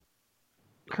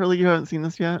Curly, you haven't seen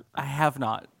this yet? I have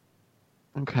not.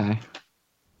 Okay.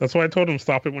 That's why I told him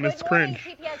stop it when it's cringe.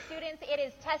 Good morning, CPS students. It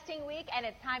is testing week, and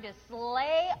it's time to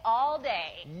slay all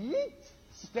day. Yeet.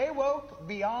 Stay woke,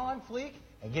 beyond fleek,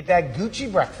 and get that Gucci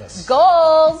breakfast.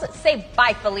 Goals. Say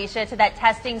bye, Felicia, to that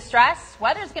testing stress.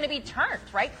 Weather's going to be turned,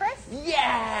 right, Chris?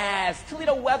 Yes!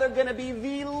 Toledo weather gonna be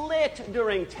V-lit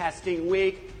during testing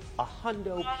week. A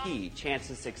hundo P chance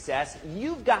of success.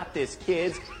 You've got this,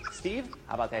 kids. Steve,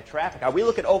 how about that traffic? Are we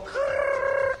looking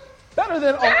Better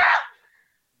than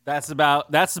That's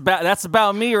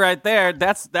about me right there.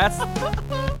 That's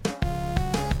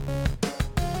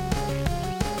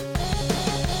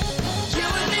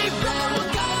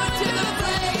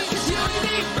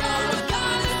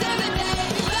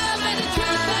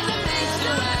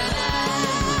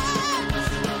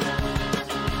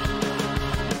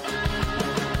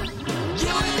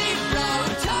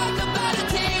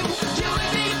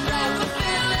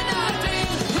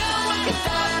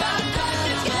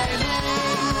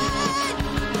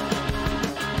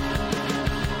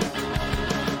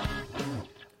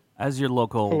as your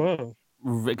local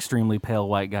extremely pale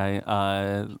white guy.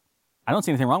 I don't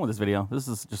see anything wrong with this video. This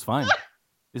is just fine.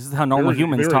 This is how normal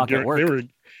humans talk at work.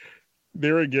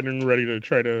 They were getting ready to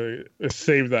try to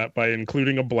save that by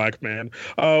including a black man.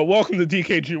 Welcome to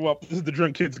DKG Up. This is the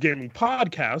Drunk Kids Gaming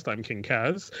Podcast. I'm King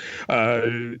Kaz.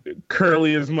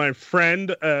 Curly is my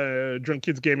friend, Drunk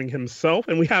Kids Gaming himself.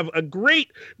 And we have a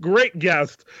great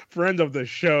guest, friend of the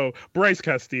show, Bryce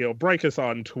Castillo. Bryce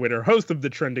on Twitter, host of the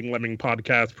Trending Lemming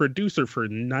Podcast, producer for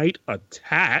Night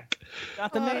Attack.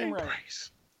 Got the name right.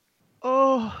 Bryce.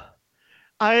 Oh,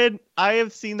 I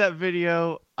have seen that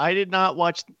video. I had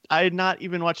not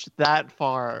even watched that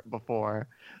far before.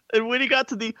 And when he got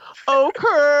to the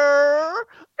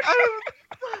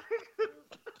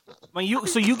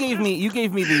you gave me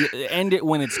the end it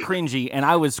when it's cringy, and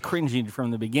I was cringy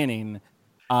from the beginning.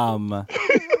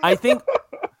 I think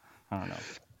I don't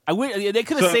know. They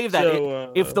could have saved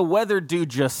that if the weather dude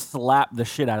just slapped the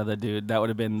shit out of the dude. That would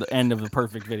have been the end of the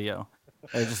perfect video.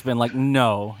 It's just been like,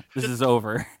 no, this is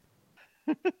over.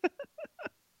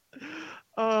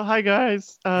 Hi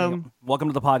guys. Welcome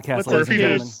to the podcast, what's ladies and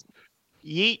gentlemen.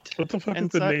 Yeet. What the fuck is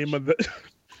the name of the...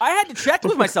 I had to check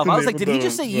with myself. I was like, did he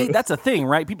just say yeet? That's a thing,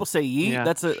 right? People say yeet. Yeah.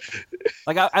 That's a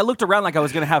like. I looked around like I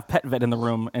was gonna have Pet Vet in the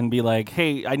room and be like,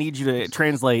 hey, I need you to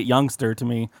translate youngster to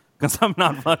me because I'm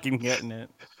not fucking getting it.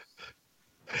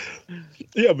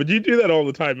 Yeah, but you do that all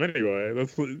the time anyway.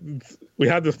 We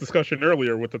had this discussion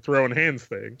earlier with the throwing hands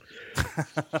thing.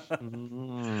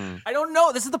 I don't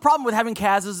know. This is the problem with having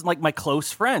Kaz as like my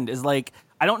close friend. Is like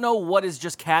I don't know what is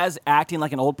just Kaz acting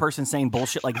like an old person saying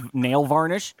bullshit like nail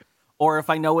varnish, or if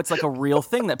I know it's like a real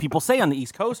thing that people say on the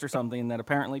East Coast or something that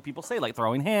apparently people say like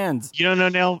throwing hands. You don't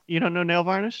know nail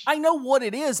varnish? I know what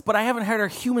it is, but I haven't heard a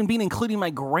human being, including my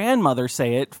grandmother,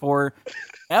 say it for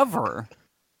ever.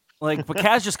 Like, but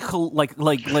Kaz just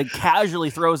like casually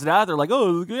throws it out there, like,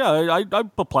 oh yeah, I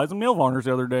applied some nail varnish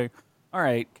the other day. All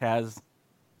right, Kaz.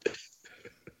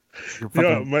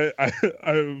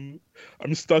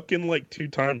 I'm stuck in like two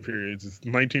time periods. It's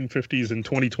 1950s and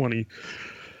 2020.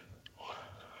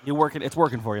 It's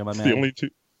working for you, my man.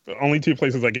 The only two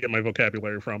places I get my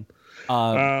vocabulary from.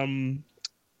 I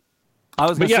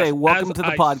was gonna say, welcome to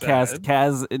the podcast,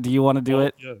 Kaz. Do you want to do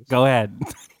it? Yes. Go ahead.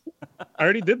 I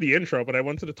already did the intro, but I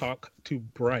wanted to talk to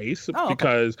Bryce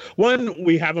because one,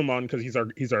 we have him on because he's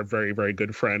our very, very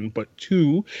good friend. But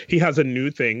two, he has a new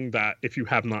thing that if you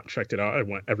have not checked it out, I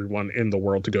want everyone in the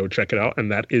world to go check it out,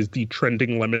 and that is the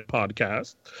Trending Lemon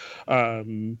Podcast.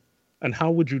 And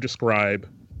how would you describe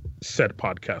said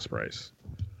podcast, Bryce?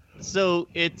 So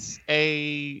it's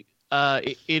it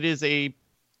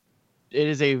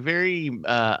is a very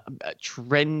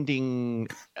trending.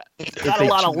 Got a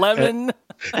lot of lemon.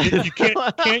 You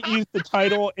can't use the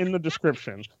title in the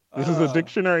description. This is a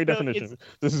dictionary definition.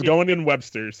 This is going in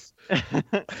Webster's.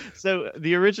 So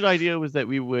the original idea was that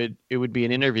it would be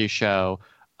an interview show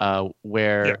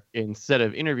where instead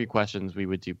of interview questions, we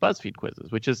would do BuzzFeed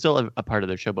quizzes, which is still a part of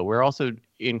their show. But we're also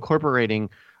incorporating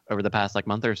over the past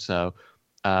month or so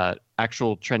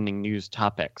actual trending news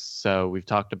topics. So we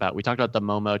talked about the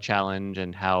Momo challenge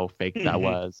and how fake that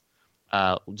was.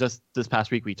 Just this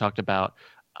past week, we talked about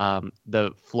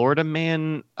the Florida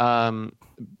man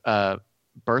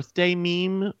birthday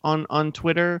meme on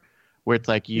Twitter, where it's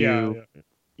like you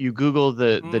Google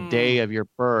the day of your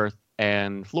birth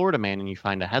and Florida man, and you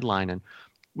find a headline. And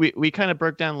we kind of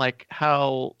broke down like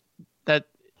how that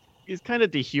is kind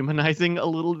of dehumanizing a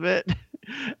little bit.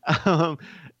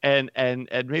 And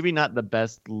maybe not the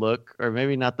best look, or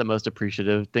maybe not the most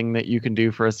appreciative thing that you can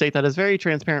do for a state that has very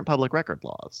transparent public record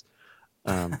laws.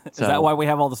 Is that why we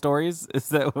have all the stories? Is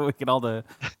that why we get all the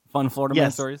fun Florida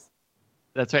man stories?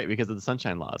 That's right, because of the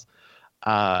Sunshine Laws.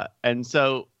 And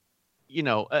so,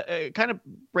 kind of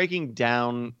breaking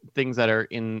down things that are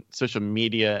in social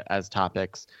media as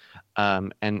topics,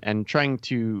 and trying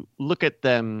to look at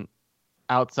them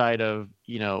outside of,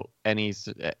 any,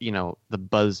 the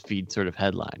BuzzFeed sort of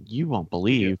headline. You won't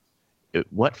believe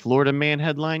what Florida man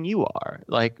headline you are.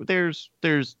 Like there's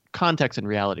context and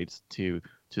reality to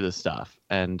this stuff,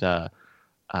 and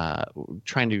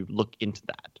trying to look into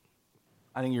that.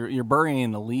 I think you're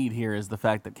burying the lead here is the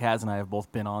fact that Kaz and I have both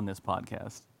been on this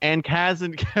podcast. And Kaz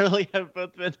and Curly have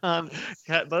both been on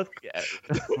both.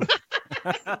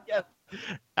 Yes.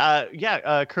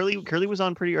 Curly was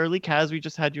on pretty early. Kaz, we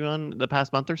just had you on the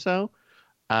past month or so.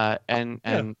 And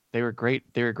they were great.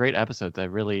 They were great episodes. I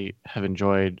really have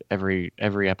enjoyed every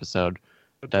episode.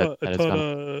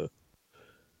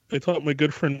 I taught my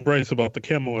good friend Bryce about the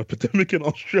camel epidemic in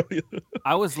Australia.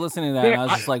 I was listening to that and I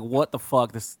was just like, "What the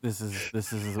fuck? This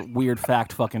is a weird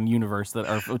fact fucking universe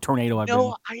that or tornado." I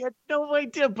had no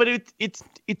idea, but it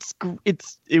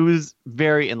was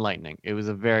very enlightening. It was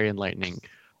a very enlightening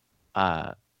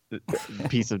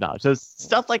piece of knowledge. So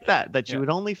stuff like that you would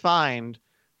only find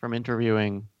from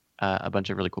interviewing a bunch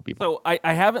of really cool people. So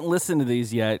I haven't listened to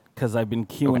these yet because I've been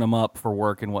queuing them up for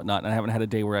work and whatnot, and I haven't had a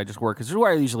day where I just work. Because this is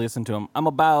where I usually listen to them.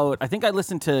 I think I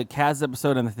listened to Kaz's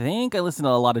episode, and I think I listened to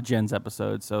a lot of Jen's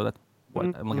episodes. So that's what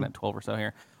I'm looking at 12 or so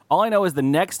here. All I know is the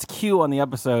next cue on the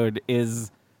episode is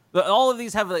all of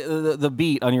these have the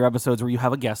beat on your episodes where you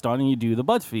have a guest on and you do the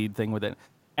BuzzFeed thing with it,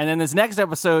 and then this next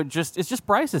episode it's just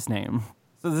Bryce's name.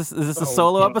 So is this a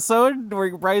solo episode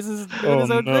where Bryce is doing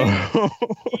his own thing?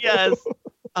 Yes.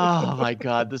 Oh my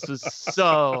God, this was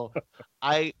so.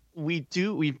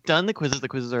 We've done the quizzes. The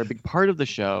quizzes are a big part of the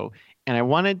show, and I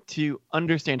wanted to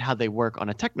understand how they work on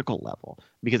a technical level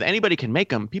because anybody can make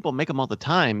them. People make them all the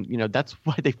time. That's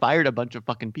why they fired a bunch of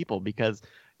fucking people because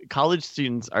college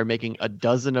students are making a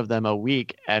dozen of them a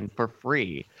week and for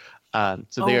free.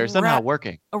 So they are somehow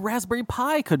working. A Raspberry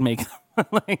Pi could make them.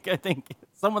 I think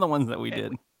some of the ones that we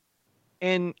did.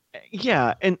 And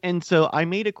so I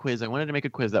made a quiz. I wanted to make a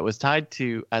quiz that was tied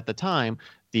to, at the time,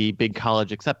 the big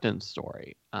college acceptance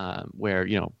story, where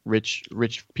rich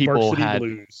people had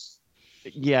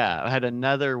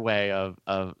another way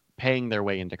of paying their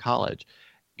way into college,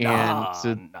 and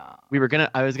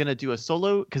I was gonna do a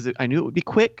solo because I knew it would be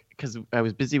quick because I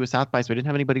was busy with South by, so I didn't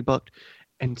have anybody booked.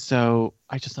 And so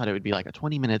I just thought it would be like a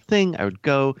 20-minute thing. I would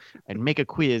go and make a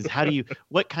quiz.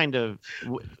 What kind of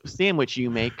sandwich you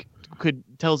make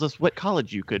tells us what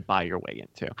college you could buy your way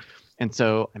into. And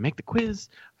so I make the quiz,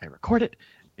 I record it,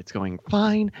 it's going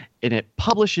fine, and it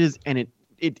publishes, and it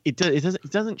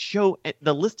doesn't show,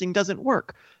 the listing doesn't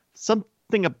work.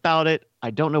 Something about it, I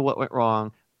don't know what went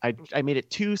wrong. I made it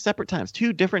two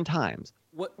different times.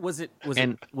 What was it?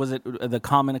 Was it the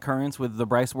common occurrence with the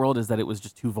Bryce world is that it was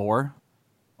just too vor?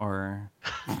 Or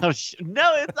no, it's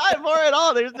not vor at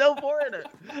all. There's no vor in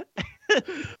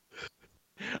it.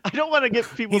 I don't want to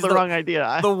give people the wrong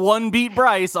idea. The one beat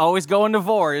Bryce always going to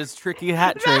vor is tricky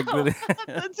hat trick.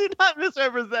 Do not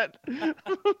misrepresent.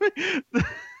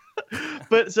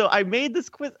 But so I made this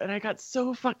quiz and I got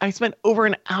so I spent over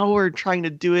an hour trying to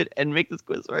do it and make this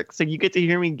quiz work. So you get to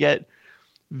hear me get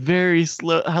very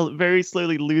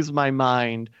slowly lose my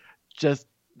mind just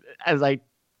as I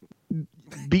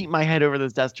beat my head over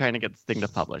this desk trying to get this thing to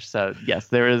publish. So yes,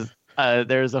 there is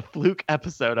a fluke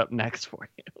episode up next for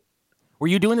you. Were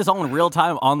you doing this all in real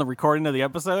time on the recording of the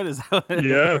episode?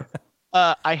 Yeah.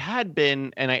 I had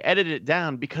been, and I edited it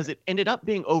down because it ended up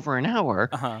being over an hour.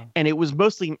 And it was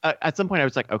mostly, at some point I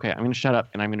was like, okay, I'm going to shut up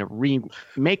and I'm going to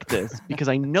remake this because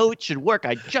I know it should work.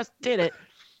 I just did it.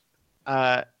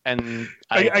 And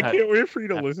I can't wait for you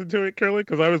to listen to it, Curly,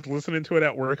 because I was listening to it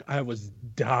at work. I was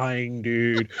dying,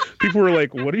 dude. People were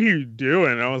like, "What are you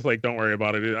doing?" And I was like, "Don't worry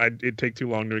about it. It'd take too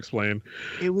long to explain."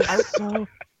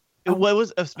 What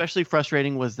was especially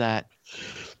frustrating was that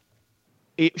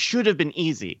it should have been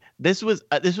easy. This was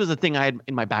a thing I had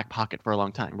in my back pocket for a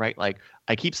long time, right? Like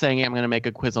I keep saying, hey, I'm going to make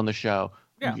a quiz on the show.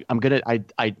 Yeah.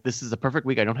 This is a perfect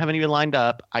week. I don't have any lined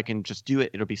up. I can just do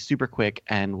it. It'll be super quick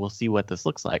and we'll see what this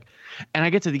looks like. And I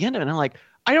get to the end of it and I'm like,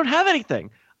 I don't have anything.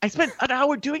 I spent an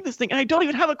hour doing this thing and I don't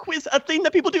even have a quiz, a thing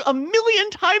that people do 1 million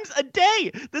times a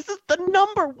day. This is the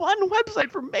 #1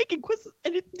 website for making quizzes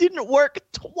and it didn't work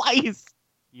twice.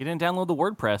 You didn't download the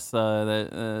WordPress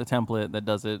the template that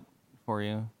does it for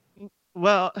you.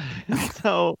 Well,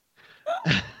 so...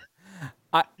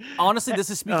 Honestly, this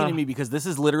is speaking to me because this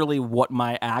is literally what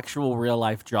my actual real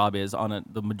life job is on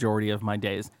the majority of my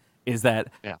days. is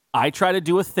that I try to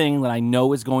do a thing that I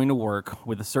know is going to work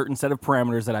with a certain set of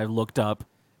parameters that I've looked up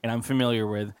and I'm familiar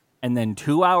with, and then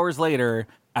 2 hours later,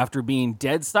 after being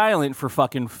dead silent for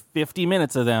fucking 50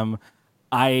 minutes of them,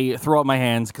 I throw up my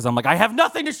hands because I'm like, I have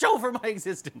nothing to show for my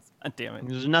existence. God damn it.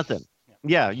 There's nothing.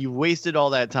 Yeah, you wasted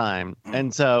all that time.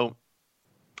 And so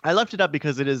I left it up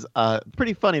because it is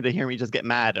pretty funny to hear me just get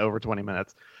mad over 20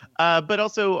 minutes. But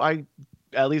also, I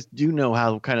at least do know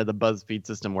how kind of the BuzzFeed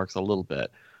system works a little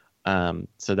bit.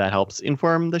 So that helps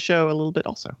inform the show a little bit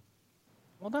also.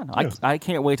 Well done. Yeah. I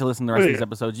can't wait to listen to the rest of these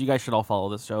episodes. You guys should all follow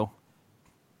this show.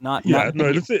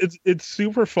 It's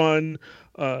super fun.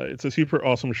 It's a super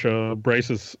awesome show. Bryce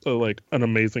is like an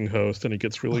amazing host, and he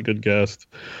gets really good guests.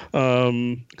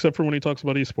 Except for when he talks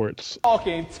about esports.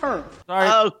 Okay, turn. Sorry,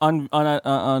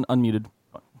 unmuted.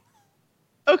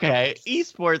 Okay,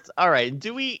 esports. All right.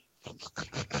 Do we?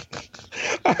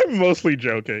 I'm mostly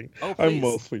joking. Oh, I'm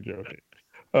mostly joking.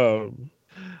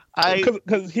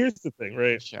 Because here's the thing,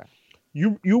 right? Sure.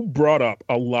 You brought up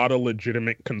a lot of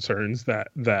legitimate concerns that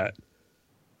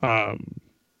a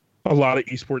lot of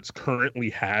esports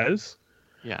currently has.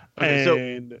 Yeah.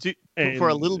 Okay, for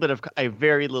a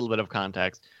very little bit of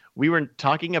context, we were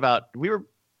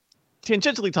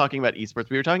tangentially talking about esports.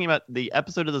 We were talking about the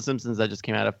episode of The Simpsons that just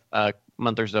came out a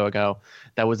month or so ago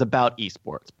that was about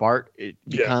esports. Bart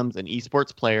becomes an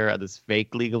esports player of this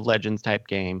fake League of Legends type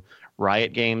game.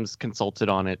 Riot Games consulted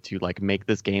on it to like make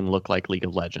this game look like League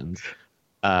of Legends.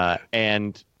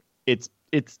 And it's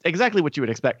exactly what you would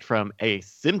expect from a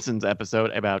Simpsons episode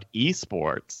about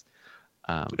esports.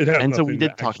 It has and so we nothing did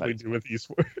to talk about actually do with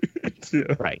esports.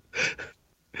 Yeah. Right.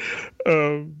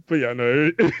 But yeah,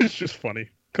 no, it's just funny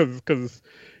because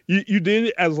you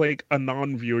did, as like a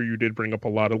non-viewer, you did bring up a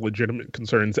lot of legitimate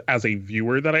concerns as a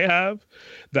viewer that I have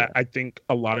that I think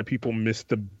a lot of people missed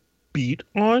the beat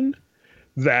on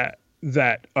that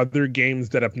other games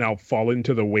that have now fallen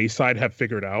to the wayside have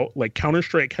figured out. Like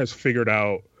Counter-Strike has figured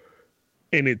out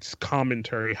in its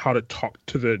commentary how to talk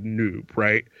to the noob,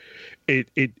 right?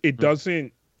 It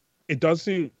doesn't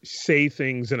say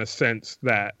things in a sense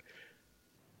that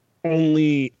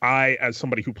only I, as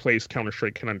somebody who plays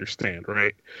Counter-Strike, can understand,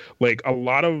 right? Like a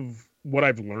lot of what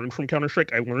I've learned from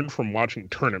Counter-Strike, I learned from watching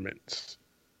tournaments.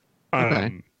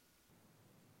 Okay.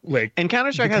 And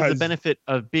Counter-Strike has the benefit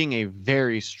of being a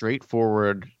very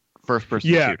straightforward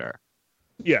first-person shooter.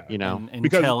 Yeah. You know,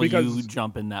 until you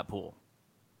jump in that pool.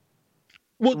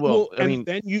 Well, I mean,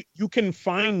 then you can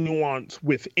find nuance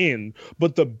within,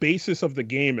 but the basis of the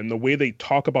game and the way they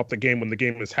talk about the game when the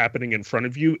game is happening in front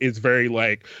of you is very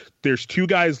like, there's 2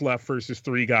 guys left versus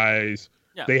 3 guys.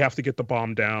 Yeah. They have to get the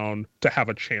bomb down to have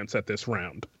a chance at this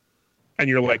round. And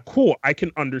you're like, cool, I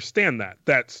can understand that.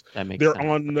 They're sense.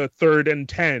 On the 3rd and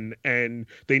 10, and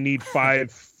they need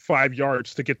 5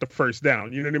 yards to get the first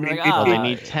down. You know what I mean? They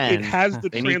need 10. It has the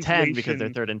they need 10 because they're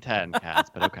 3rd and 10, Kaz,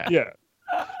 but okay. Yeah.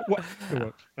 What?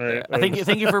 All right.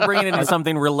 Thank you for bringing in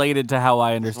something related to how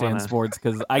I understand sports,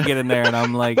 because I get in there and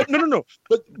I'm like, but no.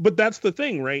 But that's the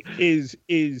thing, right? Is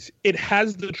it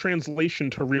has the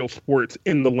translation to real sports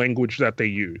in the language that they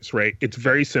use, right? It's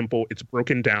very simple. It's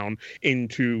broken down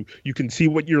into, you can see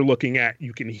what you're looking at,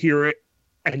 you can hear it,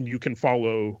 and you can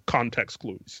follow context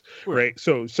clues, right?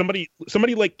 So somebody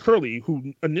like Curly,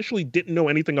 who initially didn't know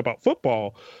anything about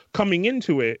football, coming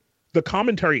into it, the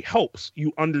commentary helps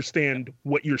you understand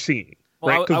what you're seeing,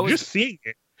 right? Because just seeing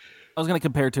it. I was going to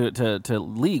compare to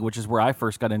League, which is where I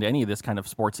first got into any of this kind of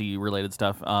sportsy related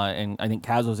stuff, and I think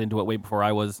Kaz was into it way before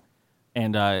I was,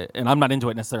 and I'm not into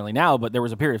it necessarily now, but there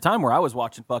was a period of time where I was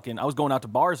watching I was going out to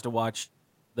bars to watch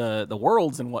the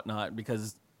Worlds and whatnot,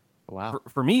 because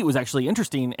for me it was actually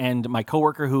interesting, and my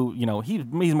coworker who, you know, he's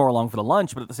more along for the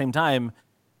lunch, but at the same time,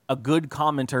 a good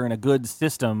commenter and a good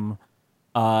system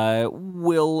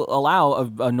will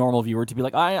allow a normal viewer to be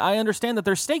like, I understand that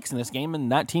there's stakes in this game, and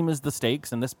that team is the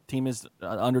stakes, and this team is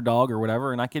underdog or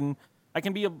whatever, and I can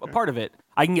be a part of it.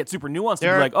 I can get super nuanced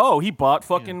and be like, oh, he bought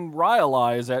fucking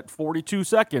Ryalize at 42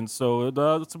 seconds, so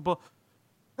that's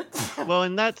well,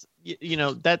 and that's, you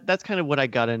know, that's kind of what I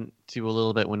got into a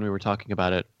little bit when we were talking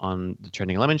about it on the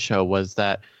Trending Lemon show, was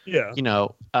that you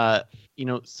know,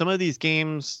 some of these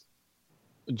games,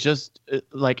 just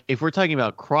like, if we're talking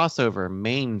about crossover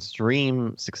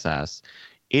mainstream success,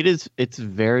 it's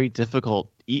very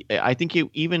difficult. I think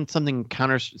even something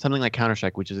like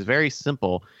Counter-Strike, which is very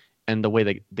simple, and the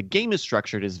way the game is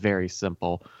structured is very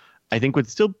simple, I think would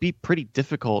still be pretty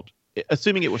difficult,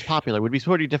 assuming it was popular, would be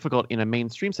pretty difficult in a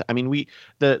mainstream set. I mean,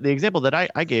 the example that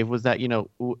I gave was that, you know,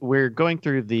 we're going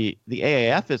through the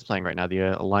AAF is playing right now,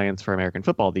 the Alliance for American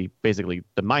Football, basically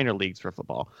the minor leagues for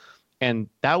football. And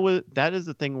that is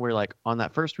the thing where like on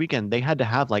that first weekend they had to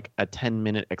have like a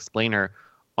 10-minute explainer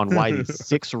on why these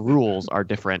 6 rules are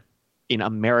different in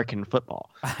American football.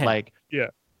 Like, yeah.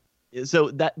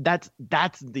 So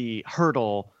that's the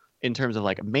hurdle in terms of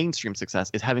like mainstream success,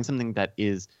 is having something that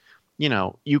is,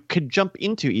 you could jump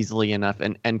into easily enough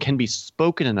and can be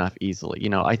spoken enough easily.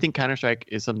 I think Counter-Strike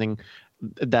is something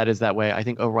that is that way. I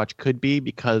think Overwatch could be,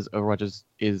 because Overwatch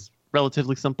is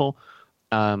relatively simple.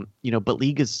 But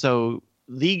League is so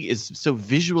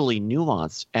visually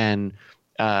nuanced and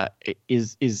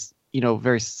is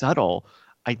very subtle.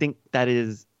 I think that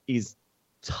is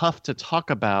tough to talk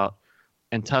about,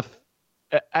 and tough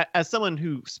as someone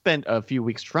who spent a few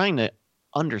weeks trying to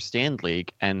understand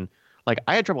League, and like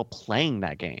I had trouble playing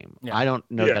that game. Yeah. I don't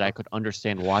know that I could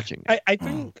understand watching it. I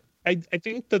think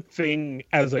the thing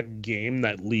as a game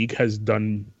that League has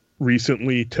done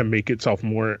recently to make itself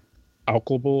more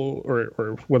palatable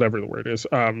or whatever the word is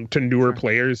to newer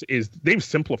players is they've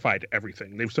simplified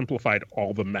everything. They've simplified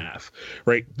all the math,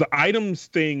 right? The items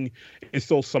thing is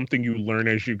still something you learn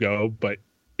as you go, but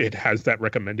it has that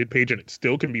recommended page and it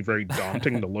still can be very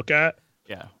daunting to look at.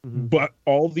 Yeah. But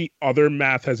all the other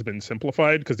math has been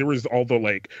simplified, because there was all the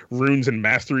like runes and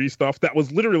mastery stuff that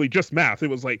was literally just math. It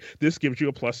was like, this gives you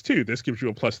a +2, this gives you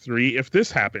a +3 if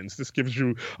this happens, this gives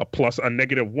you a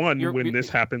 -1 when this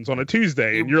happens on a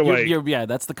Tuesday, and you're like, yeah,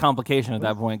 that's the complication at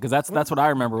that point, because that's what I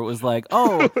remember. It was like,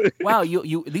 oh wow,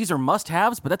 you these are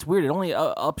must-haves, but that's weird. It only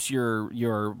ups your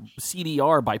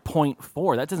CDR by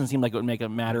 0.4. That doesn't seem like it would make it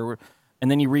matter. And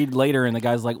then you read later, and the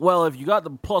guy's like, well, if you got the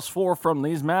 +4 from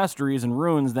these masteries and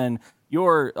runes, then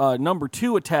your number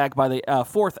 2 attack by the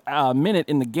 4th minute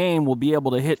in the game will be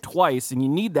able to hit twice, and you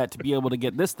need that to be able to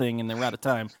get this thing in the amount of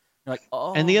time. You're like,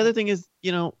 oh. And the other thing is,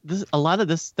 a lot of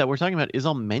this that we're talking about is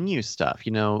all menu stuff.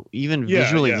 Even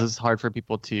visually, this is hard for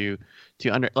people to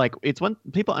like. It's when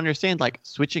people understand like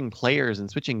switching players and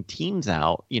switching teams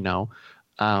out.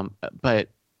 But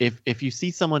if you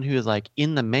see someone who is like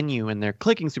in the menu and they're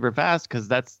clicking super fast, because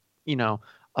that's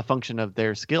a function of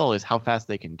their skill is how fast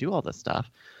they can do all this stuff,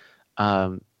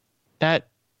 that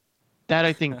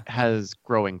I think has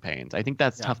growing pains. I think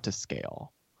that's tough to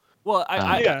scale. Well,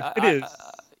 it is.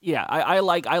 I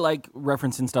like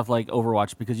referencing stuff like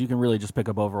Overwatch, because you can really just pick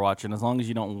up Overwatch, and as long as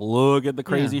you don't look at the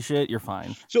crazy shit, you're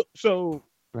fine. So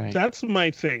right. That's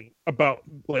my thing about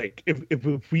like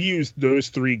if we use those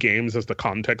 3 games as the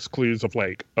context clues of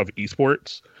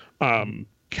esports,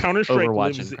 Counter-Strike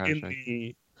lives in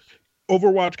the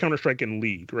Overwatch, Counter-Strike, and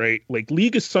League, right? Like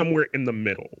League is somewhere in the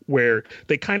middle where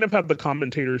they kind of have the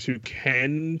commentators who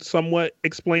can somewhat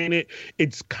explain it.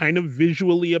 It's kind of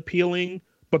visually appealing,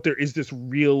 but there is this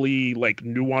really like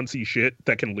nuancy shit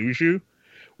that can lose you.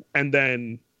 And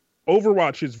then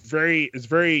Overwatch is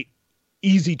very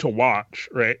easy to watch,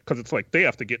 right? Because it's like they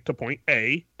have to get to point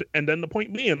A and then the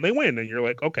point B and they win, and you're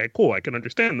like, okay, cool, I can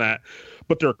understand that.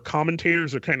 But their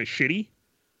commentators are kind of shitty.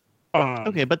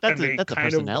 Okay, but that's a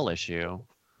personnel issue.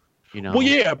 Well,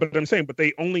 yeah, but I'm saying, but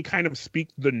they only kind of speak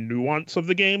the nuance of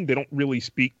the game. They don't really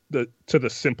speak to the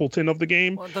simpleton of the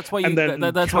game. Well, that's why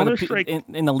that's why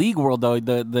in the League world, though,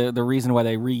 the reason why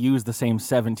they reuse the same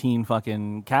 17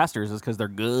 fucking casters is because they're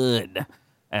good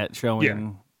at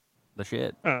showing the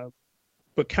shit.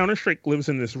 But Counter-Strike lives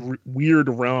in this weird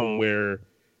realm where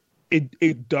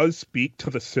it does speak to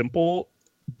the simple,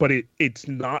 but it's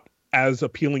not as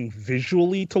appealing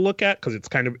visually to look at, because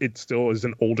it still is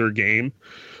an older game,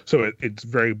 so it's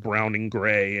very brown and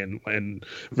gray and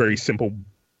very simple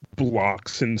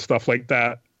blocks and stuff like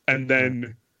that. And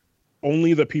then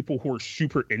only the people who are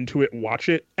super into it watch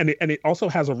it, and it also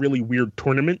has a really weird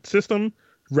tournament system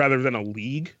rather than a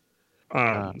league.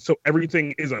 So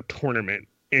everything is a tournament.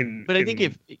 I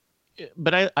think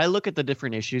I look at the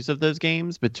different issues of those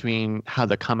games between how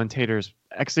the commentators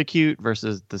execute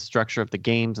versus the structure of the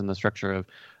games and the structure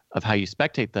of how you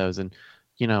spectate those. And,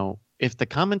 if the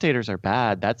commentators are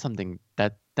bad, that's something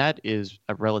that is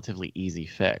a relatively easy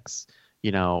fix.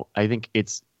 I think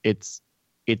it's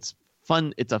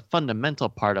fun. It's a fundamental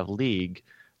part of League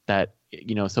that,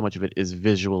 so much of it is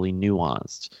visually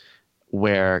nuanced,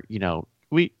 where,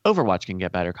 Overwatch can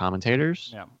get better commentators.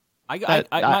 Yeah.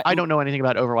 I don't know anything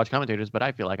about Overwatch commentators, but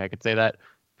I feel like I could say that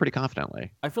pretty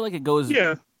confidently. I feel like it goes.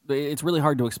 Yeah. It's really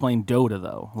hard to explain Dota,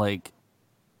 though. Like,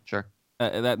 sure.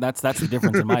 That's the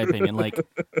difference in my opinion. Like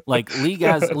League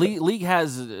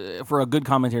has for a good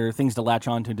commentator things to latch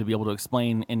onto to be able to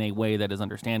explain in a way that is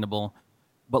understandable.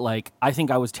 But like, I think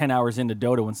I was 10 hours into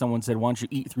Dota when someone said, "Why don't you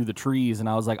eat through the trees?" And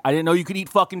I was like, I didn't know you could eat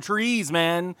fucking trees,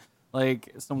 man.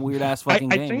 Like some weird ass fucking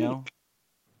game,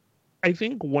 I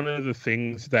think one of the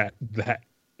things that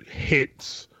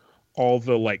hits all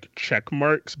the like check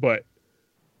marks, but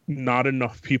not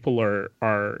enough people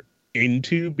are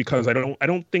into, because I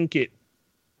don't think it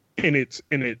in its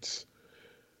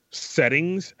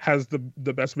settings has the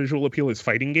best visual appeal as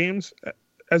fighting games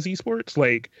as esports.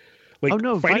 Like Oh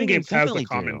no, fighting games has the definitely do.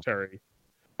 commentary.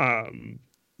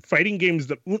 Fighting games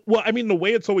that, well, I mean, the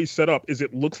way it's always set up is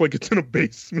it looks like it's in a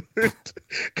basement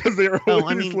because they're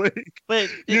always but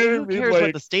who cares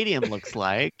what the stadium looks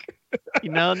like?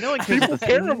 No one cares. People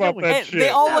care about that shit. They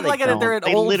all look they like don't. they're at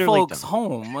They old literally folks'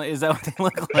 home. Is that what they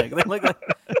look like? They look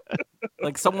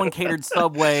like someone catered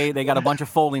Subway. They got a bunch of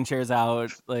folding chairs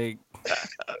out. Like,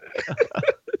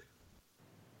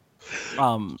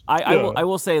 I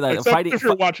will say that except if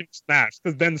you're watching Smash,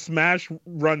 because then Smash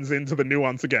runs into the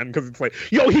nuance again, because it's like,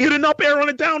 yo, he hit an up air on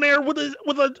a down air with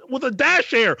a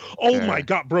dash air. Oh my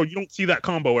god, bro, you don't see that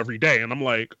combo every day. And I'm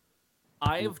like,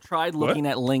 I've tried looking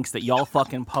at links that y'all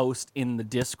fucking post in the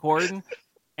Discord,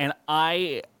 and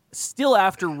I still,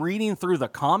 after reading through the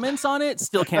comments on it,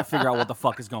 still can't figure out what the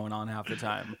fuck is going on half the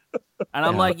time. And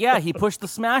I'm like, yeah, he pushed the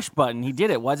smash button. He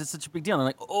did it. Why is it such a big deal? And I'm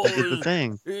like, oh, that's the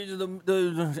thing.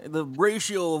 The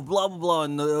ratio of blah, blah, blah,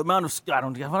 and the amount of... I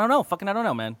don't know. Fucking I don't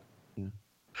know, man. Yeah.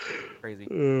 Crazy.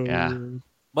 Yeah.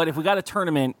 But if we got a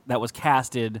tournament that was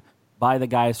casted by the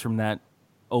guys from that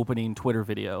opening Twitter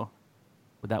video,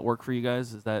 would that work for you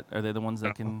guys? Are they the ones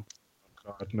that can...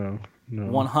 God, no.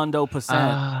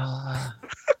 100%.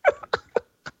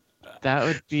 That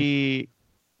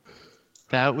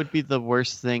would be the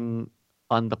worst thing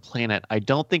on the planet. I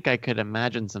don't think I could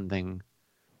imagine something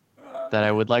that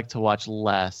I would like to watch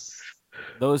less.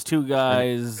 Those two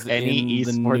guys Any in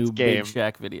the esports new game. Big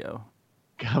Shack video.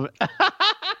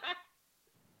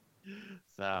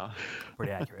 So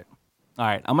pretty accurate. All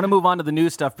right, I'm gonna move on to the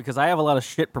news stuff because I have a lot of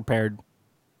shit prepared.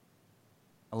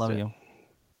 I love you.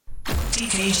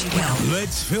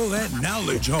 Let's fill that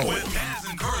knowledge hole with Kaz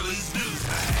and Curly's news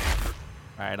bag.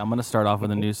 All right, I'm going to start off with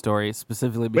a news story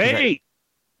specifically because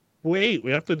Wait,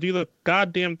 we have to do the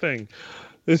goddamn thing.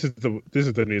 This is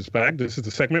the news bag. This is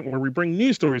the segment where we bring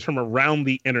news stories from around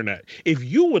the internet. If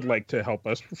you would like to help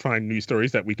us find news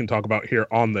stories that we can talk about here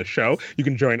on the show, you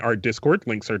can join our Discord.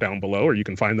 Links are down below, or you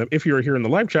can find them if you're here in the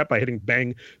live chat by hitting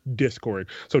bang Discord.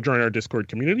 So join our Discord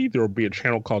community. There will be a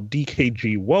channel called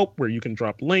DKG Welp where you can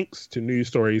drop links to news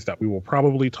stories that we will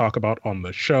probably talk about on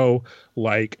the show,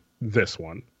 like this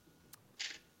one.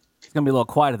 it's going to be a little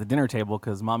quiet at the dinner table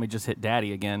because mommy just hit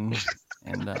daddy again.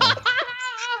 And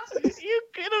you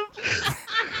could have.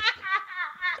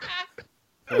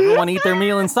 everyone eat their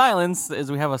meal in silence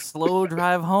as we have a slow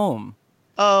drive home.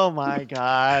 Oh my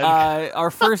god.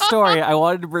 Our first story I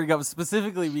wanted to bring up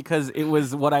specifically because it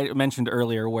was what I mentioned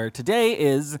earlier, where today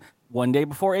is one day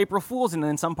before April Fool's, and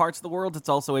in some parts of the world it's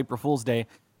also April Fool's Day.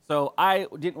 So I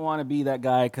didn't want to be that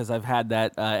guy because I've had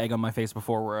that egg on my face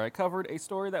before where I covered a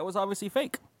story that was obviously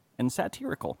fake and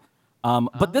satirical.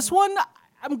 But this one,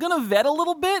 I'm going to vet a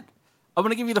little bit. I'm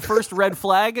going to give you the first red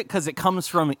flag because it comes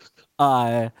from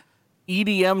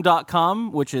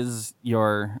EDM.com, which is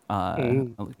your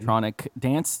electronic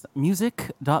dance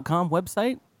music.com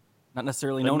website. Not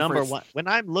necessarily known for one. When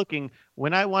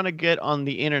I want to get on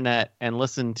the internet and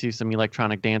listen to some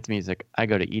electronic dance music, I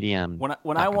go to EDM.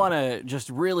 When I want to just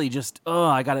really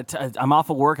I'm off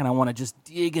of work and I want to just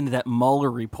dig into that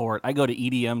Mueller report, I go to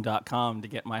EDM.com to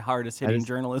get my hardest hitting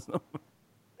journalism.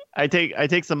 I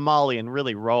take some Molly and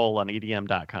really roll on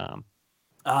EDM.com.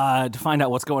 To find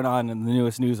out what's going on in the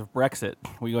newest news of Brexit,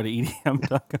 we go to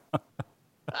EDM.com.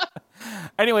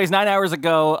 Anyways, 9 hours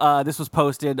ago, this was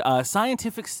posted.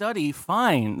 Scientific study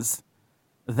finds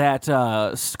that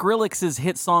Skrillex's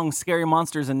hit song "Scary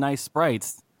Monsters and Nice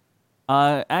Sprites"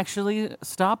 actually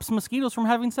stops mosquitoes from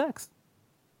having sex.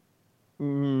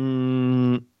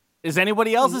 Is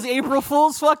anybody else's April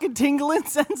Fool's fucking tingling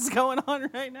sense going on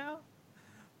right now?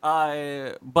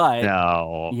 But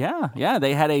no. Yeah,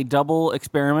 they had a double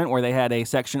experiment where they had a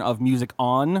section of music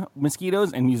on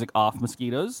mosquitoes and music off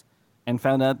mosquitoes, and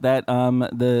found out that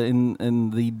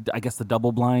I guess the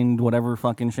double blind whatever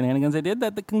fucking shenanigans they did,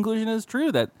 that the conclusion is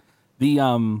true, that the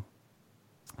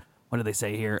what do they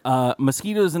say here?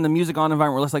 Mosquitoes in the music on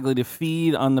environment were less likely to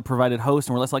feed on the provided host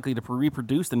and were less likely to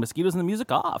reproduce than mosquitoes in the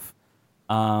music off.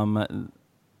 I'll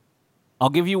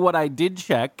give you what I did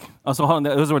check. Oh, so hold on,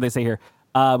 this is what they say here.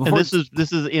 And this is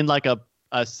in like a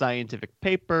scientific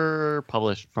paper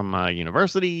published from a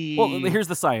university. Well, here's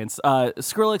the science.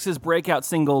 Skrillex's breakout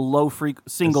single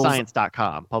singles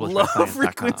Science.com, published low by Science.com.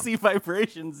 frequency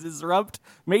vibrations disrupt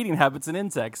mating habits in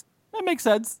insects. That makes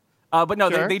sense. But no,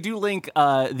 Sure. they do link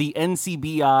the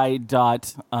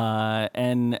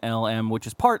NCBI.NLM, which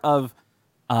is part of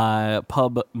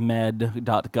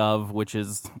PubMed.gov, which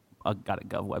is a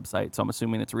 .gov website, so I'm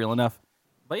assuming it's real enough.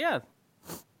 But yeah,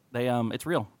 they it's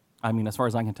real. I mean, as far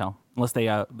as I can tell, unless they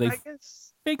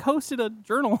fake hosted a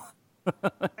journal.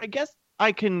 I guess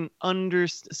I can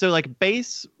understand. So like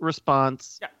base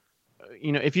response. Yeah.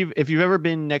 You know, if you've ever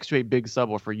been next to a big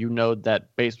subwoofer, you know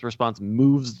that base response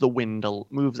moves the wind,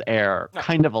 moves air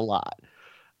kind of a lot.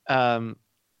 And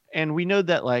we know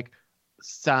that like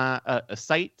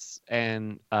sights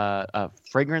and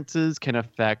fragrances can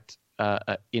affect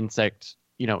insect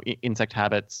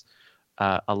habits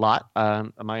a lot.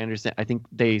 My understand, I think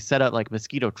they set up like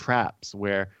mosquito traps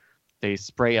where they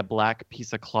spray a black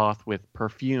piece of cloth with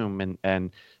perfume and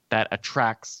that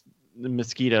attracts the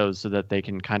mosquitoes so that they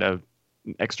can kind of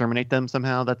exterminate them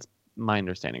somehow. That's my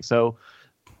understanding. So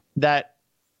that's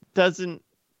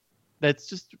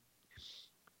just,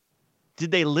 did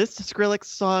they list a Skrillex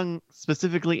song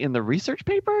specifically in the research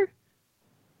paper?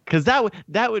 Because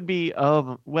that would be,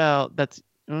 that's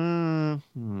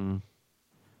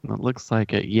it looks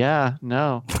like it. Yeah,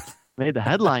 no, made the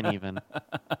headline even.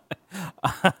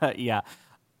 Yeah.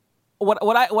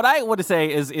 What I want to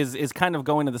say is kind of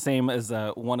going to the same as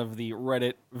one of the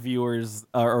Reddit viewers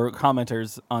or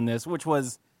commenters on this, which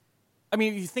was, I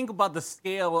mean, if you think about the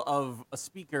scale of a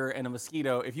speaker and a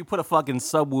mosquito, if you put a fucking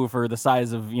subwoofer the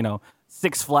size of,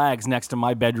 Six Flags next to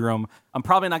my bedroom, I'm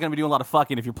probably not going to be doing a lot of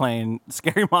fucking if you're playing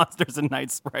Scary Monsters and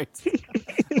Night Sprites.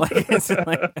 I'm not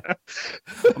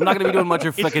going to be doing much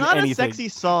of fucking anything. It's not a sexy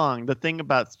song. The thing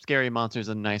about Scary Monsters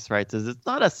and Night Sprites is it's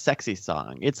not a sexy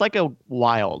song. It's like a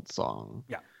wild song.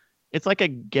 Yeah. It's like a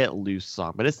get loose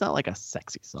song, but it's not like a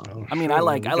sexy song. I mean, I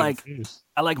like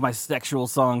my sexual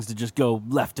songs to just go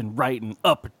left and right and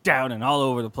up and down and all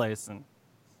over the place. And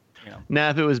now,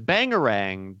 if it was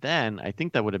Bangarang, then I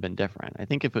think that would have been different. I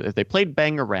think if they played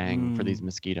Bangarang for these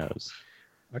mosquitoes,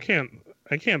 I can't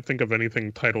think of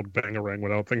anything titled Bangarang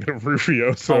without thinking of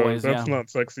Rufio, so that's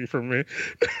not sexy for me.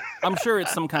 I'm sure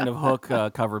it's some kind of Hook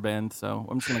cover band, so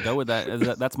I'm just gonna go with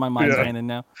that. That's my mind's canon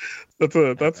now.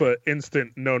 That's a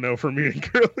instant no for me and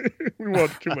Curly. We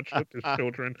watch too much Hook as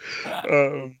children.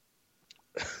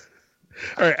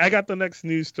 All right, I got the next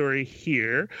news story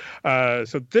here.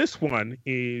 So this one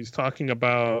is talking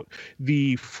about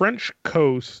the French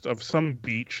coast of some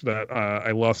beach that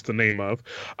I lost the name of,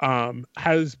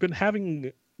 has been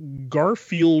having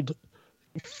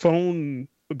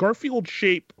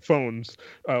Garfield-shaped phones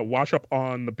wash up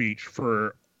on the beach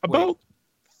for about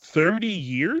 30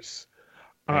 years.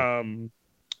 And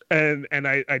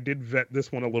I did vet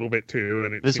this one a little bit too.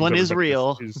 And this one is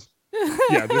real.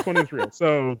 Yeah, this one is real.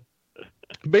 So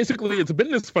basically, it's been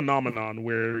this phenomenon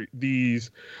where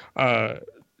these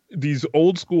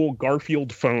old school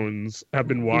Garfield phones have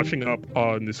been washing up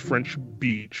on this French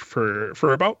beach for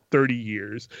about 30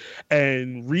 years.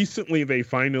 And recently they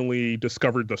finally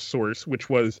discovered the source, which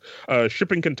was a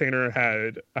shipping container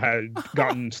had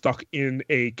gotten stuck in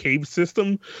a cave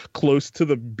system close to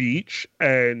the beach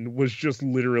and was just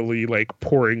literally like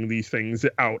pouring these things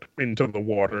out into the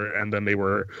water, and then they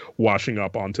were washing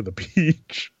up onto the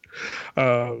beach.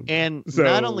 And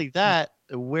not only that,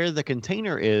 where the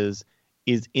container is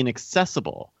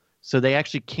inaccessible, so they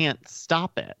actually can't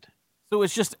stop it. So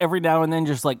it's just every now and then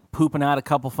just like pooping out a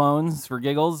couple phones for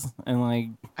giggles, and like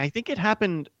I think it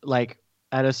happened like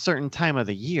at a certain time of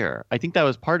the year. I think that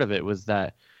was part of it, was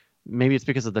that maybe it's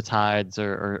because of the tides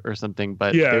or something,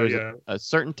 but there was a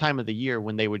certain time of the year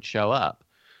when they would show up.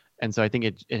 And so I think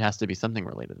it has to be something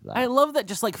related to that. I love that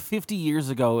just like 50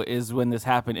 years ago is when this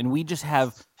happened, and we just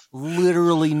have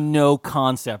literally no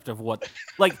concept of what...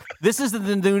 Like, this is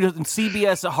the new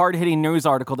CBS hard-hitting news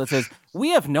article that says, we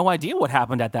have no idea what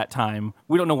happened at that time.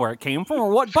 We don't know where it came from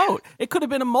or what boat. It could have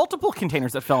been multiple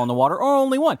containers that fell in the water or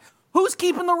only one. Who's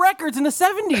keeping the records in the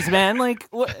 70s, man? Like,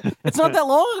 it's not that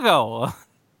long ago.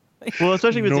 Well,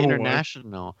 especially with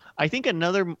international. I think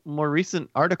another more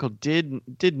recent article did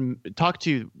talk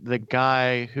to the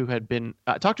guy who had been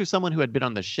talk to someone who had been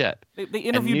on the ship. They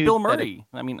interviewed Bill Murray.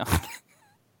 I mean,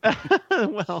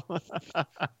 well,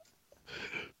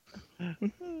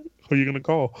 who are you gonna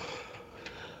call?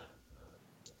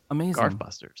 Amazing.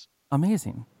 Garfbusters.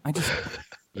 Amazing.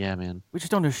 Yeah, man. We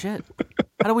just don't know shit.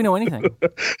 How do we know anything?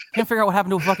 Can't figure out what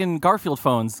happened to fucking Garfield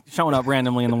phones showing up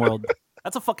randomly in the world.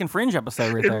 That's a fucking Fringe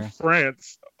episode right there. In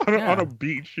France, on a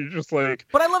beach, you're just like.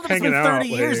 But I love that it's been 30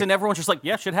 years and everyone's just like,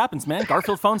 yeah, shit happens, man.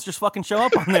 Garfield phones just fucking show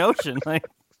up on the ocean. Like,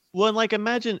 well, and like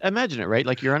imagine it, right?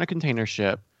 Like you're on a container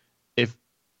ship. If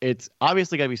it's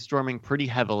obviously got to be storming pretty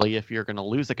heavily if you're going to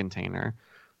lose a container,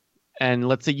 and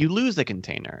let's say you lose a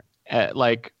container,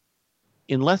 like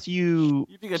unless you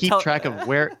keep track of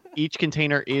where each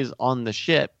container is on the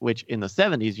ship, which in the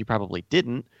 70s you probably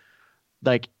didn't,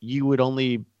 like you would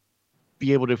only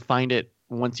be able to find it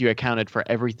once you accounted for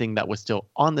everything that was still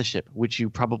on the ship, which you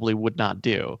probably would not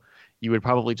do. You would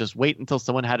probably just wait until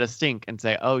someone had a stink and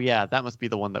say, oh, yeah, that must be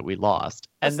the one that we lost.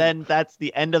 And then that's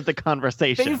the end of the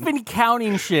conversation. They've been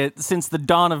counting shit since the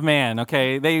dawn of man,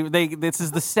 okay? This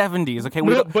is the 70s, okay?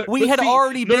 We had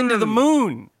already been to the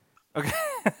moon. Okay.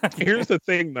 Here's the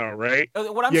thing, though, right?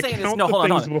 What I'm saying is, no, hold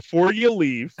on. Before you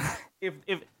leave. If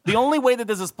the only way that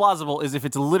this is plausible is if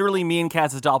it's literally me and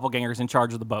Kaz's doppelgangers in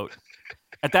charge of the boat.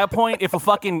 At that point, it was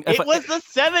the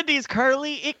 70s,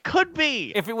 Curly. It could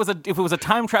be. If it was a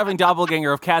time traveling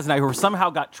doppelganger of Kaz and I who somehow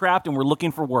got trapped and we're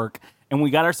looking for work, and we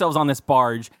got ourselves on this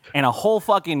barge, and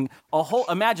imagine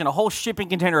a whole shipping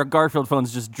container of Garfield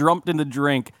phones just dumped in the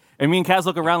drink, and me and Kaz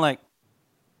look around like,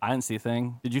 I didn't see a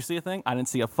thing. Did you see a thing? I didn't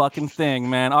see a fucking thing,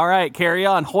 man. All right, carry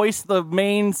on. Hoist the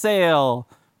mainsail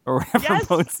or whatever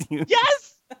boats you.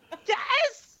 Yes.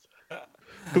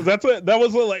 Because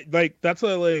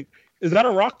is that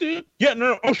a rock, dude? Yeah,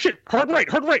 no. Oh shit! Hard right.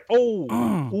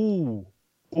 Oh,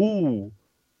 ooh.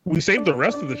 We saved the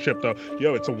rest of the ship, though.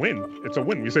 Yo, it's a win.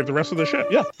 We saved the rest of the ship.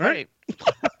 Yeah, all right.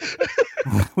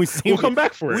 We'll come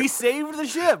back for it. We saved the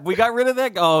ship. We got rid of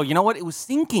that. Oh, you know what? It was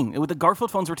sinking. The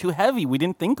Garfield phones were too heavy. We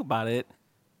didn't think about it.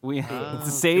 We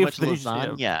saved the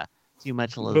ship. Yeah, too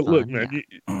much lasagna. But look,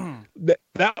 man,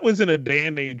 that was in a day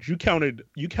and age. You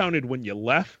counted when you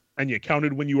left, and you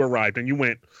counted when you arrived, and you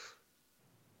went.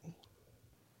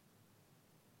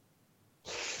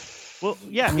 Well,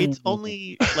 yeah, it's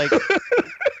only like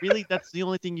really that's the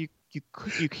only thing you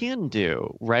can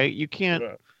do, right? You can't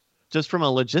just from a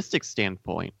logistics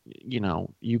standpoint,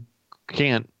 you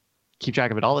can't keep track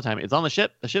of it all the time. It's on the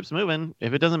ship. The ship's moving.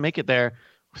 If it doesn't make it there,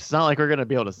 it's not like we're going to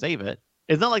be able to save it.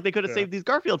 It's not like they could have saved these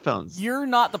Garfield phones. You're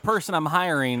not the person I'm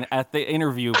hiring at the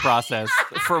interview process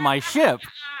for my ship.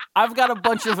 I've got a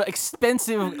bunch of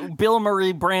expensive Bill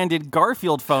Murray branded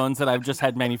Garfield phones that I've just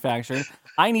had manufactured.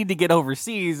 I need to get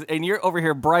overseas, and you're over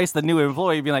here, Bryce, the new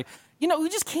employee, being like, we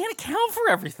just can't account for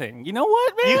everything. You know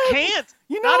what, man? You can't.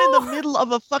 Not in the middle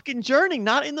of a fucking journey.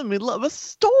 Not in the middle of a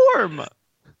storm.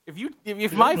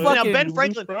 If my fucking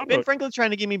now Ben Franklin's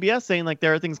trying to give me BS saying like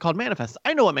there are things called manifests.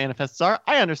 I know what manifests are.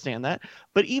 I understand that.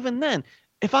 But even then,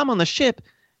 if I'm on the ship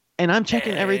and I'm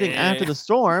checking everything after the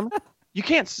storm, you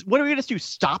can't. What are we going to do?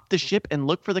 Stop the ship and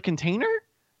look for the container?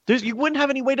 You wouldn't have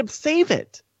any way to save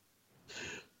it.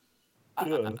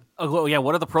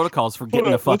 What are the protocols for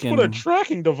getting a fucking... Let's put a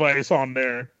tracking device on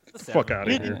there. Get the fuck out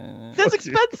of here. That's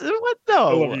expensive. What though?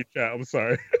 I love you, chat. I'm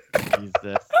sorry.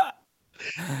 Jesus.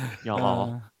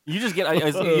 Y'all. You just get...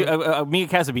 me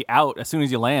and Cass would be out as soon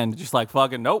as you land. Just like,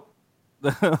 fucking, nope.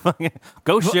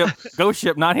 Go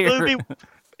ship, not here.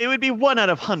 It would be 1 out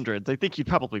of hundreds. I think you'd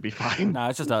probably be fine. Nah,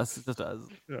 it's just us.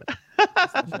 Yeah.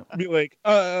 Be like,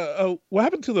 what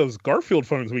happened to those Garfield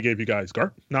phones we gave you guys?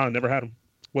 No, I never had them.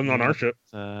 Wasn't on our ship.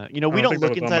 We don't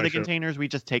look inside the containers. We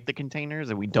just take the containers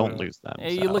and we don't lose them.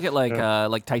 Hey, you look at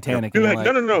like Titanic. You're like,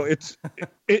 no.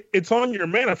 It's on your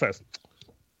manifest.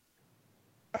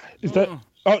 Is that?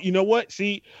 Oh, you know what?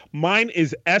 See, mine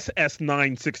is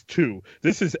SS962.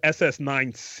 This is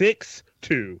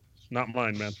SS962. Not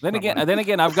mine, man. Then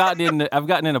again, I've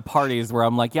gotten into parties where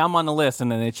I'm like, yeah, I'm on the list,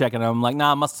 and then they check it, and I'm like,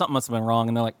 nah, something must have been wrong,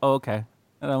 and they're like, oh, okay,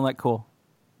 and I'm like, cool.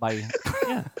 Bye.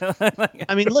 Yeah.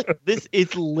 I mean, look, this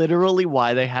is literally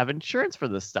why they have insurance for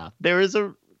this stuff. There is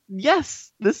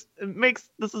this makes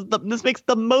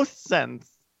the most sense.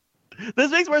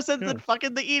 This makes more sense than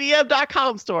fucking the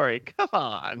EDM.com story. Come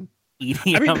on.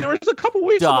 EDM. I mean, there was a couple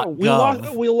weeks ago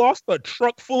we lost a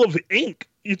truck full of ink.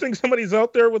 You think somebody's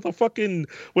out there with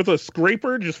a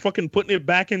scraper just fucking putting it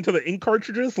back into the ink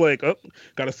cartridges? Like,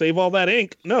 gotta save all that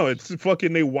ink. No, it's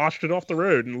fucking they washed it off the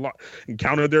road and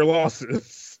counted their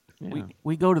losses. Yeah.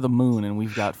 We go to the moon and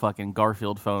we've got fucking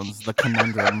Garfield phones, the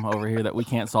conundrum over here that we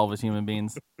can't solve as human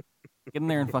beings. Get in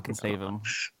there and fucking save them.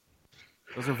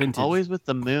 Those are vintage. Always with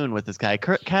the moon with this guy.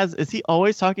 Kaz, is he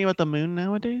always talking about the moon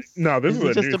nowadays? No, this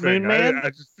is just a moon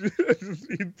man.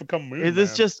 He's become moon. Is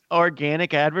this just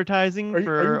organic advertising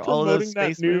for all of those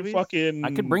space movies?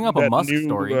 I could bring up a Musk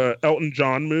story. Elton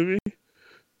John movie.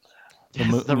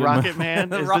 The Rocket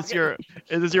Man.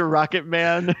 Is this your Rocket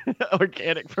Man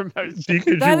organic promotion?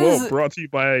 DKG brought to you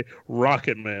by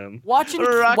Rocket Man. Watching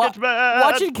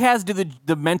Kaz do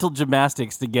the mental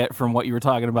gymnastics to get from what you were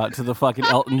talking about to the fucking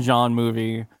Elton John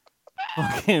movie.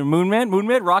 Fucking Moon Man,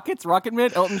 Rocket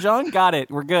Man, Elton John. Got it.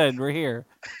 We're good. We're here.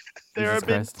 There have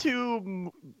been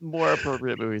 2 more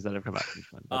appropriate movies that have come out since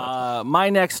then. My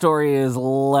next story is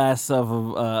less of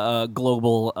a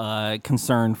global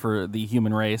concern for the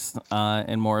human race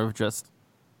and more of just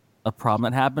a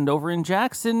problem that happened over in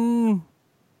Jackson.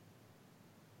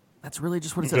 That's really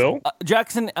just what it says.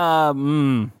 Jackson,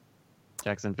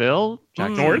 Jacksonville,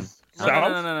 Jackson, North, No,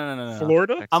 South, no.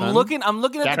 Florida. I'm looking at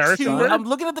the Jackson. two. I'm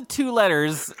looking at the two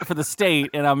letters for the state,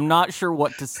 and I'm not sure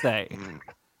what to say.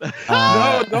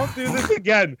 No, don't do this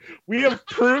again. We have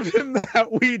proven that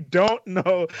we don't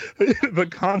know the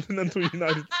continental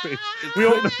United States. We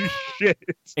don't know shit.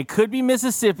 It could be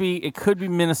Mississippi. It could be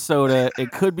Minnesota.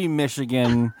 It could be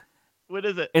Michigan. What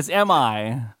is it? It's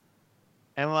MI.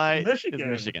 MI Michigan. is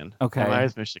Michigan. Okay. MI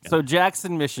is Michigan. So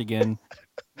Jackson, Michigan.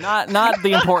 Not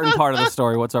the important part of the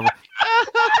story whatsoever.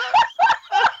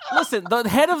 Listen, the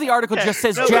head of the article just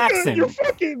says Jackson.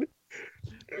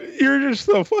 You're just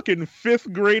a fucking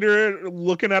fifth grader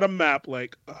looking at a map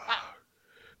like,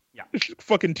 yeah.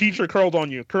 Fucking teacher curled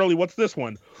on you. Curly, what's this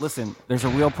one? Listen, there's a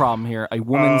real problem here. A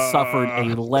woman suffered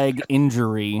a leg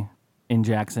injury in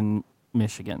Jackson,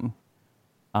 Michigan.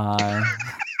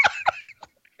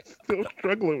 Still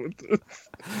struggling with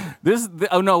this.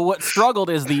 What struggled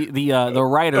is the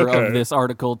writer of this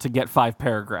article to get 5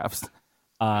 paragraphs.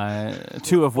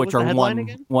 2 of which are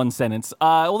one sentence.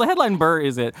 Well, the headline Burr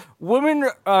is it. Woman,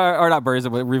 or not Burr is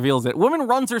it, but reveals it. Woman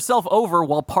runs herself over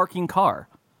while parking car.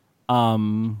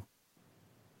 Oh,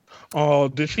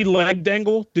 did she leg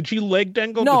dangle? No. Did she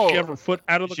have her foot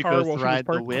out of the car while she was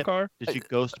parking the car? Did she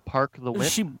ghost park the whip?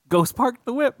 She ghost parked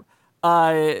the whip.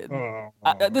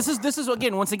 This is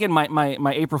once again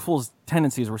my April Fool's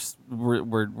tendencies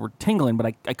were tingling,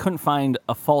 but I couldn't find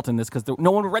a fault in this because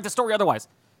no one would write the story otherwise.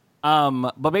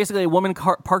 But basically, a woman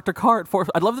parked her car at 4.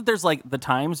 I love that there's like the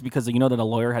times because you know that a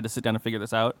lawyer had to sit down and figure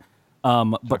this out.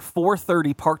 But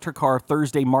 4:30 parked her car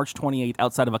Thursday, March 28th,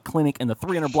 outside of a clinic in the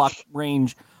 300 block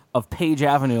range of Page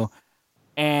Avenue,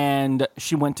 and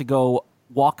she went to go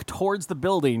walk towards the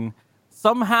building.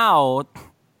 Somehow,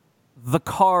 the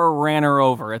car ran her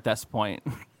over at this point.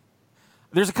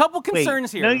 There's a couple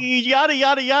concerns here. No, you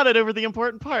yada over the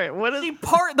important part. What is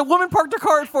the woman parked her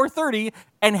car at 4:30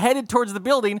 and headed towards the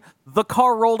building. The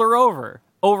car rolled her over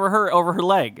her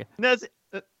leg.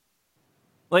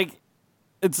 Like,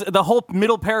 it's the whole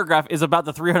middle paragraph is about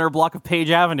the 300 block of Page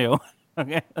Avenue.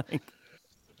 Okay,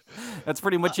 that's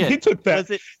pretty much it. He took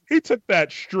that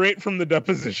straight from the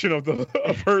deposition of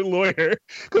her lawyer,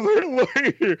 because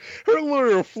her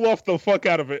lawyer fluffed the fuck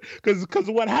out of it. Because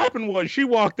what happened was she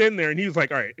walked in there and he was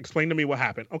like, "All right, explain to me what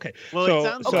happened." Okay,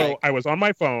 so I was on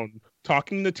my phone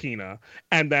talking to Tina,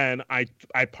 and then I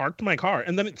parked my car,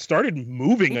 and then it started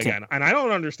moving again, and I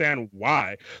don't understand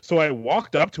why. So I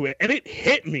walked up to it, and it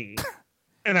hit me,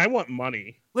 and I want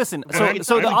money. Listen,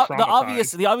 so the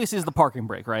obvious is the parking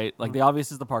brake, right? Like the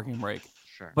obvious is the parking brake.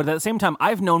 Sure. But at the same time,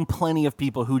 I've known plenty of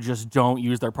people who just don't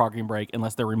use their parking brake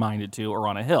unless they're reminded to or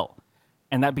on a hill.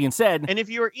 And that being said, and if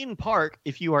you are in park,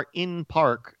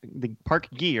 the park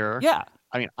gear. Yeah.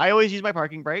 I mean, I always use my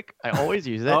parking brake. I always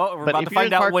use it. We're about to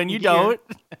find out when you don't.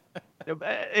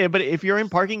 But if you're in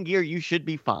parking gear, you should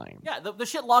be fine. Yeah, the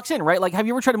shit locks in, right? Like, have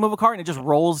you ever tried to move a car and it just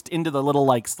rolls into the little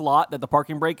like slot that the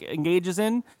parking brake engages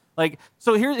in? Like,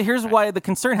 so here's why the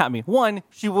concern had me. One,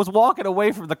 she was walking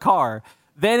away from the car.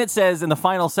 Then it says in the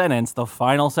final sentence of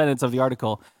the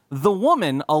article, the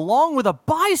woman, along with a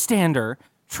bystander,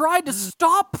 tried to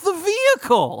stop the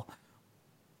vehicle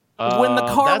when the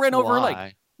car ran over her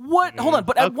leg. What? Hold on,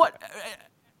 but at what?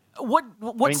 I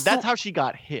mean, that's how she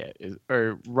got hit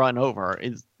or run over.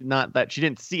 Is not that she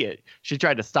didn't see it. She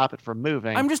tried to stop it from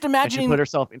moving. I'm just imagining she put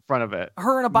herself in front of it.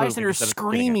 Her and a bystander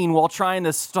screaming while trying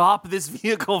to stop this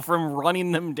vehicle from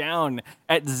running them down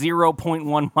at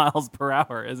 0.1 miles per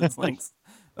hour as it's like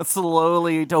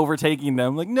slowly overtaking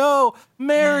them. Like, no,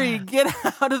 Mary, get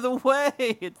out of the way.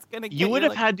 It's gonna. You would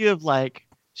have had to have like.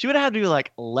 She would have had to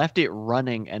like left it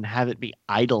running and have it be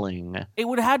idling. It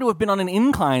would have had to have been on an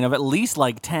incline of at least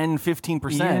like 10,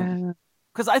 15%.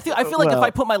 Because I feel like if I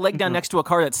put my leg down next to a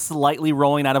car that's slightly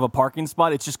rolling out of a parking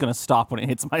spot, it's just going to stop when it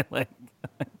hits my leg.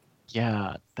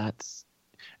 Yeah, that's...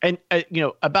 And,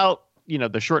 about,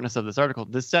 the shortness of this article,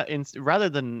 rather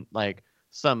than like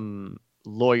some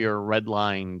lawyer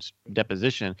redlined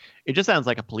deposition, it just sounds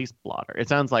like a police blotter. It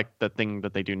sounds like the thing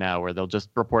that they do now where they'll just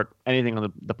report anything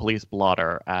on the police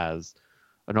blotter as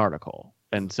an article.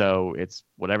 And so it's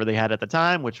whatever they had at the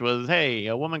time, which was, hey,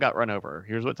 a woman got run over.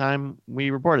 Here's what time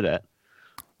we reported it.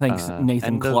 Thanks,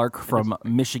 Nathan Clark from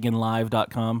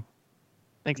MichiganLive.com.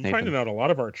 Thanks, I'm Nathan. finding out a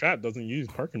lot of our chat doesn't use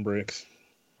parking brakes.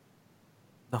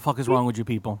 The fuck is wrong with you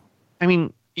people? I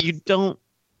mean, you don't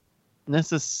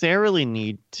necessarily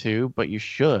need to, but you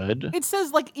should. It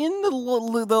says like in the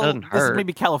this is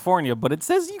maybe California, but it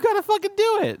says you gotta fucking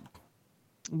do it.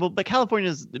 Well, but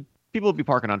California's people will be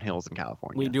parking on hills in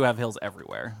California. We do have hills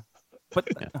everywhere, but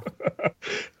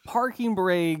parking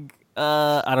brake.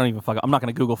 I don't even I'm not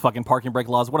gonna Google fucking parking brake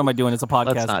laws. What am I doing? It's a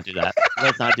podcast. Let's not do that.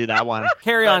 let's not do that one.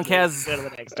 Carry on, Kaz. Go to the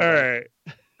next All story.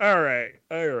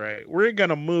 right. We're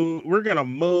gonna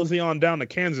mosey on down to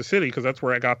Kansas City because that's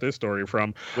where I got this story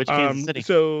from. Which Kansas City?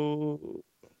 So,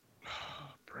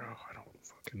 bro, I don't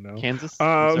fucking know. Kansas,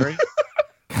 Missouri.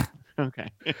 Okay.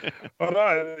 Hold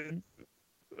on.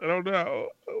 I don't know.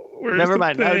 Never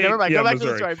mind. No, never mind. Yeah, Go back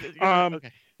Missouri. to the story.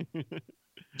 Okay.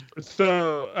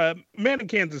 So, man in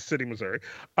Kansas City, Missouri,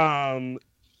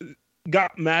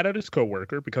 got mad at his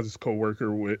coworker because his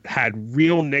coworker had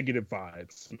real negative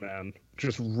vibes, man.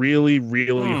 Just really,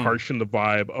 really harshing the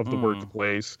vibe of the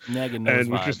workplace,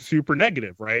 and was just super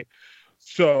negative, right?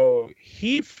 So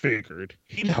he figured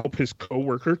he'd help his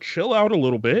coworker chill out a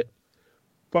little bit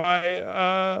by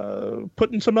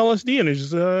putting some LSD in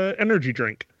his energy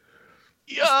drink.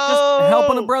 Yo, Just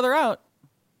helping a brother out.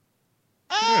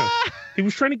 Yeah. He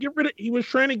was trying to get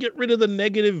rid of the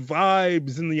negative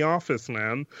vibes in the office,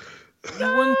 man.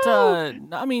 You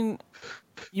wouldn't. I mean,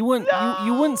 you wouldn't.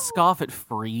 You wouldn't scoff at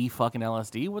free fucking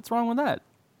LSD. What's wrong with that?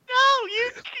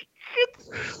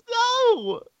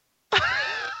 No.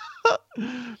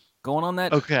 Going on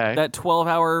that that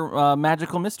 12-hour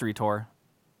magical mystery tour.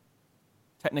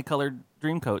 Technicolored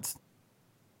Dreamcoats.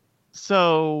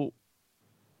 So,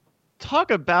 talk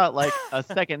about like a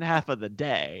second half of the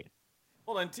day.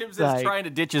 Hold on, Tim says trying to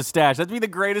ditch his stash. That'd be the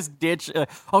greatest ditch.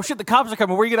 Oh shit, the cops are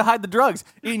coming. Where are you gonna hide the drugs?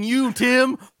 In you,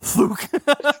 Tim. Fluke.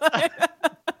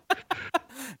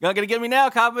 Y'all gonna get me now,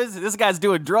 coppers? This guy's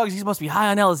doing drugs. He's supposed to be high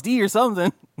on LSD or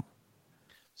something.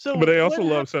 So, but I also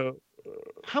love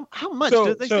how much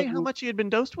did they say how much he had been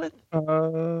dosed with?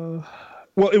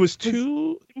 Well, it was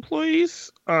 2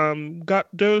 employees got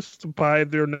dosed by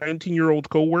their 19-year-old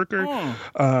coworker.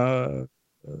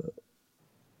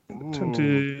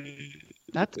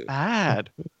 That's bad.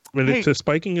 Related to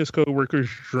spiking his coworker's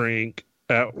drink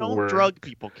at don't work. Don't drug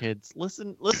people, kids.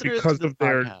 Listen because to this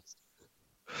podcast.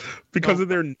 Because of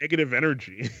their negative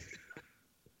energy.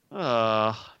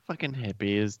 Fucking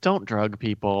hippies! Don't drug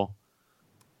people.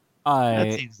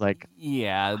 That seems like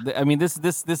I mean, this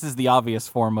is the obvious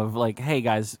form of like, hey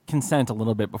guys, consent a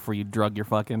little bit before you drug your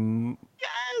fucking. Yes.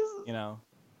 You know,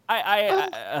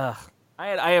 I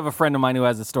have a friend of mine who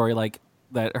has a story like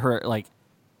that. Her like,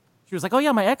 she was like, oh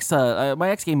yeah, my ex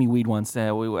gave me weed once.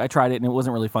 I tried it and it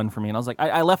wasn't really fun for me. And I was like,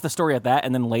 I left the story at that.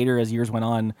 And then later, as years went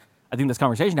on, I think this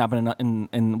conversation happened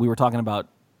and we were talking about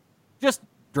just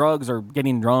drugs or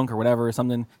getting drunk or whatever or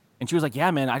something. And she was like, yeah,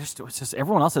 man, it's just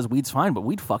everyone else says weed's fine, but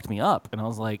weed fucked me up. And I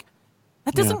was like,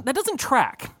 that doesn't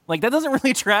track. Like, that doesn't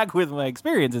really track with my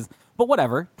experiences, but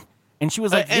whatever. And she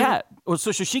was like, yeah.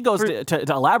 So she goes to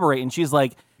elaborate, and she's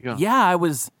like, yeah, I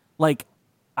was like,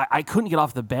 I couldn't get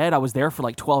off the bed. I was there for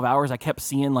like 12 hours. I kept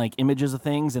seeing like images of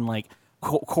things and like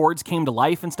chords came to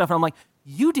life and stuff. And I'm like,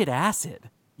 you did acid.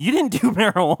 You didn't do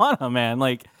marijuana, man.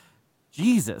 Like,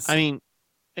 Jesus. I mean,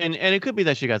 and it could be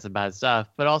that she got some bad stuff,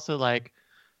 but also like,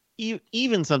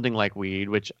 even something like weed,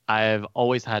 which I've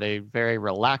always had a very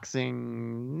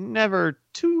relaxing, never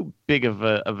too big of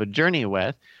a journey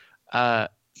with, there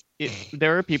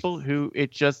are people who it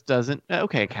just doesn't.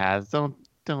 Okay, Kaz, don't.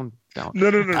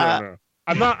 No.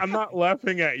 I'm not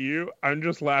laughing at you. I'm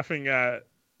just laughing at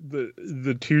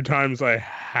the 2 times I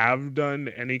have done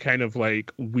any kind of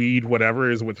like weed, whatever,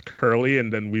 is with Curly,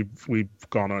 and then we've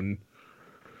gone on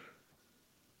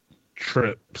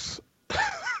trips.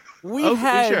 We've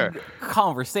had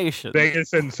conversations.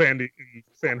 Vegas and San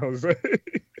Jose.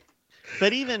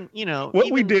 But even,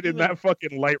 we did in that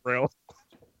fucking light rail.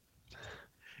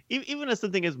 Even as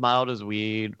something as mild as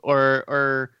weed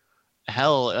or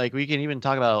hell, like we can even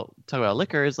talk about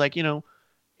liquor, is like,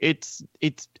 it's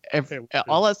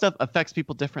all that stuff affects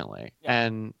people differently. Yeah.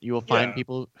 And you will find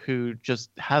people who just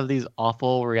have these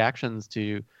awful reactions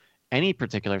to any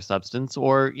particular substance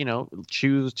or,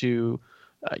 choose to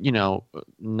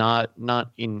not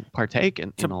partake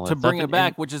in all that to bring stuff. It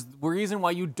back, which is the reason why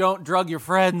you don't drug your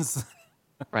friends.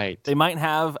 Right. They might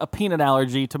have a peanut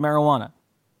allergy to marijuana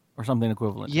or something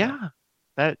equivalent. Yeah.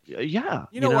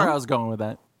 You know where I was going with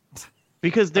that.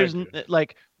 Because there's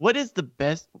like, what is the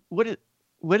best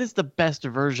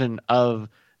version of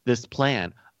this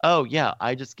plan? Oh yeah,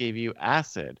 I just gave you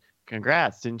acid.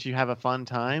 Congrats. Didn't you have a fun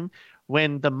time?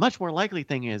 When the much more likely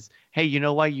thing is, hey, you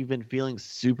know why you've been feeling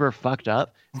super fucked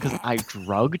up? Because I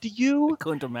drugged you? I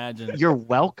couldn't imagine. You're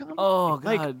welcome? Oh, God.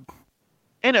 Like,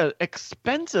 and an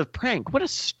expensive prank. What a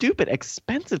stupid,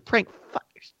 expensive prank.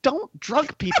 Don't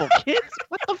drug people, kids.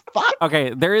 What the fuck?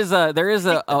 Okay, there is a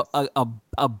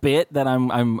bit that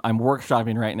I'm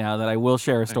workshopping right now that I will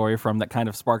share a story from that kind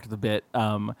of sparked the bit.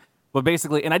 But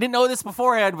basically, and I didn't know this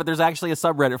beforehand, but there's actually a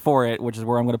subreddit for it, which is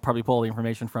where I'm going to probably pull the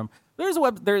information from. There's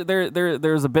a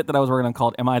there's a bit that I was working on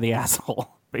called "Am I the Asshole?"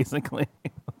 Basically,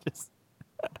 just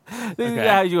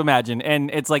how you imagine,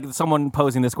 and it's like someone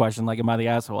posing this question, like, "Am I the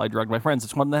asshole? I drugged my friends.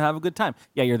 Just wanted to have a good time."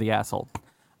 Yeah, you're the asshole.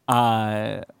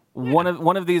 One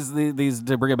of these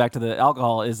to bring it back to the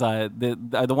alcohol is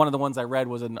the one of the ones I read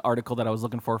was an article that I was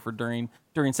looking for during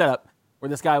setup, where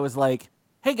this guy was like,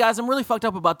 "Hey guys, I'm really fucked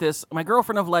up about this. My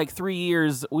girlfriend of like 3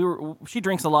 years, she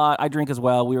drinks a lot. I drink as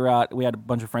well. We had a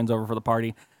bunch of friends over for the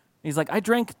party. He's like, I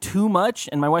drank too much,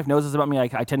 and my wife knows this about me. I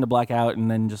tend to black out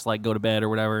and then just like go to bed or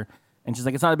whatever. And she's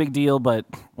like, it's not a big deal, but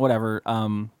whatever.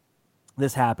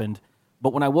 This happened.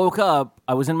 But when I woke up,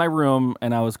 I was in my room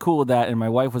and I was cool with that, and my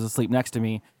wife was asleep next to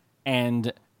me.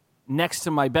 And next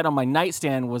to my bed on my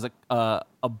nightstand was a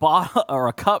bottle or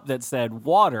a cup that said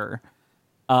water,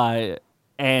 and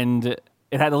it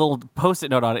had a little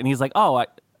Post-it note on it. And he's like, "Oh,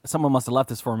 someone must have left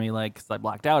this for me, like 'cause I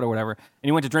blacked out or whatever." And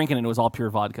he went to drink it, and it was all pure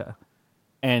vodka.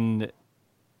 And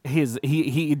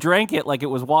he drank it like it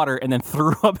was water, and then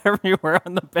threw up everywhere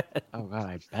on the bed. Oh God,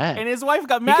 I bet. And his wife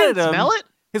got mad at him. Smell it?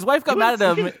 His wife got mad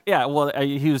at him. Yeah, well,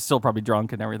 he was still probably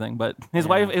drunk and everything, but his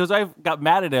wife got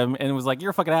mad at him and was like,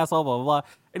 "You're a fucking asshole," blah, blah, blah.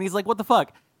 And he's like, "What the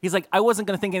fuck?" He's like, "I wasn't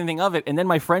going to think anything of it." And then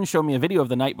my friend showed me a video of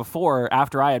the night before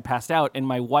after I had passed out, and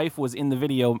my wife was in the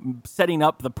video setting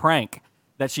up the prank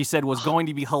that she said was going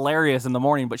to be hilarious in the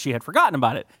morning, but she had forgotten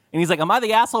about it. And he's like, "Am I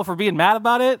the asshole for being mad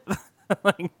about it?"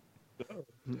 Like,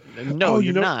 no,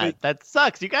 you're not. That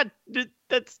sucks.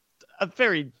 That's a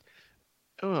very...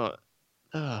 So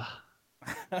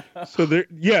there,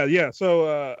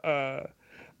 So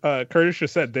Curtis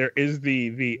just said there is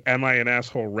the "Am I an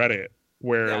Asshole" Reddit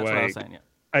where that's what I was saying,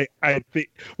 yeah. I think.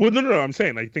 Well, no. I'm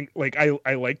saying I think like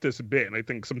I like this a bit, and I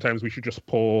think sometimes we should just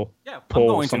pull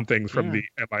some things from the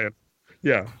 "Am I?"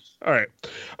 Yeah. All right.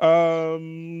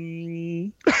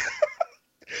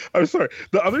 I'm sorry.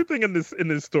 The other thing in this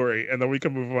story, and then we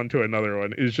can move on to another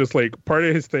one, is just like part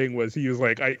of his thing was he was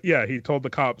like, he told the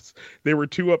cops they were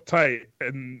too uptight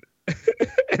and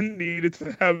needed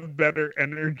to have better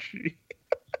energy.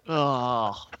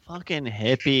 Oh, fucking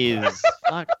hippies.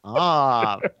 Fuck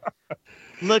off.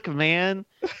 Look, man,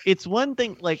 it's one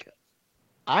thing, like,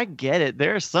 I get it.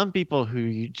 There are some people who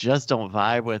you just don't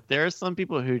vibe with. There are some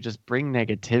people who just bring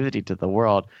negativity to the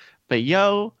world. But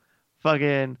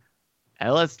fucking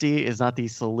LSD is not the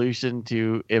solution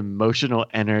to emotional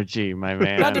energy, my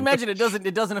man. Not to mention, it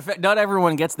doesn't affect. Not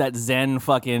everyone gets that Zen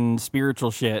fucking spiritual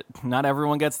shit. Not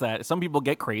everyone gets that. Some people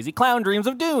get crazy clown dreams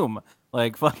of doom.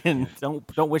 Like, fucking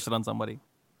don't wish it on somebody.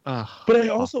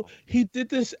 But he did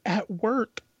this at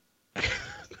work.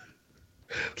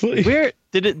 Where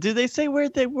did they say where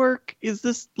they work? Is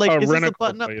this like is this a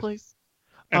button-up place?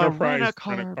 Enterprise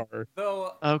rent-a-car.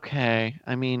 So, okay,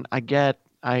 I mean, I get.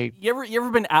 You ever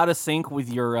been out of sync with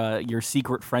your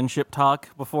secret friendship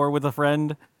talk before with a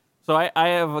friend? So I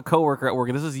have a coworker at work,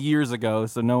 and this is years ago,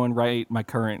 so no one my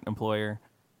current employer.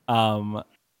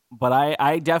 But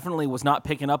I definitely was not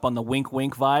picking up on the wink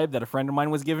wink vibe that a friend of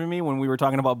mine was giving me when we were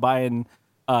talking about buying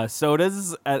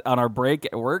sodas on our break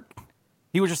at work.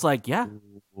 He was just like, yeah,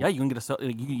 you can get a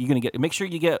soda. You're gonna make sure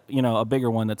you get a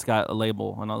bigger one that's got a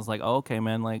label. And I was like, oh, okay,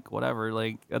 man, like whatever,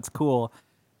 like that's cool.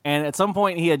 And at some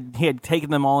point, he had taken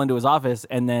them all into his office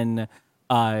and then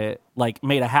like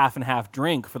made a half and half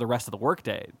drink for the rest of the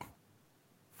workday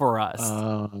for us.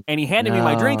 And he handed me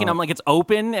my drink, and I'm like, it's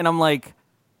open, and I'm like,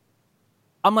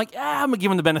 I'm gonna give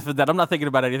him the benefit of that. I'm not thinking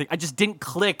about anything. I just didn't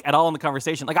click at all in the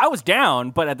conversation. Like I was down,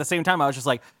 but at the same time, I was just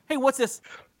like, hey, what's this?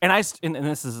 And and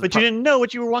this is. But you didn't know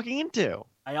what you were walking into.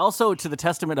 I also, to the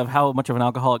testament of how much of an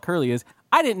alcoholic Curly is,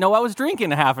 I didn't know I was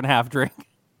drinking a half and half drink.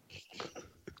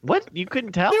 What? You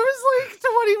couldn't tell? There was like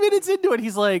 20 minutes into it.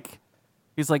 He's like,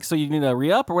 so you need a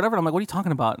re-up or whatever? And I'm like, what are you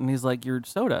talking about? And he's like, your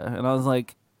soda. And I was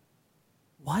like,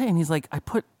 what? And he's like, I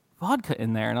put vodka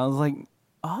in there. And I was like,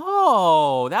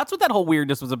 oh, that's what that whole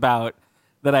weirdness was about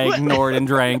that I ignored and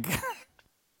drank.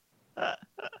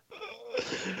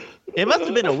 It must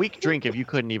have been a weak drink if you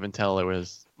couldn't even tell it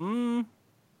was. Yeah,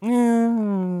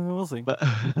 we'll see. But,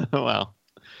 well.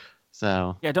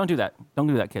 So yeah, don't do that. Don't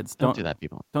do that, kids. Don't do that,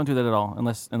 people. Don't do that at all,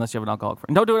 unless you have an alcoholic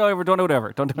friend. Don't do it ever. Don't do it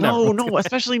ever. Don't do it ever. No,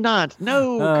 especially not.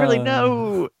 No, Curly,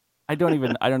 no. I don't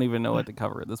even know what to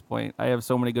cover at this point. I have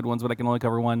so many good ones, but I can only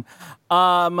cover one.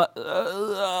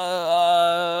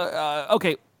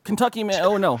 Okay, Kentucky man.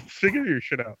 Oh no, figure your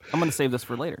shit out. I'm gonna save this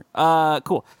for later.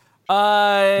 Cool.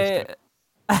 This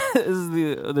is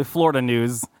the Florida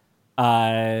news.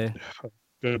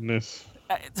 Goodness.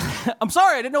 I'm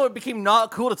sorry, I didn't know it became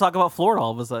not cool to talk about Florida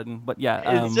all of a sudden. But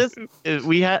yeah, it's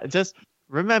just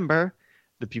remember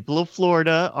the people of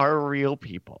Florida are real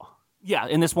people. Yeah,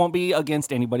 and this won't be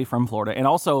against anybody from Florida. And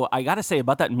also, I got to say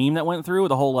about that meme that went through,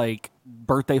 the whole, like,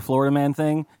 birthday Florida man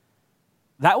thing,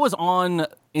 that was on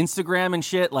Instagram and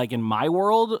shit, like, in my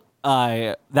world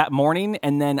that morning,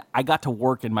 and then I got to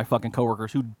work and my fucking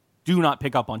coworkers who do not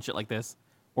pick up on shit like this,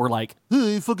 or like,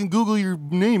 hey, fucking Google your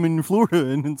name in Florida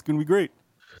and it's going to be great,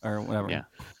 or whatever. Yeah.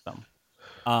 So,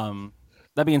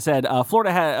 that being said,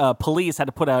 Florida police had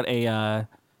to put out a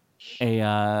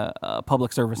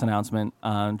public service announcement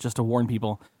just to warn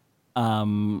people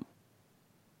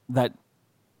that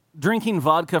drinking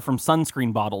vodka from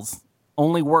sunscreen bottles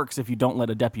only works if you don't let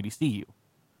a deputy see you.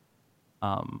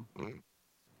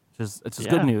 It's just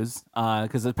good news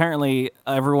because apparently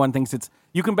everyone thinks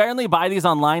you can barely buy these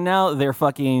online now. They're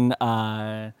fucking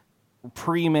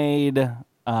pre-made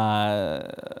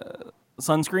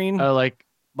sunscreen Like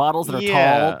bottles that are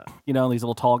tall. You know, these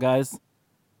little tall guys.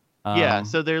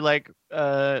 So they're like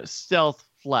stealth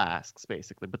flasks,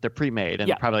 basically, but they're pre-made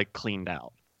and probably like cleaned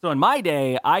out. So in my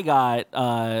day, I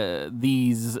got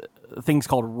these things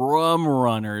called rum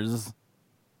runners,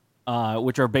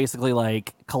 which are basically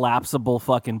like collapsible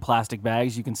fucking plastic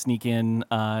bags you can sneak in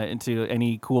into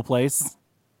any cool place.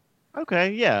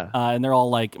 Okay, yeah. And they're all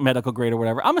like medical grade or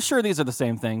whatever. I'm sure these are the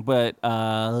same thing, but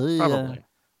probably.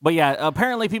 But yeah,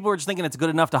 apparently people were just thinking it's good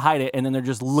enough to hide it, and then they're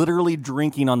just literally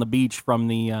drinking on the beach from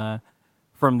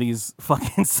these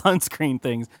fucking sunscreen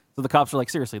things. So the cops are like,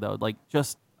 seriously though, like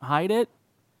just hide it,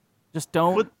 just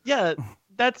don't. But yeah,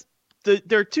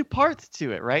 there are two parts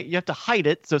to it, right? You have to hide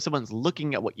it so someone's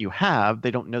looking at what you have, they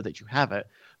don't know that you have it.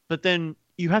 But then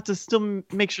you have to still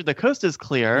make sure the coast is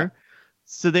clear,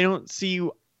 so they don't see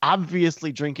you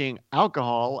obviously drinking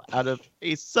alcohol out of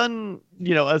a suntan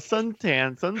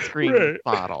sunscreen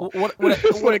bottle.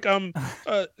 It's like,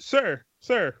 sir,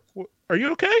 are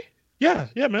you okay? Yeah,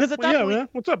 man. Man.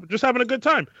 What's up? Just having a good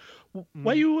time.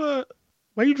 Why you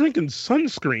drinking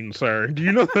sunscreen, sir? Do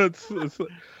you know that's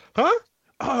huh?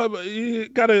 You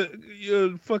gotta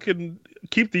fucking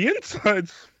keep the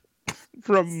insides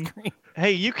from.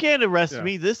 Hey, you can't arrest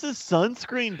me. This is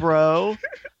sunscreen, bro.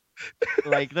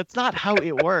 Like, that's not how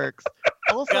it works.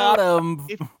 Also, got him.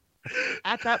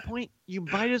 At that point, you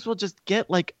might as well just get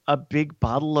like a big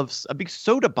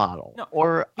soda bottle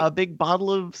or a big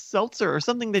bottle of seltzer or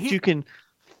something that you can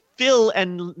fill,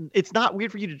 and it's not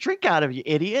weird for you to drink out of, you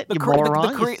idiot. You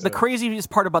moron. The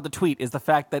craziest part about the tweet is the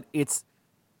fact that it's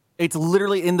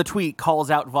literally in the tweet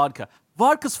calls out vodka.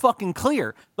 Vodka's fucking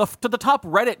clear. To the top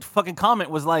Reddit fucking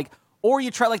comment was like, or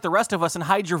you try like the rest of us and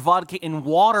hide your vodka in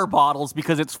water bottles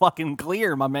because it's fucking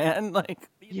clear, my man. Like,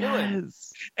 what are you doing?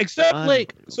 Except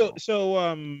like, so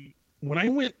when I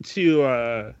went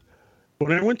to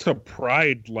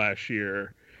Pride last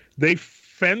year, they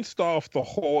fenced off the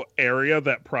whole area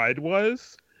that Pride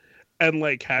was, and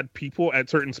like had people at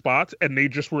certain spots, and they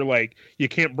just were like, you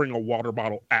can't bring a water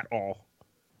bottle at all.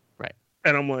 Right.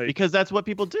 And I'm like, because that's what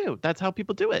people do. That's how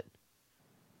people do it.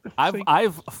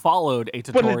 I've followed a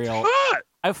tutorial.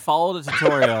 I've followed a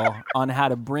tutorial on how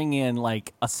to bring in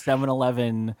like a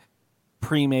 7-Eleven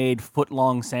pre-made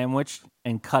foot-long sandwich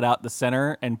and cut out the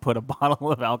center and put a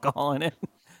bottle of alcohol in it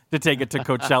to take it to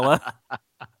Coachella.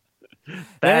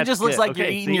 And it just looks like you're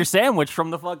eating your sandwich from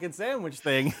the fucking sandwich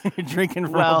thing. You're drinking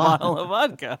from a bottle of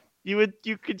vodka. You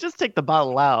could just take the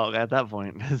bottle out at that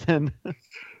point. Then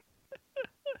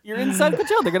you're inside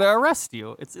Coachella. They're gonna arrest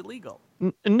you. It's illegal.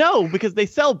 No, because they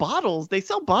sell bottles. They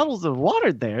sell bottles of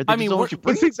water there. They're not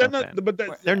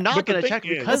going to check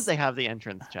because they have the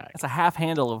entrance check. It's a half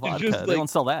handle of vodka. They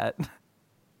don't sell that.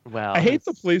 Well, I hate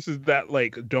the places that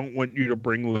like don't want you to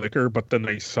bring liquor, but then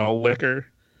they sell liquor,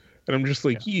 and I'm just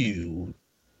like, you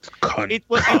cunt.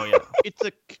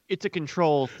 It's a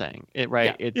control thing,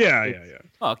 right? Yeah.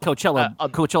 Oh,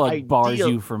 Coachella bars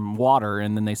you from water,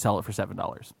 and then they sell it for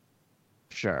 $7.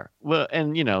 Sure. Well,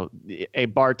 and a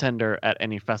bartender at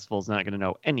any festival is not going to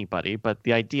know anybody, but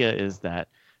the idea is that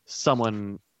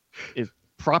someone is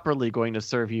properly going to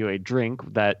serve you a drink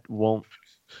that won't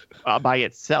by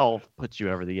itself put you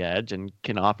over the edge and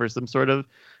can offer some sort of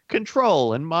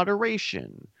control and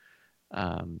moderation.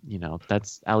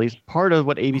 That's at least part of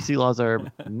what ABC laws are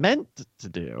meant to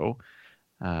do.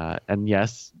 And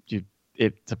yes,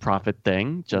 it's a profit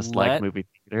thing, just like movie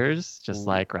theaters, just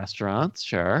like restaurants.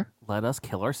 Sure. Let us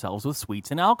kill ourselves with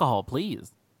sweets and alcohol,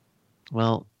 please.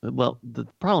 Well, the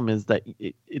problem is that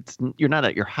you're not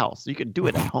at your house. You can do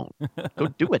it at home. Go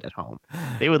do it at home.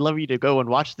 They would love you to go and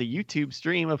watch the YouTube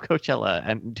stream of Coachella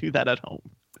and do that at home.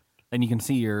 And you can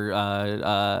see your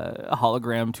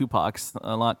hologram Tupac's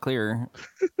a lot clearer.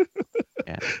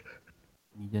 Yeah.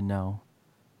 You didn't know.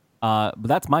 But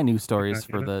that's my news stories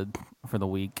for the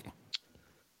week.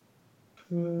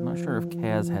 I'm not sure if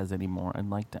Kaz has any more. I'd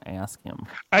like to ask him.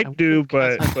 I do,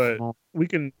 but we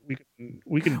can do.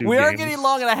 We are games. getting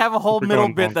long, and I have a whole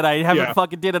middle bit that I haven't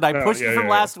fucking did, and I pushed it from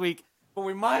last week. But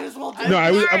we might as well do it. No,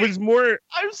 I was more.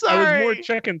 I'm sorry. I was more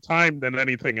checking time than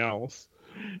anything else.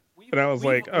 And I was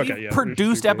like, okay, we've yeah.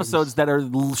 produced episodes that are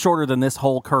shorter than this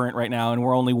whole current right now, and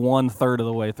we're only 1/3 of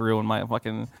the way through in my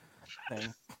fucking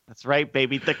thing. That's right,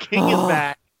 baby. The king is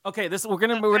back. Okay, we're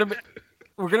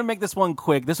gonna make this one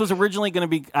quick. This was originally gonna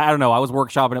be, I don't know, I was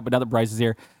workshopping it, but now that Bryce is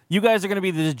here, you guys are gonna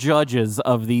be the judges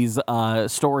of these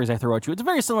stories I throw at you. It's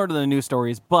very similar to the news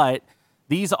stories, but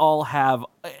these all have.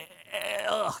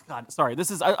 God, sorry.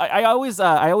 This is I always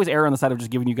err on the side of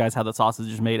just giving you guys how the sausage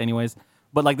is made, anyways.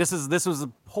 But like this was a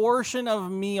portion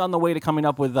of me on the way to coming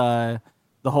up with the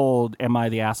whole "am I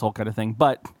the asshole" kind of thing.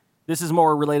 But this is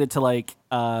more related to like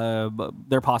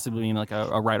there possibly being like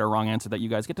a right or wrong answer that you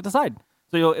guys get to decide.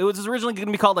 So it was originally going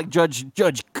to be called like Judge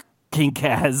King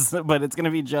Kaz, but it's going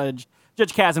to be Judge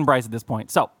Kaz and Bryce at this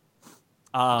point. So,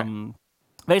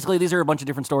 basically, these are a bunch of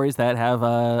different stories that have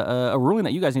a ruling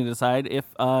that you guys need to decide if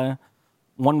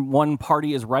one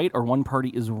party is right or one party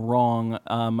is wrong.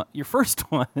 Your first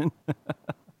one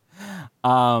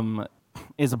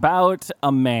is about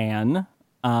a man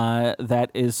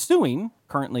that is suing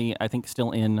currently. I think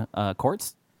still in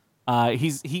courts.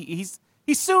 He's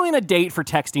suing a date for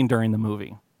texting during the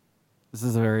movie. This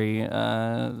is a very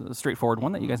straightforward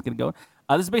one that you guys get to go.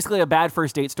 This is basically a bad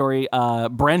first date story.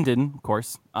 Brendan, of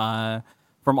course,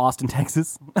 from Austin,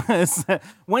 Texas,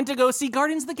 went to go see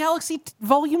Guardians of the Galaxy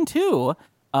Volume 2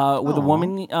 with a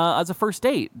woman as a first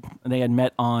date. They had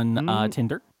met on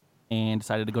Tinder and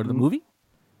decided to go to the movie.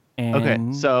 And Okay,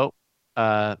 so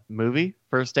movie,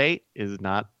 first date is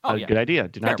not a good idea.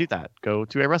 Do not do that. Go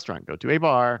to a restaurant, go to a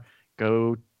bar,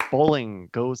 go bowling,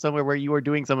 go somewhere where you are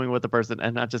doing something with the person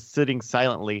and not just sitting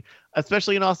silently,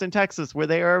 especially in Austin, Texas, where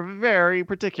they are very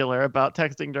particular about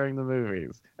texting during the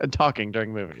movies and talking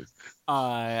during movies.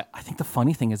 I think the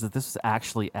funny thing is that this was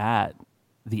actually at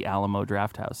the Alamo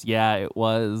Drafthouse. Yeah, it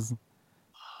was.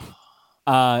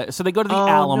 So they go to the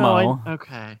Alamo. No,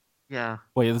 okay. Yeah.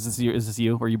 Wait, is this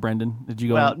you? Were you Brendan? Did you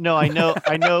go? Well, no, I know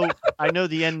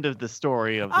the end of the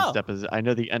story of this deposition. I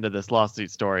know the end of this lawsuit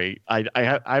story. I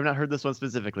have not heard this one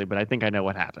specifically, but I think I know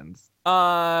what happens.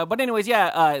 But anyways,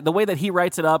 yeah. The way that he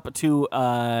writes it up to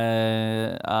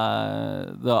the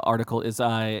article is,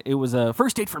 it was a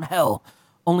first date from hell.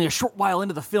 Only a short while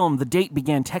into the film, the date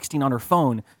began texting on her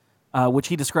phone, which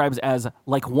he describes as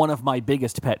like one of my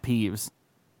biggest pet peeves.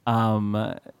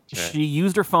 She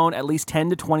used her phone at least 10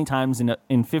 to 20 times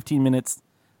in 15 minutes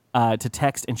to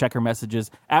text and check her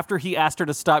messages. After he asked her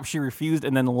to stop, she refused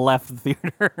and then left the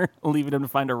theater, leaving him to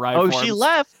find a ride for himself. Oh, she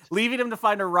left? Leaving him to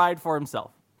find a ride for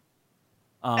himself.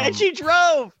 And she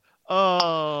drove!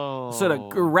 Oh. So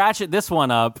to ratchet this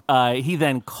one up, he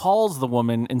then calls the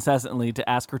woman incessantly to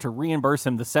ask her to reimburse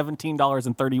him the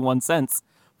 $17.31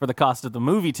 for the cost of the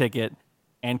movie ticket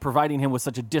and providing him with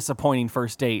such a disappointing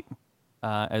first date.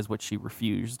 As which she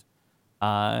refused.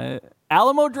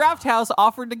 Alamo Drafthouse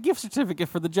offered a gift certificate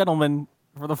for the gentleman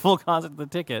for the full cost of the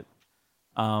ticket.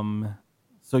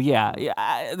 So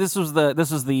yeah. This was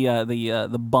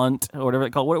the bunt or whatever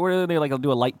they call. What do they like?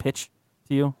 Do a light pitch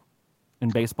to you in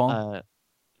baseball?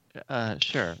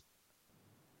 Sure.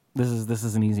 This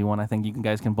is an easy one. I think you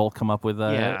guys can both come up with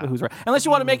who's right. Unless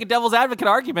you want to make a devil's advocate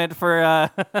argument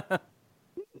for.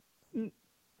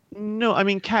 No, I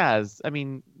mean Kaz.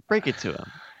 Break it to him.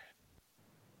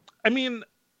 I mean,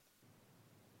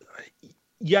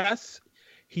 yes,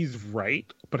 he's right,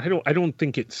 but I don't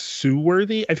think it's sue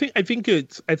worthy. I think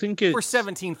it's for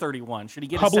 1731. Should he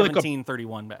get his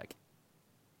 1731 back?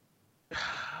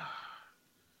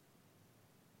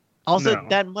 Also, No.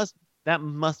 that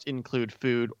must include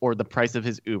food or the price of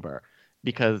his Uber,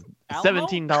 because Alamo?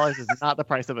 $17 is not the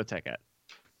price of a ticket.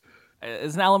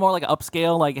 Isn't Alamo more like an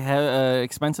upscale, like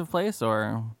expensive place,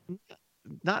 or?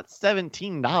 Not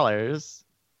 $17.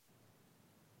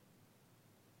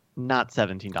 Not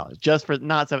 $17. Just for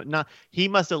not. He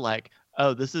must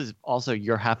have this is also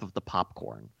your half of the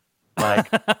popcorn. Like,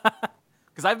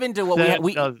 because I've been to what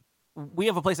we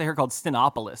have a place out here called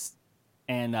Stenopolis,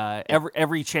 and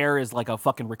every chair is like a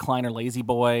fucking recliner lazy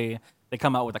boy. They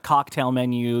come out with a cocktail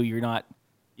menu. You're not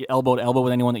elbow to elbow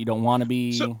with anyone that you don't want to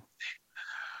be.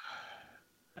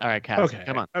 All right, Cass, okay.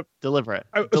 Come on. Deliver it.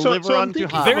 So on to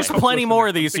high. There's plenty more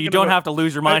of these, so you don't have to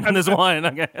lose your mind on this one.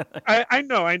 Okay. I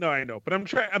know. But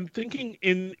I'm thinking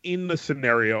in the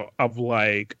scenario of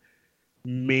like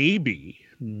maybe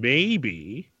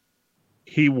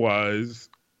he was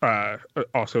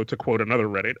also, to quote another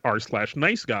Reddit,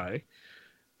 r/nice guy,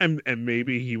 and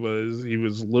maybe he was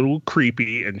a little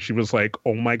creepy, and she was like,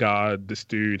 "Oh my god, this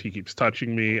dude, he keeps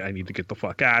touching me. I need to get the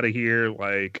fuck out of here."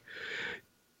 Like,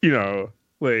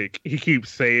 like he keeps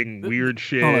saying weird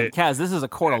shit. Hold on, Kaz, this is a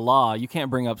court of law. You can't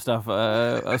bring up stuff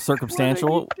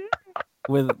circumstantial.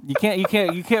 You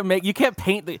can't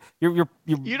paint the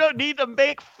you don't need to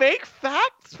make fake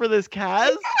facts for this,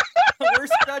 Kaz.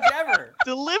 Worst judge ever.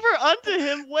 Deliver unto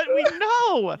him what we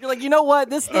know. You're like, you know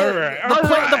what?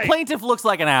 The plaintiff looks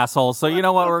like an asshole, so you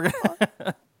know what, we're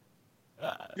gonna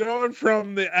going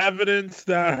from the evidence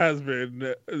that has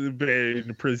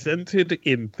been presented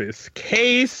in this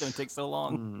case. It's gonna take so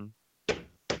long.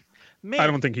 Man, I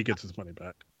don't think he gets his money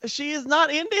back. She is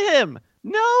not into him.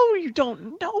 No, you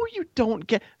don't. No, you don't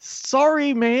get.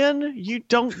 Sorry, man. You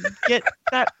don't get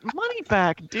that money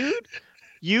back, dude.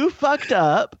 You fucked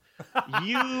up.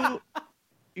 You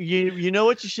know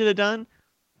what you should have done?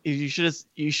 You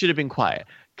should have been quiet.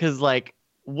 Because like,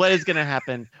 what is gonna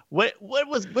happen? What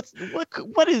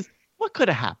could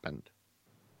have happened?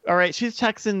 All right, she's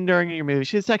texting during your movie.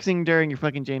 She's texting during your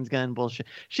fucking James Gunn bullshit.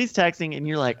 She's texting, and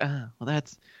you're like, well,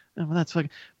 that's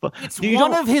fucking. But it's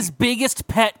one of his biggest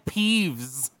pet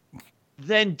peeves.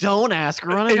 Then don't ask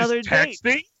her on another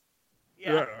date.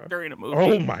 Yeah, during a movie.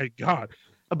 Oh my god.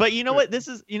 But you know what?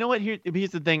 Here's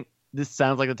the thing. This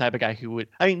sounds like the type of guy who would.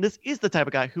 I mean, this is the type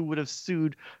of guy who would have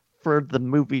sued for the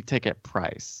movie ticket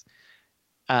price.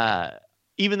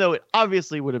 Even though it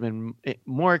obviously would have been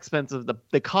more expensive,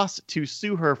 the cost to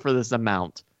sue her for this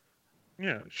amount.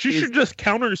 Yeah, she should just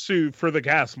countersue for the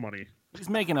gas money.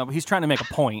 He's trying to make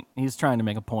a point. He's trying to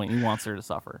make a point. He wants her to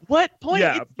suffer. What point?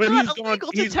 Yeah, it's but not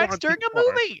illegal to text during a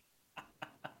movie.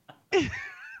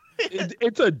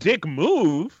 It's a dick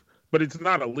move, but it's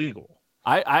not illegal.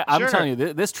 I'm telling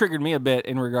you, this triggered me a bit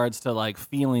in regards to like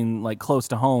feeling like close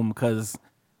to home, because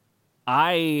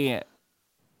I,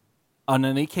 on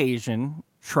an occasion,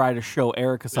 try to show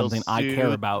Erica something I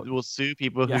care about. We'll sue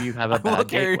people who you have a bad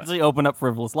date with. Open up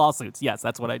frivolous lawsuits. Yes,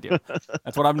 that's what I do.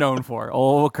 That's what I'm known for.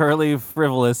 Oh, curly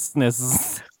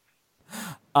frivolousness.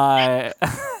 I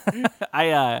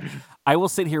will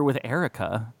sit here with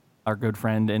Erica, our good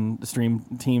friend and stream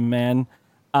team man.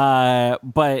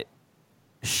 But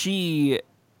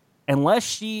unless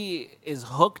she is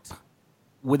hooked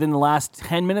within the last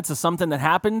 10 minutes of something that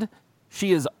happened,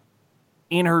 she is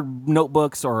in her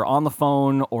notebooks or on the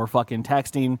phone or fucking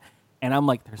texting. And I'm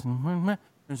like, there's an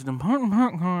important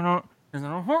part going on. There's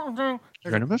an important thing.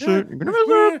 You're gonna miss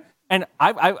it. And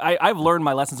I've learned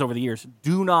my lessons over the years.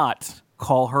 Do not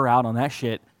call her out on that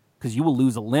shit, because you will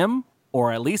lose a limb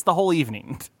or at least the whole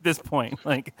evening at this point.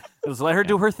 Like, just let her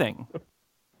do her thing.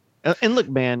 And look,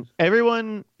 man,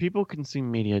 people consume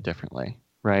media differently,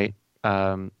 right?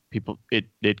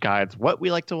 It guides what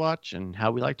we like to watch and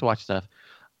how we like to watch stuff.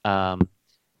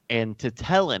 And to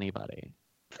tell anybody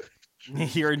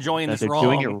you're enjoying that this they're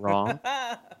doing it wrong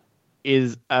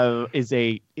is a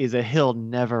hill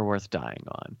never worth dying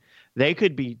on. They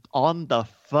could be on the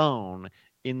phone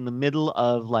in the middle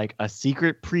of like a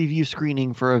secret preview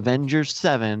screening for Avengers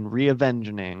 7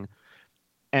 Re-Avengening.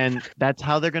 And that's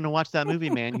how they're going to watch that movie,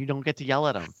 man. You don't get to yell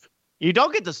at them. You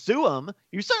don't get to sue them.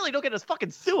 You certainly don't get to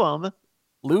fucking sue them.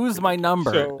 Lose my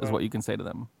number is what you can say to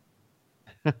them.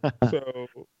 So,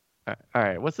 all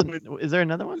right. Is there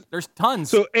another one? There's tons.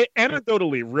 So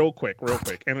anecdotally, real quick,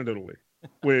 anecdotally,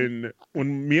 when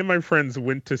me and my friends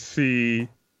went to see,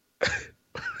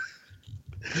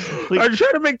 I'm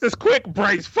trying to make this quick,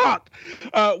 Bryce. Fuck.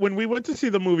 When we went to see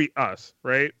the movie Us,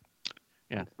 right?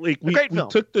 Yeah, like we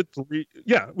took the three.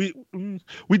 Yeah, we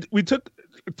took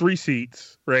 3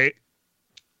 seats, right?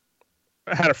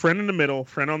 I had a friend in the middle,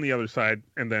 friend on the other side,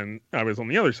 and then I was on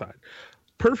the other side.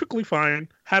 Perfectly fine.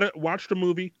 Watched a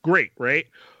movie, great, right?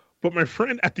 But my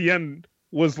friend at the end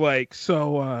was like,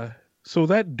 "So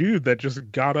that dude that just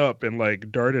got up and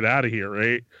like darted out of here,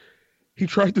 right? He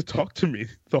tried to talk to me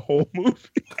the whole movie."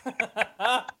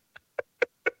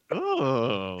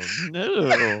 Oh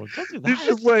no! Don't do that. It's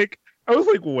just like. I was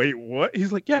like, wait, what?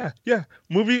 He's like, yeah.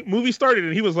 Movie started,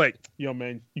 and he was like, yo,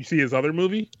 man, you see his other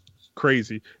movie?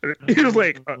 Crazy. And he was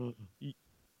like,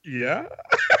 yeah.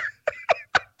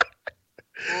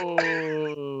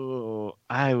 Oh,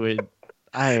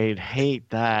 I'd hate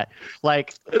that.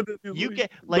 Like, you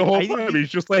get like the whole time he's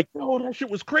just like, oh, that shit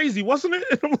was crazy, wasn't it?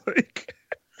 And I'm like,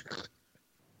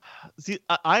 see,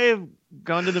 I have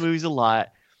gone to the movies a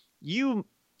lot. You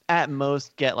at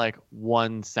most get like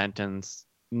one sentence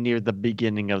near the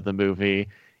beginning of the movie.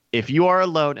 If you are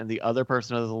alone and the other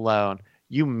person is alone,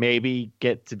 you maybe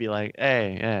get to be like,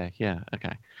 hey, yeah,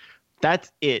 okay.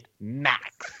 That's it,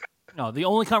 max. No, the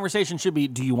only conversation should be,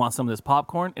 do you want some of this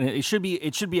popcorn? And it should be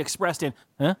expressed in,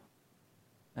 huh?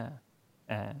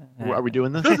 Are we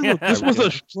doing this? This was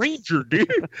a stranger,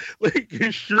 dude. Like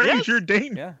a stranger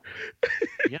danger.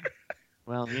 Yeah.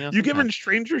 Well, you giving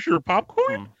strangers your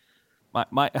popcorn?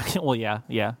 Well, yeah.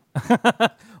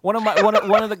 one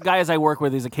of the guys I work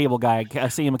with is a cable guy. I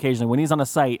see him occasionally when he's on a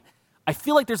site. I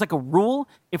feel like there's like a rule.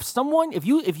 If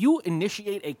you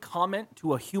initiate a comment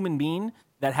to a human being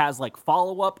that has like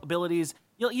follow-up abilities,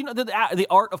 you know the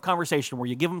art of conversation where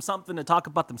you give them something to talk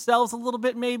about themselves a little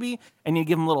bit maybe, and you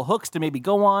give them little hooks to maybe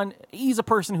go on. He's a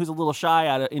person who's a little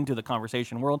shy into the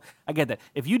conversation world. I get that.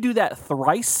 If you do that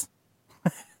thrice,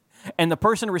 and the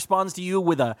person responds to you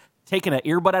with taking an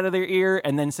earbud out of their ear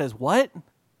and then says what,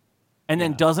 and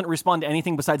then doesn't respond to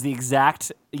anything besides the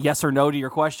exact yes or no to your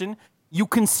question, you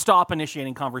can stop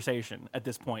initiating conversation at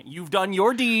this point. You've done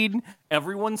your deed.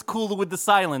 Everyone's cool with the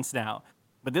silence now.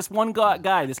 But this one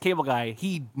guy, this cable guy,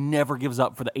 he never gives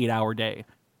up for the 8-hour day.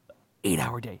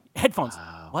 8-hour day. Headphones.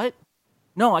 Wow. What?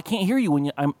 No, I can't hear you when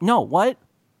you... No, what?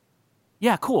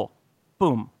 Yeah, cool.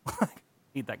 Boom.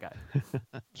 Eat that guy.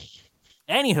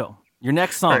 Anywho, your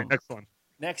next song. All right, next one.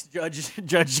 Next Judge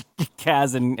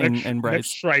Kaz and Bryce.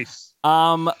 Next Trice.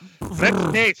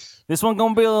 Next case. This one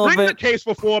gonna be a little Bring bit... the case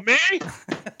before me.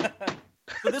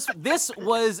 So this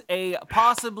was a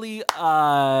possibly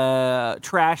trashy /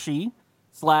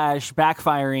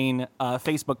 backfiring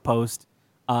Facebook post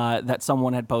that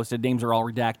someone had posted. Names are all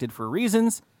redacted for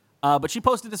reasons. But she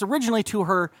posted this originally to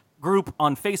her group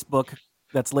on Facebook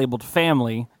that's labeled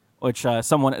Family, which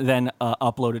someone then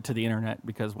uploaded to the internet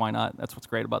because why not? That's what's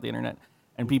great about the internet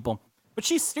and people. But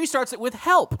she starts it with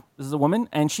help. This is a woman,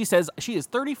 and she says she is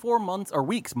 34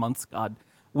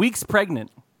 weeks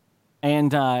pregnant.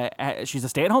 And she's a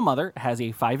stay-at-home mother, has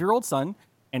a 5-year-old son,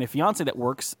 and a fiance that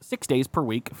works 6 days per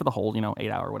week for the whole,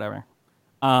 8-hour whatever.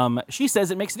 She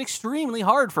says it makes it extremely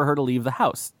hard for her to leave the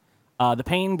house. The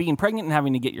pain being pregnant and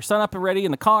having to get your son up and ready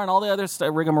in the car and all the other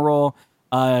rigmarole,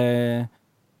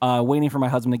 waiting for my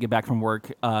husband to get back from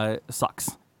work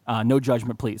sucks. No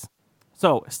judgment, please.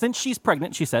 So, since she's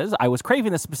pregnant, she says, I was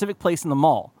craving a specific place in the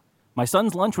mall. My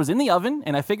son's lunch was in the oven,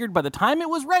 and I figured by the time it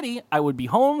was ready, I would be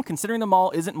home, considering the mall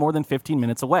isn't more than 15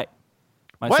 minutes away.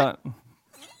 Son...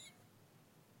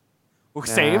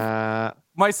 Save.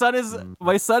 My son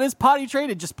is potty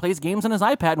trained and just plays games on his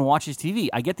iPad and watches TV.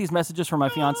 I get these messages from my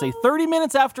fiance 30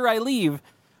 minutes after I leave,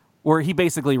 where he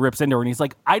basically rips into her, and he's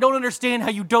like, I don't understand how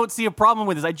you don't see a problem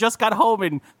with this. I just got home,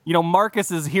 and,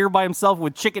 Marcus is here by himself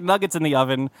with chicken nuggets in the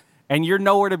oven, and you're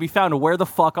nowhere to be found. Where the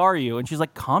fuck are you? And she's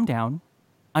like, calm down.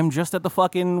 I'm just at the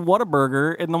fucking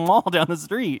Whataburger in the mall down the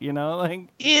street, like...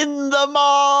 In the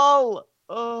mall!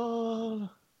 Oh...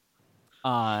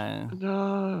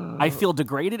 No. I feel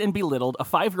degraded and belittled. A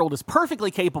 5-year-old is perfectly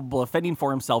capable of fending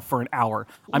for himself for an hour.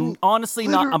 I'm honestly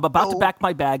not. I'm about to pack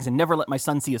my bags and never let my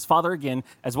son see his father again,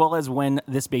 as well as when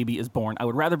this baby is born. I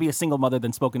would rather be a single mother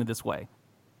than spoken to this way.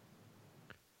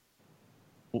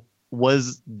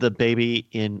 Was the baby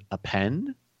in a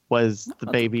pen? Was the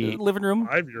baby living room?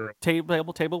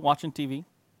 5-year-old table watching TV,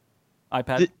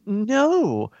 iPad?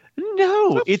 No.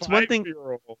 It's one thing.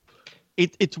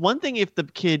 It's one thing if the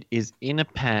kid is in a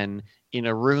pen in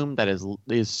a room that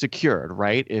is secured,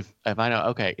 right? If I know,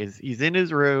 okay, he's in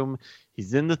his room,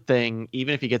 he's in the thing.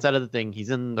 Even if he gets out of the thing, he's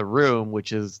in the room,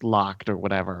 which is locked or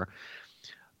whatever.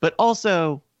 But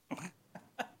also,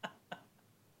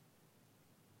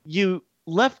 you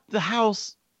left the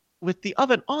house with the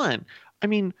oven on. I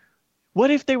mean, what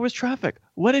if there was traffic?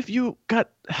 What if you got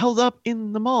held up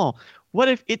in the mall? What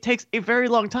if it takes a very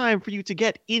long time for you to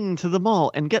get into the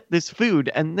mall and get this food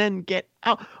and then get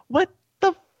out? What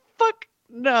the fuck?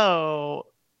 No.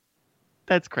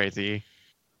 That's crazy.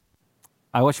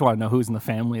 I wish you want to know who's in the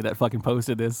family that fucking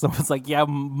posted this. Someone's like, yeah,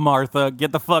 Martha,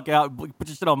 get the fuck out. Put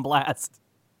your shit on blast.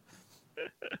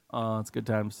 Oh, it's good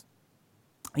times.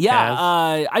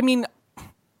 Yeah, I mean...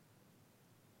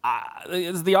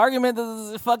 it's the argument that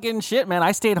this is fucking shit, man.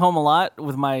 I stayed home a lot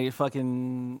with my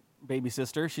fucking baby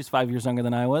sister. She's 5 years younger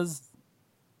than I was.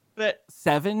 But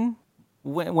 7?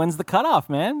 When's the cutoff,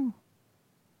 man?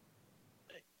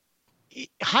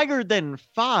 Higher than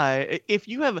 5. If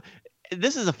you have...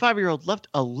 This is a 5-year-old left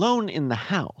alone in the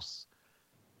house.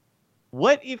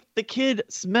 What if the kid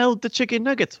smelled the chicken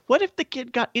nuggets? What if the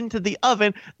kid got into the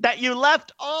oven that you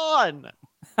left on?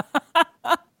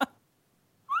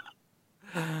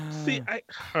 See,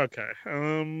 okay.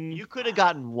 You could have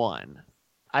gotten one.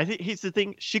 I think here's the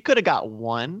thing. She could have got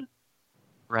one,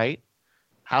 right?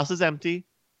 House is empty.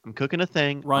 I'm cooking a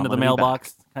thing. Run to the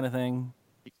mailbox kind of thing.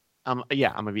 Yeah,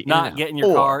 I'm going to be not get in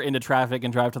your car into traffic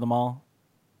and drive to the mall.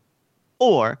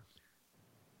 Or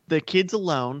the kid's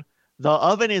alone. The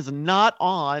oven is not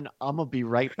on. I'm going to be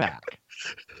right back.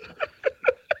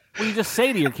 Well, you just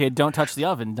say to your kid, "Don't touch the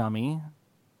oven, dummy."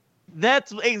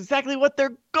 That's exactly what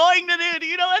they're going to do. Do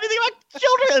you know anything about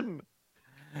children?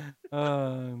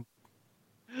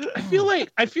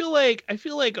 I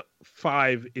feel like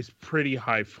 5 is pretty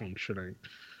high functioning.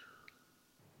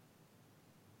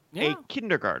 Yeah. A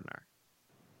kindergartner.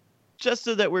 Just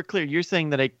so that we're clear, you're saying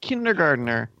that a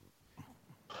kindergartner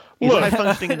is high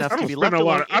functioning enough to be left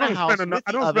alone in a house with the oven turned on.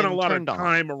 I don't spend a lot of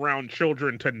time around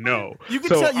children to know. You can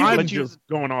so tell. I'm just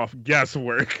going off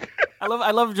guesswork.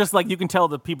 I love just like you can tell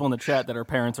the people in the chat that are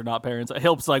parents or not parents. It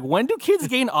helps. Like, when do kids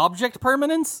gain object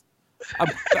permanence?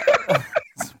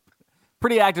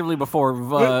 Pretty actively before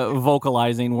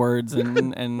vocalizing words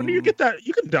and. When do you get that?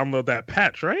 You can download that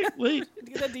patch, right? Like,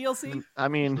 get that DLC. I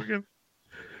mean.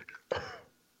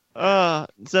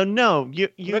 So no, you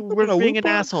were being an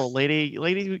asshole, lady.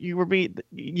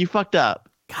 You fucked up.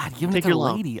 God, give it to the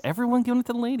lady. Everyone giving it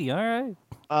to the lady. All right.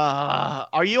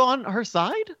 Are you on her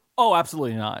side? Oh,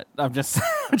 absolutely not. I'm just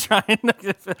trying.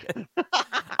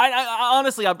 I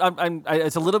honestly,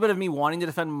 it's a little bit of me wanting to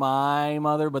defend my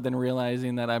mother, but then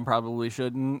realizing that I probably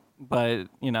shouldn't. But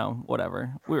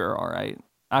whatever. We were all right.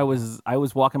 I was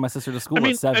walking my sister to school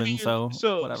at 7, so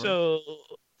whatever.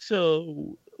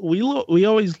 So we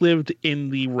always lived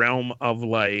in the realm of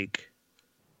like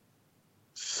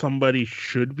somebody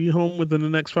should be home within the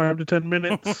next 5 to 10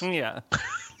 minutes. Yeah.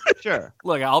 Sure.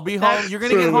 Look, I'll be home. You're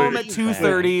gonna get home at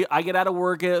 2:30. I get out of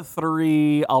work at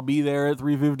 3. I'll be there at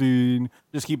 3:15.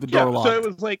 Just keep the door locked. So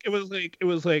it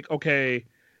was like okay.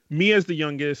 Me as the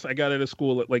youngest, I got out of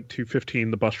school at like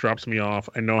 2:15. The bus drops me off.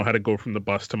 I know how to go from the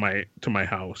bus to my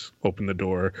house. Open the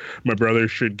door. My brother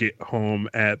should get home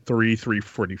at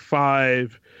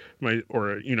 3:45.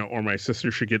 Or my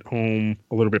sister should get home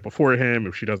a little bit before him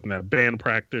if she doesn't have band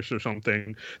practice or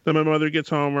something. Then my mother gets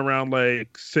home around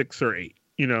like 6 or 8.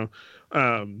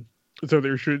 So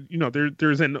there should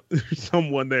there's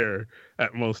someone there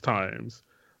at most times,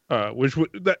 that was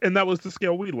the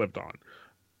scale we lived on.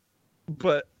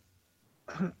 But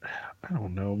I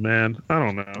don't know, man. I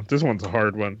don't know. This one's a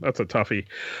hard one. That's a toughie.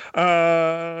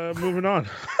 Moving on.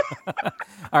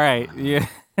 All right. Yeah.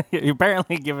 You're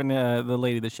apparently giving the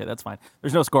lady the shit. That's fine.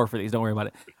 There's no score for these. Don't worry about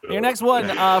it. Your next one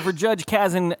for Judge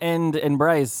Kazan and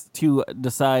Bryce to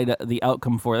decide the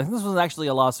outcome for. I think this was actually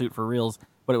a lawsuit for reals,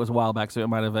 but it was a while back, so it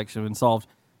might have actually been solved.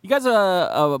 You guys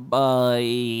are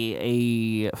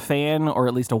a fan or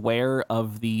at least aware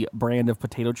of the brand of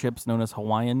potato chips known as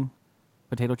Hawaiian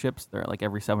potato chips? They're like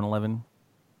every 7-Eleven.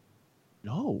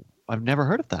 No, I've never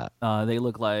heard of that. They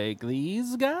look like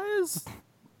these guys.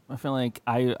 I feel like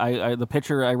I the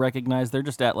picture I recognize. They're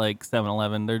just at like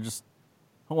 7-Eleven. They're just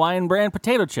Hawaiian brand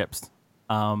potato chips.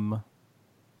 No,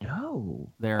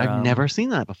 they're I've never seen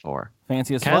that before.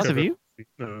 Fancy as Kaz, fuck. have you?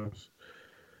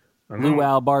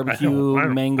 Luau barbecue,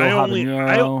 mango habanero.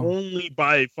 I only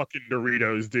buy fucking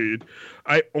Doritos, dude.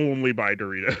 I only buy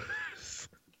Doritos.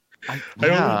 I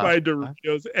only buy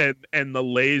Doritos and the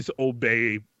Lay's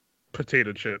Obey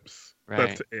potato chips. Right.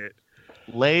 That's it.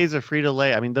 Lay's or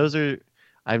Frito-Lay. I mean, those are.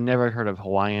 I've never heard of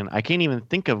Hawaiian. I can't even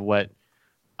think of what.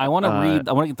 I want to read.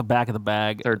 I want to get the back of the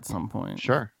bag at some point.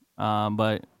 Sure.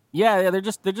 But yeah, they're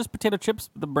just potato chips.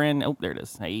 The brand. Oh, there it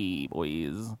is. Hey,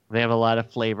 boys. They have a lot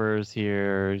of flavors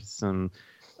here. Some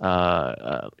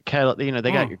kettle. They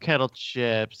got your kettle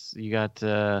chips. You got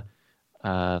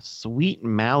sweet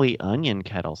Maui onion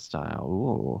kettle style.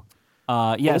 Ooh.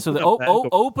 Yeah. So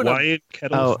open up.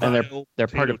 And they're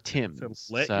part of Tim's.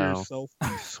 Let yourself be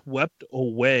swept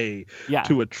away Yeah.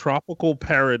 to a tropical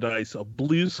paradise of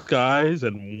blue skies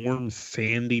and warm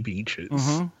sandy beaches.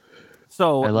 Mm-hmm.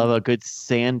 So I love a good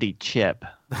sandy chip.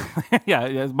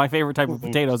 yeah, my favorite type of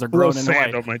potatoes are grown in Hawaii.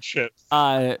 Sand on my chips.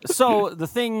 So the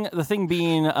thing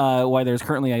being why there's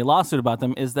currently a lawsuit about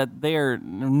them is that they are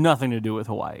nothing to do with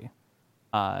Hawaii.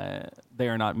 They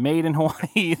are not made in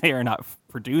Hawaii. They are not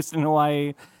produced in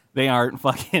Hawaii. They aren't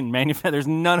fucking manufactured. There's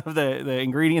none of the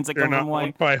ingredients that come from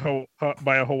Hawaii. They're not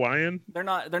by a Hawaiian? They're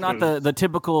not the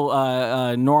typical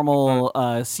normal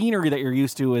scenery that you're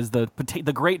used to is the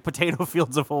great potato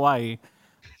fields of Hawaii.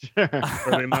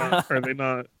 Are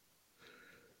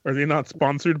they not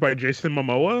sponsored by Jason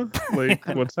Momoa? Like,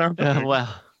 what's happening?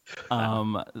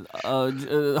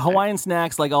 Hawaiian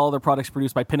snacks, like all other products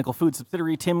produced by Pinnacle Foods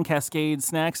subsidiary Tim Cascade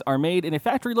Snacks, are made in a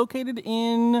factory located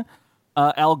in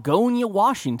Algonia,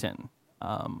 Washington.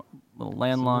 Little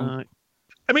landlocked.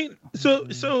 I mean,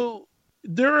 so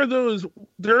there are those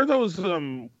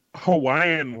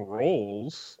Hawaiian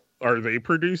rolls. Are they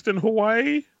produced in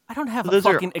Hawaii? I don't have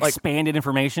fucking expanded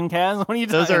information, Kaz. What are you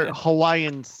Those talking? are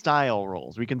Hawaiian style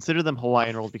rolls. We consider them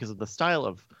Hawaiian rolls because of the style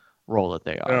of roll that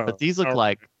they are. But these look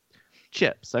like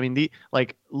chips. I mean,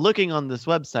 looking on this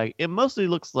website, it mostly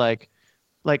looks like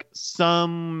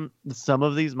some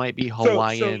of these might be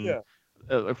Hawaiian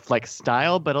like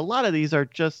style, but a lot of these are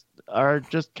just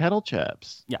kettle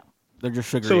chips. Yeah, they're just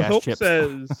sugary So ass Hope chips.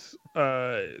 says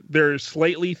they're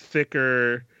slightly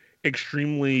thicker,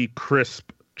 extremely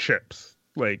crisp chips.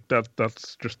 Like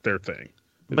that's just their thing.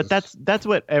 But that's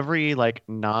what every like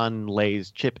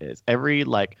non-Lay's chip is. Every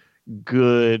like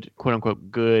good, quote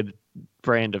unquote, good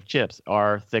brand of chips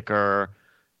are thicker,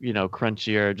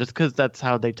 crunchier, just because that's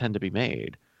how they tend to be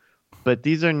made. But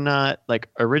these are not like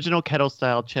original kettle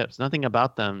style chips. Nothing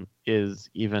about them is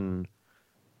even,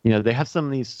 they have some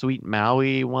of these sweet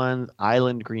Maui ones,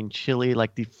 island green chili,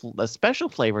 like the special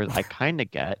flavors I kind of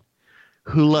get.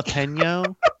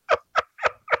 Jalapeno.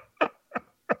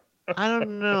 I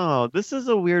don't know. This is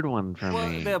a weird one for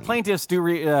me. The plaintiffs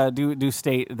do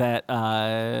state that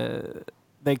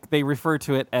they refer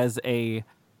to it as a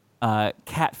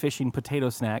catfishing potato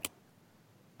snack,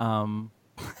 and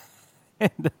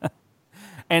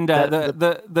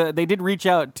they did reach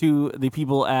out to the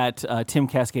people at Tim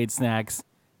Cascade Snacks,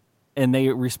 and they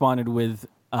responded with,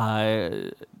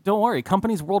 "Don't worry,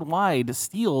 companies worldwide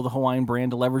steal the Hawaiian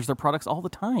brand to leverage their products all the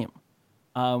time.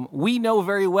 We know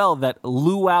very well that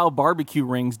luau barbecue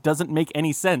rings doesn't make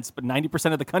any sense, but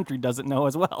 90% of the country doesn't know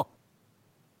as well."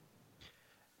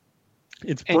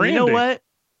 It's and branding. you know what?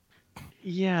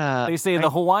 Yeah. They say the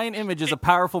Hawaiian image is a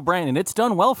powerful brand, and it's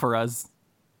done well for us.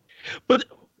 But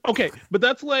okay, but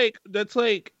that's like it's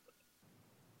like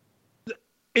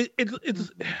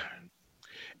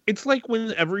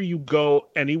whenever you go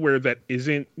anywhere that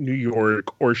isn't New York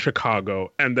or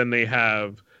Chicago, and then they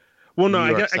have. Well, no,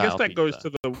 I guess that goes to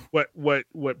the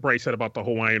what Bryce said about the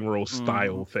Hawaiian roll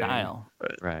style thing.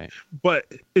 Right.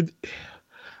 But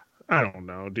I don't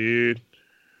know, dude.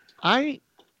 I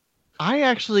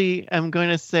actually am going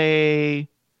to say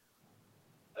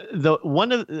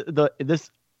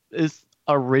this is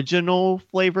original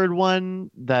flavored one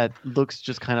that looks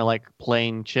just kind of like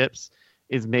plain chips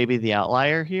is maybe the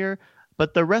outlier here,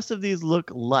 but the rest of these look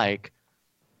like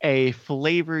a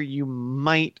flavor you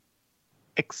might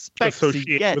expect to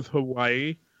get with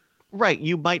Hawaii. Right,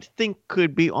 you might think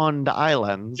could be on the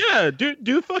islands. Yeah,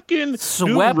 do fucking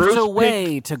swept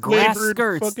away to grass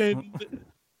skirts. Do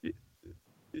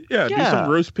some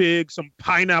roast pig, some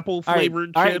pineapple flavored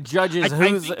chips. All right, judges,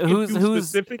 who's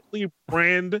specifically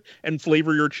brand and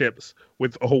flavor your chips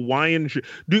with a Hawaiian.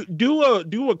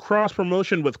 Do a cross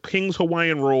promotion with King's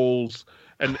Hawaiian rolls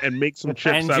and make some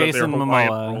chips out of their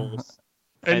Hawaiian rolls.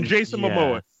 And Jason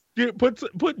Momoa.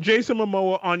 Put Jason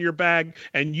Momoa on your bag,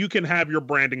 and you can have your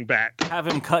branding back. Have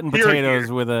him cutting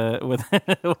potatoes with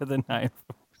a knife.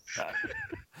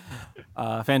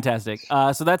 Fantastic.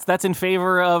 So that's in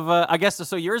favor of. I guess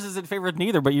so. Yours is in favor of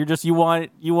neither, but you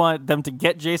want them to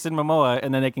get Jason Momoa,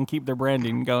 and then they can keep their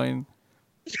branding going.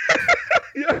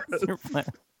 Yes.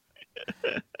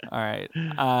 All right.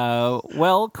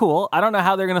 Well, cool. I don't know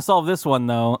how they're going to solve this one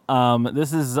though.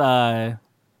 This is a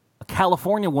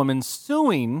California woman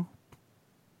suing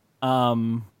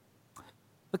the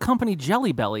company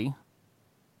Jelly Belly.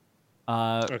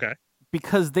 Okay.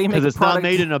 Because they make it's not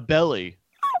made in a belly.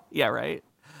 Yeah, right.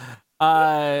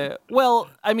 Well,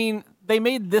 I mean, they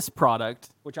made this product,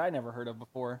 which I never heard of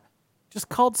before, just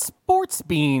called Sports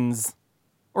Beans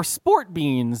or Sport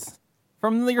Beans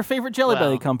from your favorite Jelly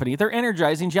Belly company. They're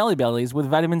energizing Jelly Bellies with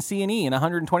vitamin C and E and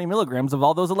 120 milligrams of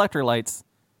all those electrolytes.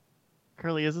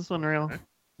 Curly, is this one real?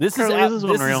 This is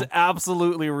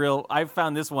absolutely real. I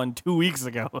found this one 2 weeks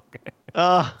ago. Okay.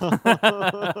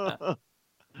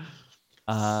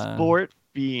 Sport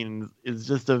Beans is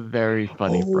just a very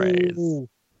funny phrase.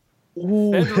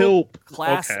 Federal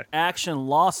class action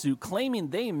lawsuit claiming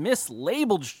they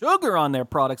mislabeled sugar on their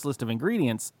product's list of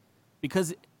ingredients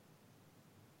because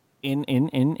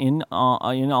in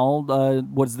all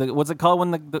what's it called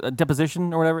when the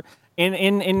deposition or whatever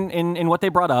in what they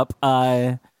brought up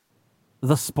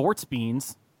the sports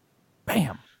beans.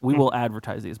 Bam. We will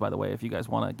advertise these, by the way, if you guys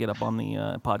want to get up on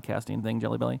the podcasting thing,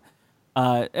 Jelly Belly.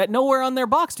 Nowhere on their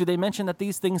box do they mention that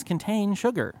these things contain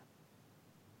sugar.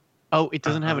 Oh, it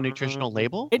doesn't have a nutritional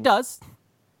label? It does.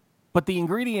 But the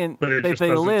ingredient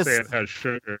they list say it has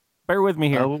sugar. Bear with me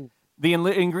here. Oh. The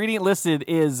ingredient listed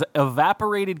is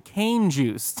evaporated cane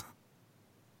juice.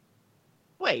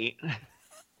 Wait.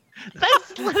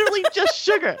 That's literally just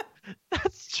sugar.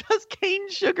 That's just cane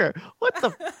sugar. What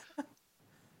the...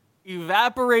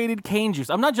 Evaporated cane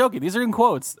juice. I'm not joking. These are in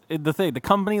quotes. The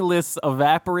company lists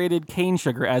evaporated cane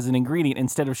sugar as an ingredient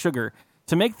instead of sugar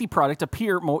to make the product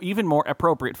appear even more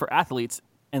appropriate for athletes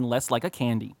and less like a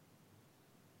candy.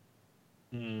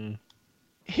 It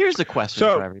Here's a question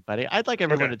for everybody. I'd like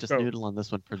everyone to just go. noodle on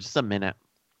this one for just a minute.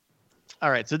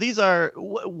 All right, so these are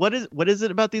what is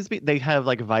it about these? They have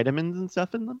like vitamins and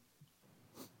stuff in them.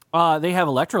 They have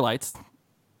electrolytes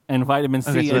and vitamin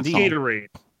C so and D. Gatorade.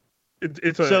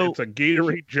 It's a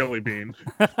Gatorade jelly bean.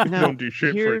 Don't do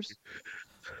shit for you.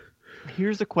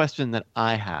 Here's a question that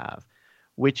I have,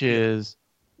 which is,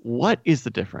 what is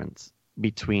the difference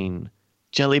between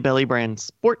Jelly Belly brand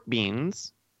sport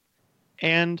beans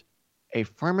and a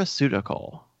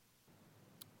pharmaceutical?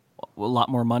 A lot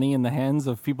more money in the hands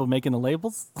of people making the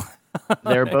labels.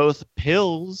 They're both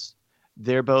pills.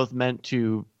 They're both meant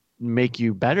to make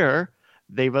you better.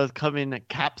 They both come in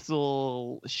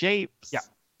capsule shapes. Yeah.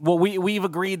 Well, we've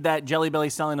agreed that Jelly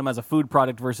Belly's selling them as a food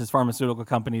product versus pharmaceutical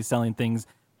companies selling things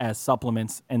as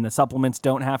supplements, and the supplements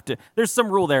don't have to. There's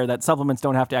some rule there that supplements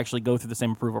don't have to actually go through the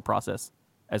same approval process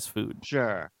as food.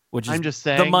 Sure. Which is I'm just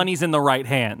saying the money's in the right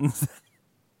hands.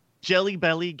 Jelly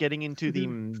Belly getting into the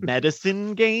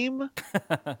medicine game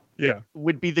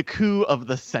would be the coup of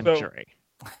the century.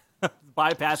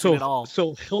 Bypassing it all.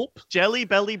 So help Jelly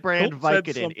Belly brand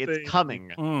Vicodin, it's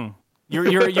coming.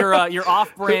 Your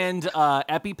off-brand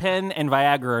EpiPen and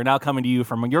Viagra are now coming to you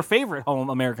from your favorite home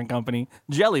American company,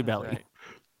 Jelly Belly. Right.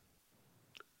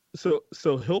 So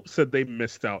Hilp said they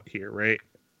missed out here, right?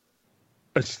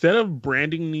 Instead of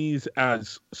branding these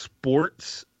as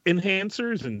sports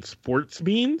enhancers and sports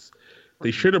beans,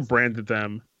 they should have branded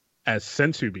them as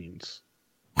sensu beans.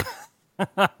 You'd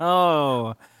have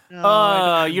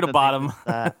bought them.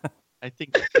 I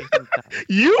think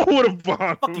you would have bought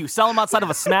them. Fuck you. Sell them outside of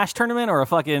a Smash tournament or a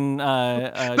fucking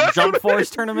Jump Force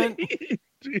tournament?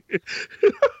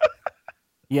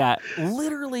 Yeah,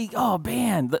 literally. Oh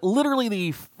man, literally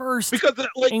the first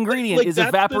ingredient is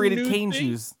evaporated cane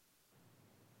juice.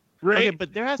 Right, okay,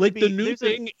 but there has like to be the new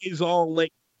thing is all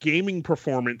like gaming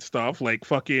performance stuff, like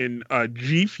fucking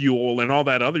G Fuel and all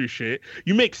that other shit.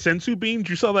 You make sensu beans,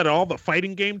 you sell that at all the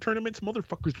fighting game tournaments.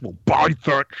 Motherfuckers will buy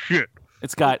that shit.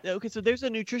 It's got so there's a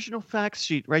nutritional facts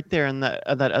sheet right there in that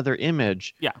other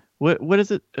image. Yeah. What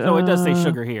is it? So it does say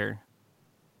sugar here.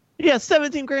 Yeah,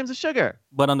 17 grams of sugar.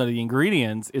 But under the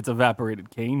ingredients, it's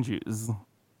evaporated cane juice.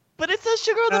 But it says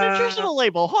sugar on the nutritional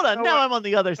label. Hold on, now I'm on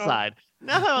the other side.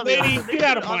 Now I'm on the other side. Get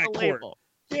out of my court.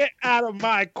 Get out of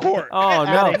my court. Oh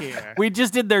no, we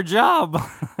just did their job.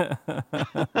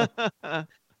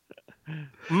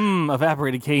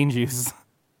 Evaporated cane juice.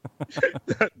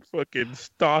 That fucking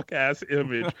stock ass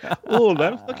image. Oh,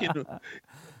 that fucking.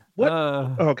 What?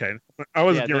 Okay, I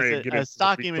was getting ready to get a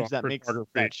stock image that makes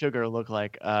that sugar look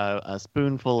like a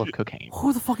spoonful of cocaine.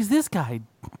 Who the fuck is this guy?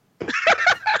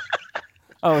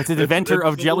 Oh, it's the inventor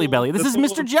of Jelly Belly. This is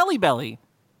Mr. Jelly Belly.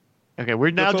 Okay,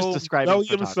 we're now just describing.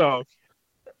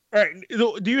 All right,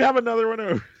 do you have another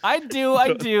one? I do.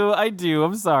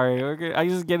 I'm sorry. Okay, I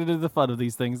just get into the fun of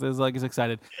these things. I was like,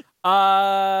 excited.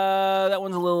 That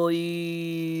one's a little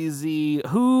easy.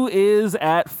 Who is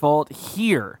at fault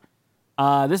here?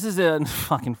 This is a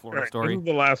fucking Florida story. This is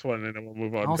the last one, and then we'll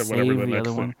move on I'll to whatever the next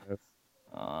other one is.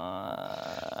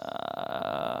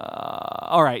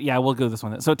 All right, yeah, we'll go this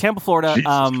one. So Tampa, Florida.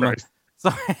 Jesus Christ.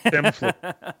 Tampa,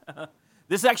 Florida.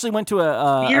 This actually went to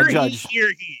a judge.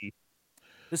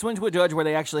 This went to a judge where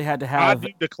they actually had to have. I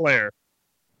do declare.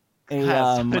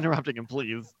 Stop interrupting him,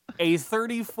 please. A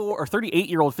 34 or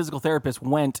 38-year-old physical therapist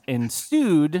went and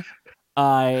sued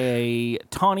a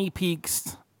Tawny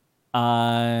Peaks.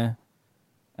 I'm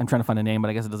trying to find a name, but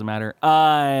I guess it doesn't matter.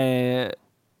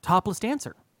 Topless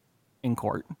dancer in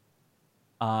court.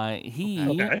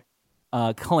 He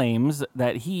claims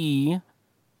that he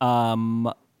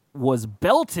was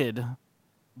belted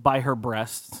by her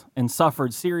breasts and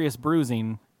suffered serious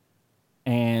bruising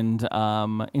and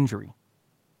injury.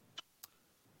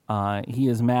 He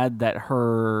is mad that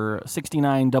her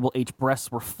 69 double H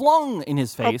breasts were flung in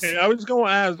his face. Okay, I was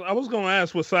gonna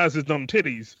ask what size is them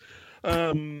titties.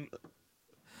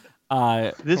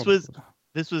 This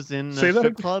was in the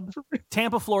strip club?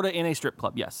 Tampa, Florida, in a strip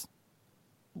club, yes.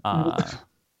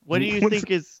 What do you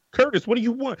think is... Curtis, what do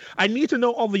you want? I need to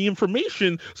know all the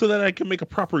information so that I can make a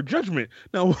proper judgment.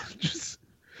 Now,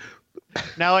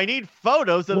 Now I need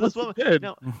photos of this woman.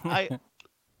 No,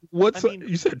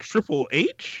 you said triple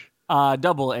H?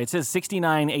 Double. It says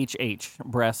 69HH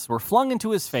breasts were flung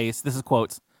into his face. This is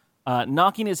quotes.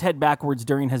 Knocking his head backwards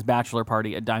during his bachelor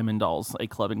party at Diamond Dolls, a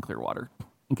club in Clearwater.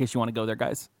 In case you want to go there,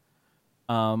 guys.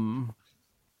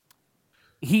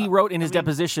 He wrote in his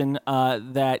deposition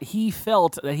that he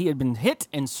felt that he had been hit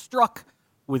and struck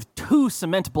with 2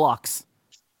 cement blocks.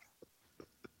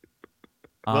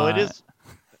 Well, it is.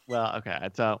 Well, okay.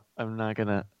 So I'm not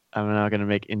gonna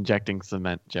make injecting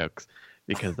cement jokes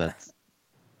because that's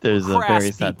There's a crass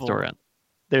very sad people. story on.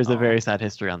 There's a very sad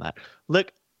history on that.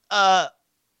 Look,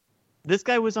 this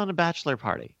guy was on a bachelor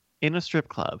party in a strip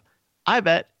club. I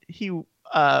bet he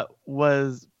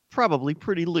was probably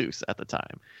pretty loose at the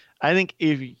time. I think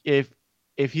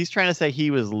if he's trying to say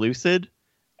he was lucid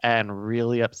and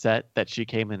really upset that she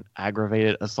came and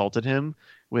assaulted him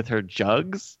with her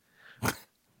jugs,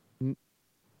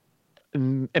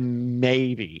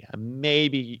 maybe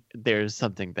there's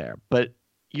something there. But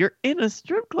you're in a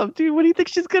strip club, dude. What do you think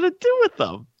she's gonna do with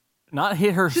them? Not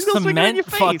hit her cement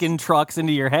fucking trucks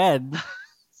into your head.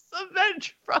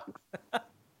 Cement trucks.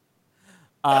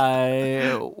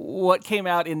 What came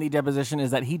out in the deposition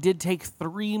is that he did take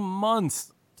 3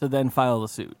 months to then file the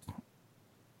suit.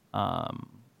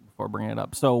 Before bringing it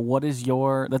up. So what is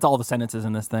your? That's all the sentences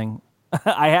in this thing.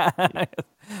 I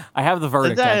have the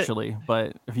verdict actually,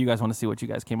 but if you guys want to see what you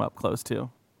guys came up close to.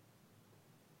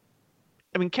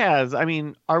 I mean, Kaz,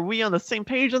 are we on the same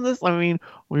page on this? I mean,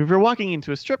 if you're walking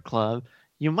into a strip club,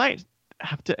 you might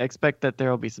have to expect that there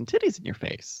will be some titties in your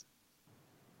face.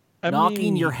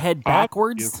 Knocking your head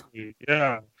backwards?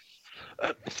 Yeah.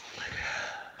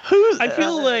 I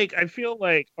feel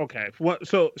like okay.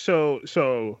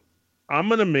 So I'm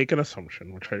gonna make an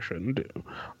assumption, which I shouldn't do,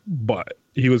 but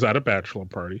he was at a bachelor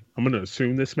party. I'm gonna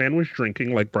assume this man was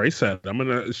drinking, like Bryce said. I'm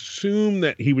gonna assume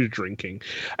that he was drinking,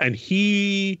 and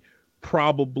he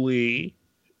probably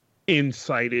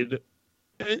incited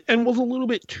and was a little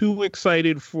bit too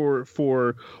excited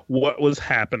for what was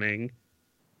happening,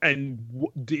 and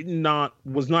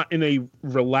was not in a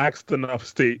relaxed enough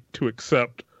state to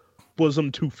accept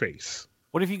bosom to face.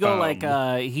 What if you go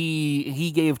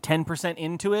he gave 10%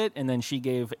 into it and then she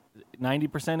gave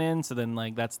 90% in, so then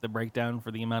that's the breakdown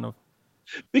for the amount of.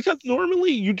 Because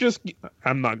normally you just,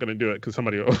 I'm not gonna do it because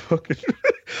somebody will fucking.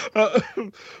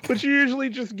 But you usually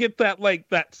just get that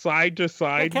that side to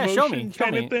side motion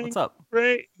kind of thing. What's up?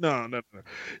 Right? No.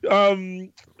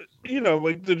 The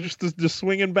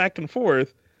swinging back and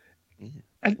forth.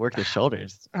 Work the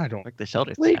shoulders. I don't work the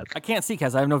shoulders. I can't see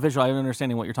Kaz. I have no visual. I have no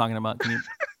understanding what you're talking about. Can you?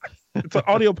 It's an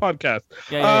audio podcast.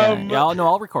 Yeah.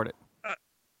 I'll record it.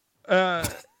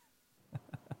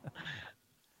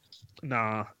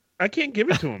 Nah, I can't give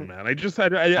it to him, man. I feel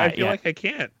like I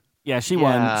can't. Yeah, she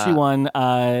won. She won.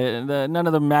 None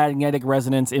of the magnetic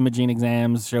resonance imaging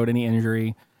exams showed any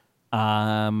injury.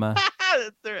 Their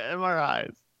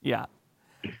MRIs. Yeah.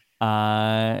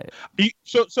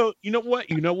 So you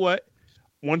know what?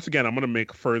 Once again, I'm going to make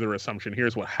a further assumption.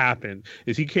 Here's what happened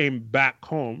is he came back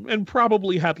home and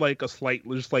probably had a slight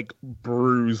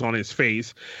bruise on his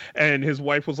face. And his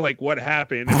wife was like, what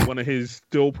happened? And one of his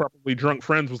still probably drunk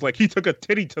friends was like, he took a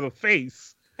titty to the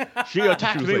face. She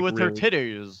attacked me with her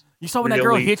titties. You saw when that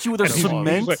girl hit you with her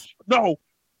cement? No,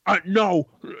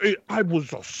 I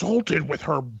was assaulted with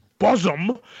her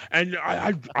bosom, and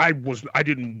I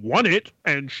didn't want it,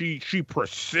 and she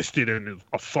persisted and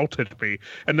assaulted me.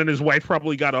 And then his wife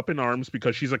probably got up in arms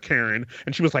because she's a Karen,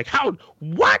 and she was like,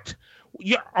 what?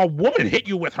 Yeah, a woman hit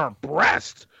you with her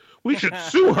breast. We should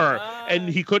sue her. And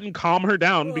he couldn't calm her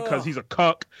down because he's a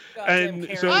cuck. And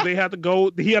so he had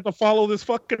to follow this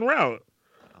fucking route.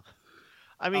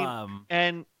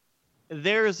 And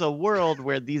there's a world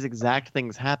where these exact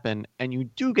things happen, and you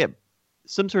do get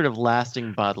some sort of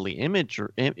lasting bodily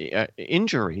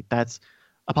injury. That's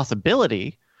a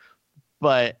possibility.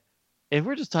 But if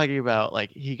we're just talking about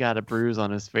he got a bruise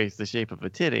on his face the shape of a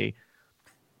titty,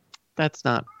 that's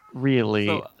not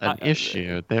really an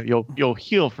issue. You'll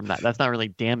heal from that. That's not really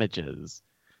damages.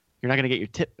 You're not going to get your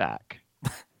tip back.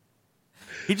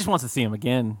 He just wants to see him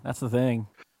again. That's the thing.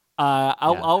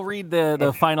 I'll read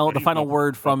the final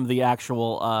word from the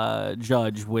actual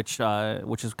judge, which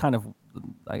is kind of,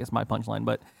 I guess, my punchline.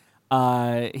 But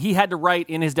he had to write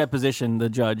in his deposition, the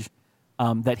judge,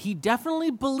 that he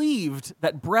definitely believed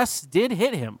that breasts did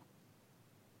hit him,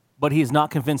 but he is not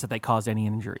convinced that they caused any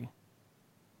injury.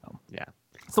 Yeah,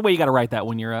 it's the way you got to write that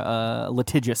when you're a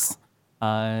litigious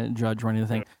judge running the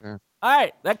thing. Sure. All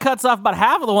right, that cuts off about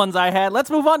half of the ones I had. Let's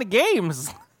move on to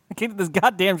games. Get this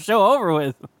goddamn show over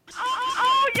with.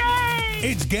 Oh, yay!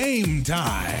 It's game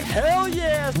time. Hell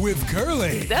yeah! With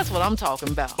Curly. That's what I'm talking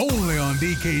about. Only on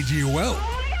DKG Well.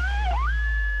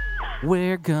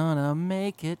 We're gonna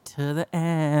make it to the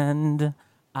end.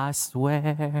 I swear.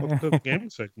 What's the game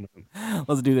segment?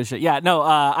 Let's do this shit. Yeah, no,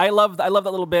 I love that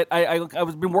little bit. I've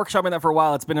been workshopping that for a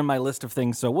while. It's been in my list of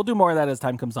things, so we'll do more of that as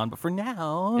time comes on. But for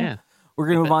now, we're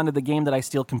going to move on to the game that I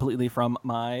steal completely from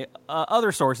my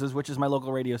other sources, which is my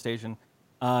local radio station.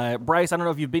 Bryce, I don't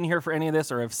know if you've been here for any of this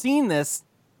or have seen this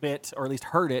bit, or at least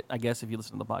heard it, I guess, if you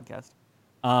listen to the podcast.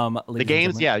 The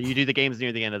games, yeah, you do the games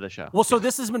near the end of the show. Well, so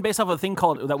this has been based off of a thing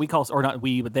called that we call, or not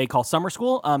we, but they call Summer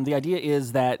School. The idea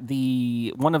is that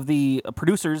one of the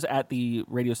producers at the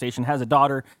radio station has a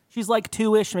daughter. She's like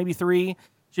 2-ish, maybe 3.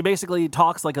 She basically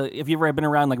talks like if you've ever been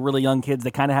around like really young kids,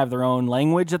 they kind of have their own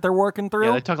language that they're working through.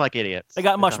 Yeah, they talk like idiots. They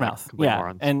got mush mouth. Yeah,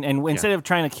 morons. and instead of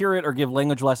trying to cure it or give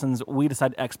language lessons, we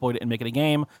decided to exploit it and make it a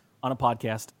game on a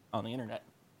podcast on the internet.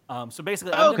 So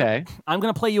basically, I'm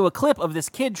gonna play you a clip of this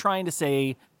kid trying to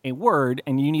say a word,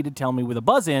 and you need to tell me with a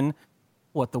buzz in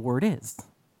what the word is.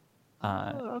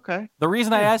 Okay. The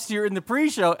reason I asked you in the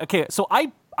pre-show, okay, so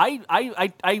I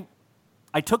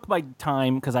took my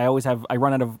time because I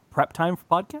run out of prep time for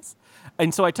podcasts,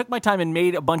 and so I took my time and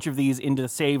made a bunch of these into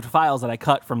saved files that I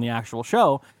cut from the actual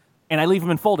show, and I leave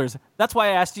them in folders. That's why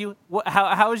I asked you,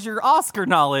 how is your Oscar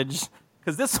knowledge?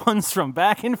 Because this one's from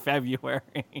back in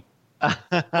February.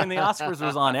 When the Oscars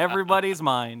was on everybody's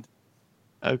mind.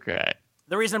 Okay.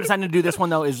 The reason I'm deciding to do this one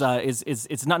though is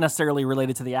it's not necessarily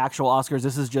related to the actual Oscars.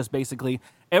 This is just basically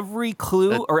every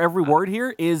clue or every word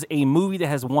here is a movie that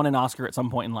has won an Oscar at some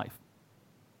point in life.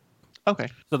 Okay.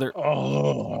 So they're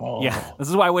yeah. This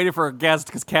is why I waited for a guest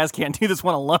because Kaz can't do this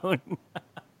one alone.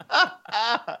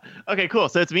 Okay, cool.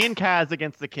 So it's me and Kaz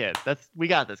against the kids. We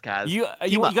got this, Kaz. You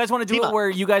guys want to do it where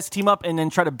you guys team up and then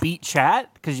try to beat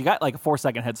chat because you got like a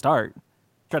 4-second head start.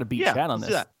 Try to beat chat on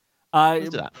this. Let's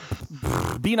do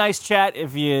that. Be nice, chat.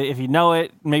 If you know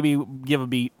it, maybe give a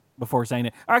beat before saying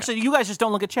it. Or actually, you guys just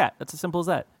don't look at chat. That's as simple as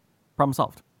that. Problem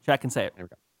solved. Chat can say it. There we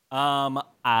go.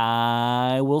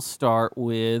 I will start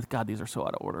with God. These are so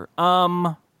out of order.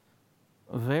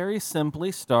 Very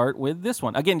simply start with this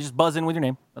one. Again, just buzz in with your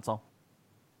name. That's all.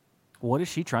 What is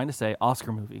she trying to say?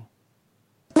 Oscar movie.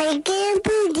 Making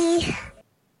booty.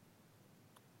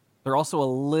 They're also a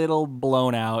little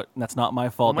blown out, and that's not my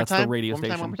fault. That's the radio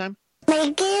station. One more time.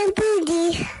 Making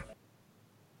booty.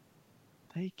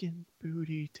 Taking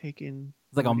booty, taking.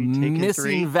 It's like booty, a taking missing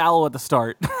 3. vowel at the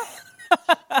start.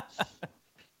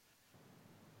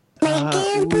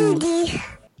 Making booty.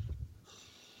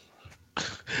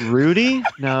 Rudy?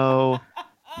 No.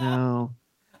 No.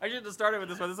 I should have started with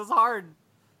this one. This is hard.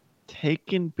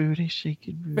 Taking booty,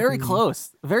 shaking booty. Very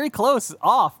close. Very close.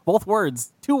 Off. Both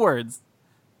words. 2 words.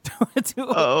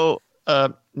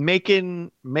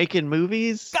 Making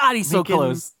movies? God, he's so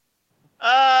close.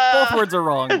 Both words are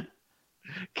wrong.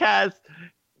 Kaz.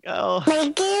 Oh.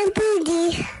 Making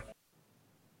booty.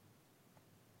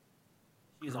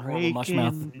 She's a horrible mush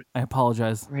mouth. I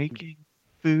apologize. Breaking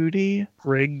booty.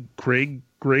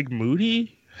 Greg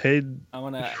Moody? Head. I'm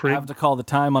going to have to call the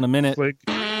time on a minute.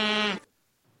 That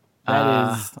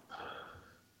is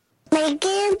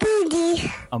Making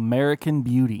booty. American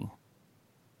Beauty.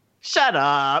 Shut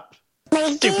up.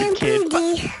 Making Stupid kid.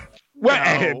 booty. What?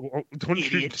 No. Don't you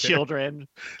Idiot dare. children.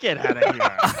 Get out of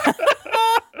here.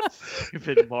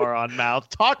 Stupid moron mouth.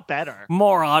 Talk better.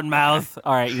 Moron mouth.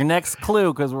 All right, your next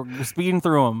clue, because we're speeding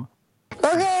through them.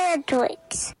 Look at the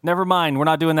twits. Never mind, we're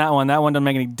not doing that one. That one doesn't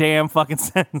make any damn fucking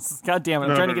sense. God damn it,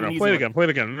 I'm trying to get an easy Play it one. again. Play it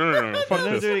again. No. Fuck No,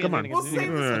 do this. it again, Come on. do it again, We'll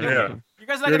save this one. Yeah. You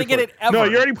guys are not going to get it ever. No,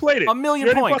 you already played it. A million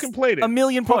you already points. Fucking played it. A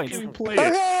million points. Fucking played Look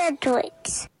it. at the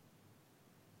twits.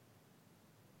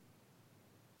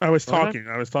 I was talking.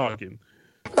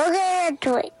 Look at the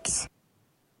twits.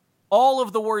 All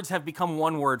of the words have become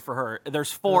one word for her.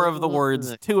 There's 4 of the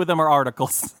words. 2 of them are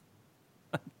articles.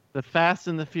 The Fast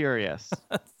and the Furious.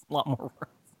 That's a lot more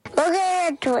words. Look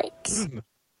at the twits.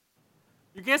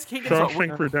 You guys can't get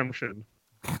Shawshank Redemption.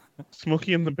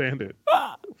 Smokey and the Bandit.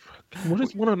 What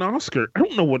is won an Oscar? I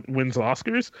don't know what wins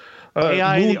Oscars.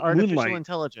 AI, the artificial Moonlight.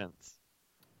 intelligence.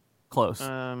 close.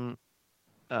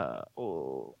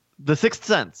 The Sixth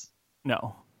Sense.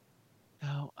 No.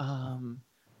 No. I'm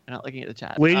not looking at the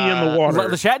chat. Lady in the Water.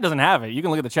 The chat doesn't have it. You can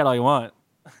look at the chat all you want.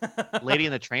 Lady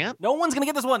and the Tramp. No one's gonna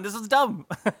get this one. This is dumb.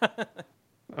 I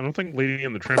don't think Lady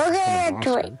and the Tramp. Look won an at the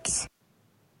Oscar. twits.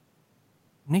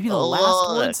 Maybe the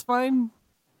last word's fine.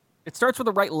 It starts with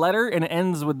the right letter and it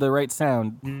ends with the right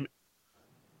sound.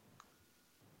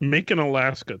 Make an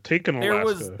Alaska. Take an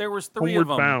Alaska. There was 3 Homeward of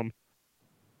them. Bound.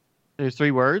 There's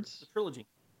 3 words. Trilogy.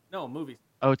 No, movies.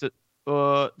 Oh, it's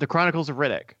the Chronicles of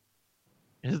Riddick.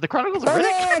 Is it the Chronicles of Look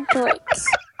Riddick? at the twits.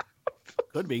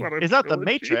 Could be. What a It's not the trilogy.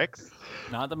 Matrix.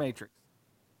 Not the Matrix.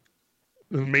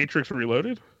 The Matrix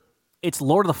Reloaded? It's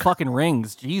Lord of the fucking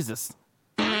Rings. Jesus.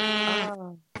 Look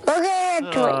at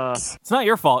the twits. It's not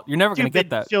your fault. You're never going to Stupid get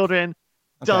that. children.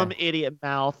 Okay. Dumb idiot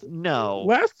mouth. No.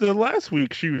 Last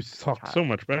week she was talking so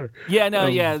much better. Yeah, no,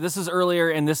 yeah. This is earlier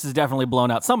and this is definitely blown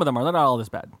out. Some of them are. They're not all this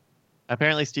bad.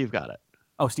 Apparently Steve got it.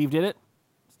 Oh, Steve did it?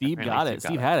 Steve Apparently got it. Steve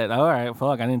Steve got had it. All right.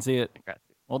 Fuck, I didn't see it. Congrats.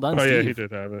 Well done, Oh Steve. yeah, he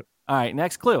did have it. All right,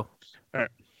 next clue. All right.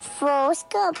 Forrest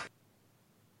Gump.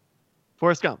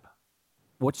 Forrest Gump.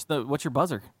 What's your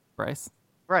buzzer, Bryce?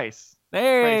 Bryce.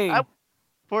 Hey. Bryce.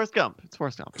 Forrest Gump. It's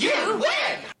Forrest Gump.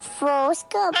 Forrest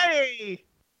Gump. Hey.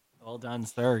 Well done,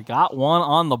 sir. Got one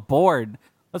on the board.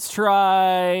 Let's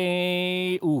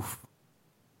try. Oof.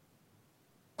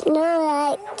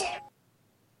 Moonlight.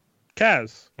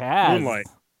 Kaz. Kaz. Moonlight.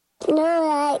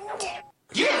 Moonlight.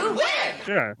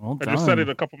 Yeah, Well I just said done. it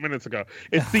a couple minutes ago.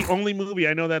 It's the only movie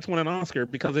I know that's won an Oscar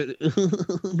because it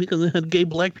had gay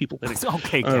black people in it.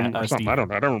 Okay, Or something. Steve. I don't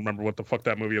remember what the fuck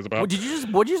that movie is about.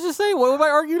 What'd you just say? What have I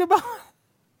argued about?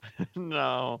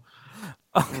 No.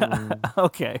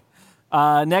 Okay.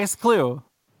 Next clue.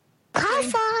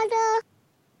 Godfather.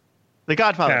 The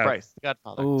Godfather. Kaz. Bryce. The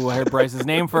Godfather. Ooh, I heard Bryce's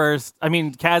name first. I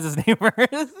mean, Kaz's name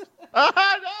first. No.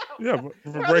 Yeah, but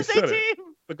We're on the Bryce same said it. team.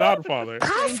 The Godfather.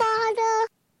 Godfather.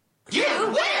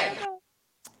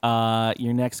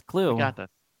 Your next clue. We got this.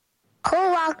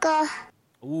 Co-worker.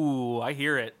 Ooh, I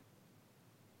hear it.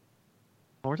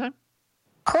 One more time.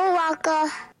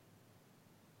 Co-worker.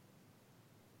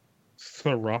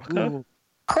 Soraka. Tool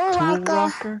Co-worker.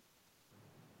 Rocker.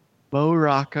 Bo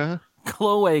Rocca.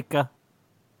 Cloaca.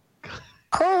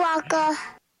 Co-worker.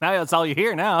 Now that's all you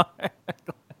hear now.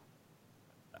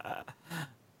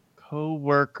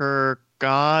 Co-worker.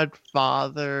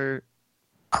 Godfather.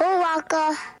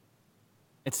 Co-worker.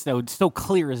 It's so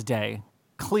clear as day.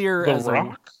 Clear The as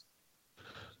Rock.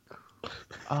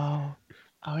 Oh,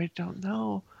 I don't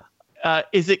know.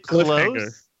 Is it Cliffhanger.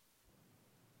 close?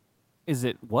 Is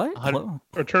it what?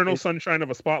 Eternal Sunshine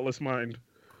of a Spotless Mind.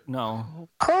 No.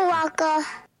 Co-worker.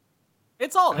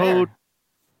 It's all Code. there.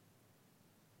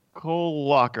 Cold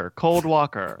Walker. Cold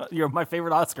Walker. You're my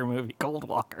favorite Oscar movie, Cold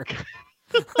Walker.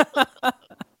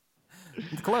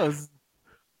 It's close.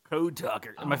 Code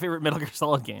Talker. My favorite Metal Gear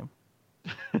Solid game.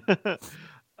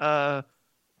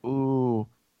 Ooh.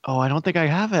 Oh, I don't think I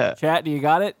have it. Chat, do you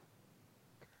got it?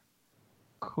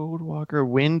 Cold Walker.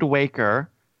 Wind Waker.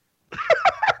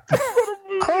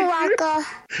 Co-worker.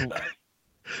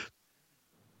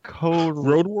 Cold.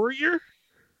 Road Warrior?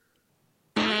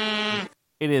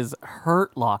 It is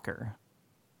Hurt Locker.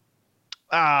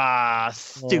 Ah,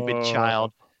 stupid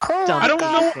child. Co-worker. I don't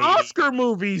know Baby. Oscar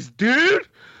movies, dude.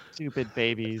 Stupid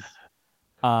babies.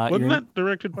 Wasn't that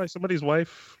directed by somebody's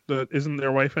wife that isn't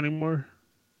their wife anymore?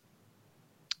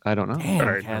 I don't know. Damn,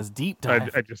 All right, has deep dive.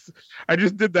 I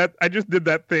just did that. I just did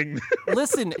that thing.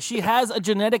 Listen, she has a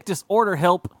genetic disorder.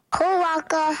 Help.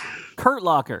 Co-worker. Kurt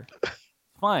Locker.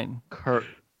 Fine. Kurt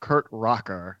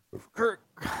Rocker. Kurt.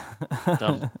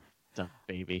 Dumb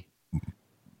baby.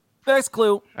 Next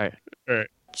clue. All right.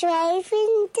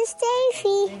 Driving to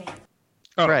Stacy.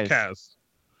 Oh, Bryce. Kaz.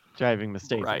 Driving the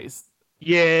state. Bryce.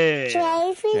 Yeah.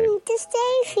 Driving to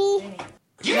Stacy.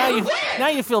 Now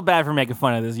you feel bad for making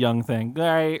fun of this young thing.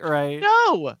 Right.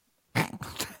 No.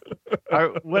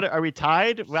 Are we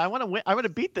tied? Well, I want to win. I want to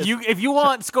beat this. If you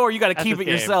want score, you got to That's keep this it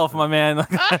game. yourself, my man.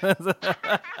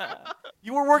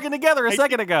 You were working together a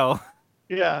second ago.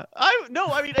 Yeah. I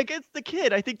mean against the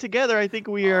kid. I think together. I think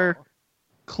we are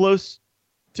close.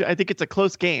 I think it's a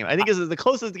close game. I think this is the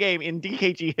closest game in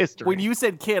DKG history. When you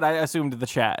said kid, I assumed the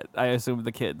chat. I assumed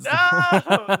the kids. No.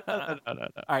 All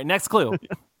right, next clue.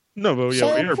 No, but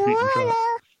yeah, we are beating John.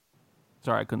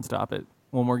 Sorry, I couldn't stop it.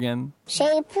 One more again. Shape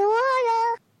of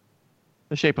water.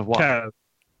 The Shape of Water. Kaz.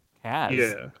 Kaz.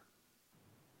 Yeah.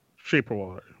 Shape of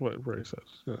Water. What Ray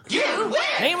says. Yeah.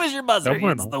 Name is your buzzer.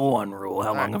 Bueno. It's the one rule.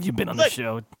 How long have you been on the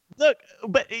show? Look,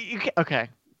 but you can't. Okay.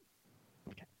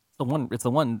 It's the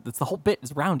one. It's the whole bit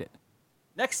is around it.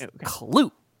 Next Okay.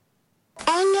 clue.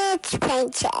 And it's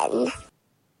pension.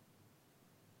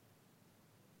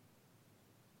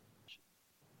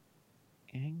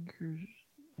 Anger.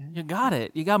 You got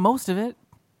it. You got most of it.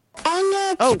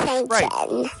 And it's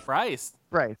pension. Bryce.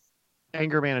 Bryce.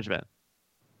 Anger management.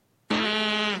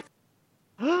 And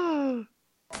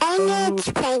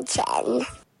it's pension.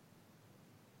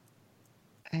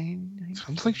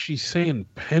 Sounds like she's saying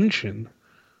pension.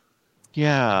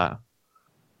 Yeah.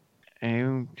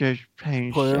 I'm just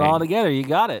paying. Put it all together. You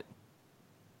got it.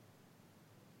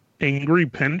 Angry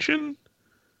pension?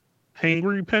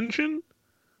 Hangry pension?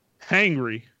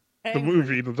 Hangry. The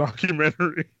movie, the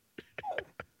documentary.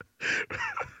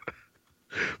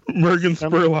 Morgan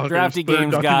Spurlock. Drafty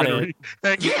Games got it.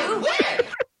 And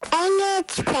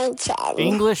it's pension.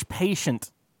 English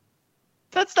patient.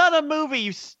 That's not a movie,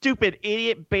 you stupid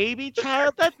idiot baby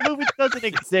child. That movie doesn't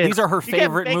exist. These are her You can't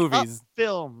favorite make up movies.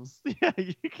 films. Yeah,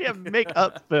 you can't make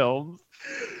up films.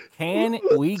 Can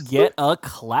we get a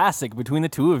classic between the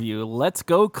two of you? Let's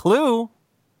go, clue.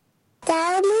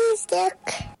 The music.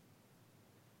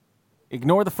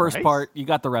 Ignore the first Bryce? part. You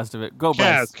got the rest of it. Go,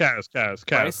 Bryce. Bryce.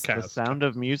 The Sound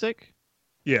of Music?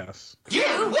 Yes.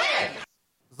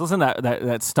 Listen to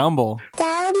that stumble.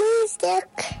 Sound music.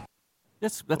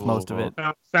 That's most of it.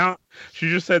 Sound. She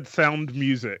just said sound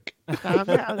music. You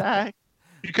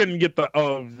couldn't get the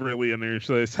really in there.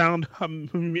 So sound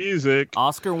music.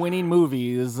 Oscar-winning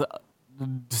movies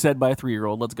said by a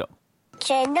 3-year-old. Let's go.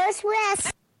 Schindler's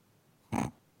List.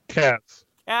 Cats.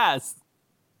 Yes.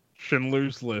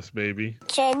 Schindler's List, baby.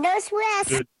 Schindler's List.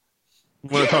 Good.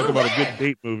 Want to talk about a good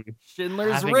date movie?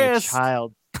 Schindler's Having Wrist. a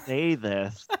child say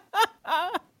this.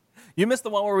 You missed the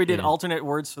one where we did Yeah. alternate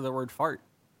words for the word fart.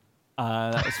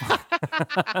 That was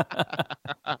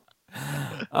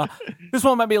this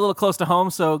one might be a little close to home,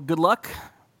 so good luck.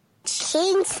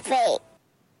 King's Fate.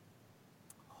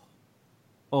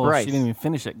 Oh, Bryce. she didn't even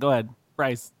finish it. Go ahead,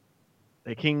 Bryce.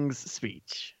 The King's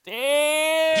Speech.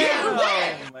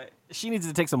 Damn! She needs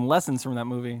to take some lessons from that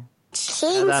movie.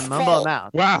 King's That mumble Fate.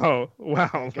 mouth. Wow.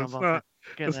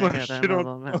 That's not shit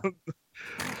on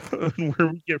where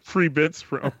we get free bits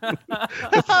from.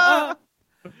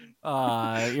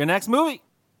 Your next movie.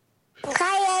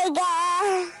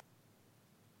 Kayaga.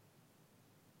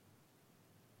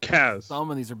 Kaz. Some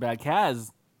of these are bad.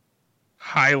 Kaz.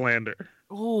 Highlander.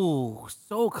 Ooh,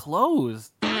 so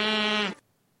close.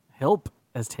 Help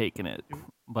has taken it,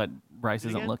 but Bryce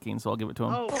isn't looking, so I'll give it to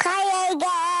him. Oh,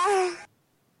 Kayaga.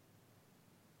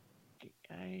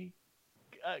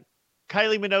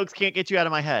 Kylie Minogue can't get you out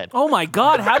of my head. Oh my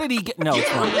God! How did he get? No,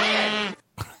 it's not.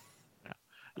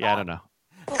 Yeah, I don't know.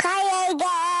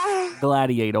 Kayaga.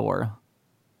 Gladiator.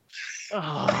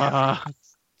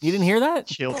 You didn't hear that?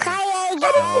 Chill.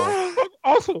 Kayaga.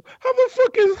 Also, how the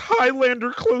fuck is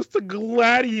Highlander close to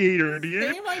Gladiator,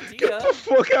 dude? Same idea. Get the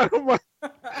fuck out of my...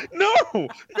 No!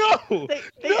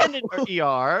 They ended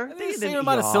ER. They the same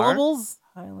amount of syllables.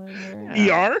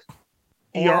 Highlander.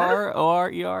 ER?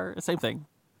 ER, same thing.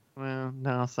 Well,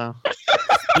 no, so.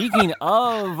 Speaking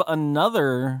of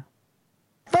another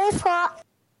Bullfrog.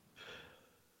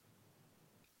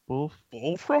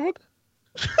 Bullfrog?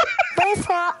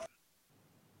 Bullfrog.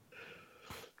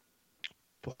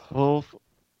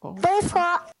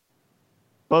 Bullfrog.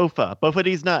 Bullfrog. Bofa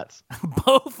these nuts.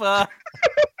 Bofa.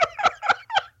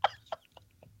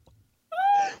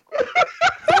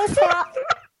 Bullfrog.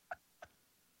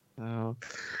 Oh.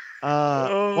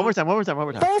 One more time.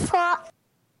 Bullfrog.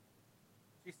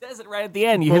 She says it right at the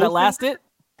end. You hear that last it?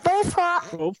 Bullfrog.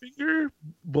 Bowfinger?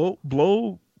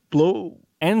 Blow.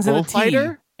 Ends in a T.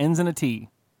 Bullfighter? Ends in a T.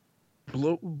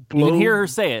 Blow. You can hear her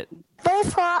say it.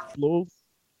 Bullfrog. Blow.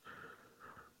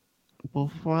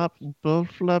 Bullflop.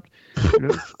 Bullflop.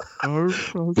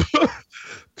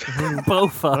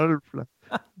 Bofa.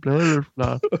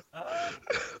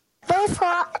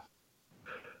 Bullfrog.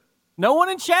 No one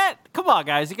in chat? Come on,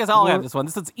 guys. You guys all have this one.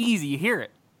 This one's easy. You hear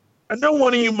it. I know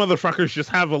one of you motherfuckers just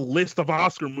have a list of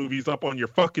Oscar movies up on your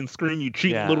fucking screen, you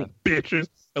cheating little bitches.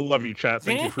 I love you, chat.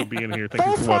 Thank you for being here. Thank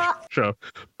you for watching the show.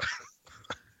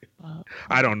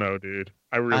 I don't know, dude.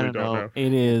 I really don't know.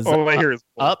 It is. All I hear is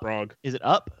Up. Frog. Is it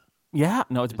Up? Yeah.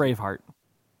 No, it's Braveheart.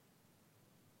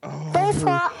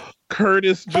 Bullfrog.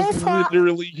 Curtis just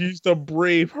literally used a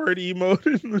Braveheart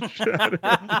emote in the chat.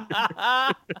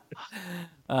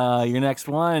 Your next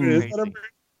one. Is that a Braveheart?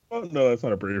 No, that's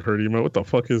not a Braveheart emote. What the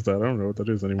fuck is that? I don't know what that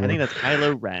is anymore. I think that's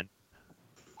Kylo Ren.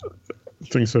 I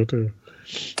think so too.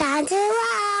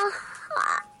 Godzilla.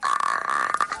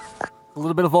 A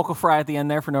little bit of vocal fry at the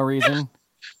end there for no reason.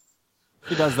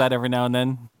 He does that every now and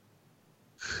then.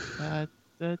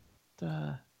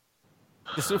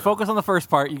 Just focus on the first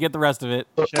part. You get the rest of it.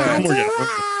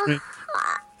 Godzilla.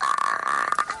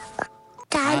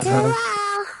 Godzilla.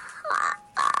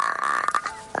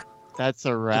 That's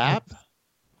a rap?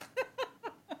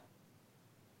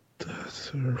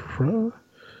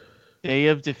 Day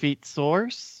of Defeat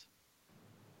Source?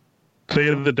 Day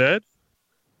of the Dead?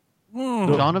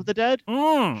 Dawn of the Dead?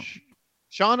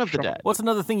 Shaun of the Dead. What's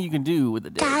another thing you can do with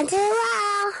the dead?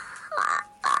 Godzilla.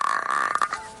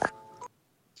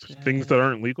 Things that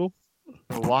aren't legal?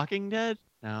 The Walking Dead?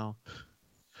 No.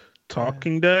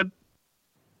 Talking Dead?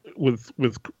 With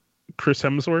Chris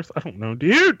Hemsworth? I don't know,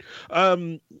 dude.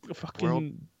 Fucking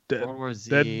Dead. World War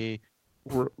Z. Dead.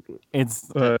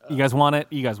 It's you guys want it?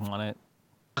 You guys want it?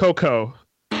 Coco.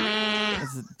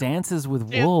 It's Dances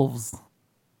with Wolves.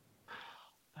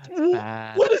 That's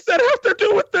bad. What does that have to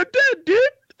do with the dead, dude?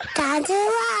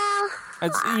 Godzilla.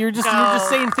 You're just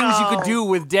saying things you could do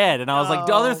with dead, and I was like,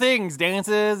 other things,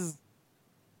 dances.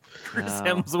 Chris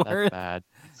Hemsworth. That's bad.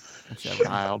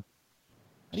 Child.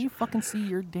 How do you fucking see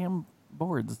your damn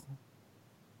boards?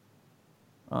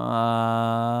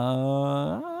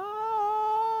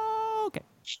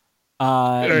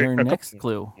 Your next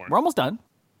clue. We're almost done.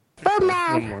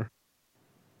 Birdman. One more.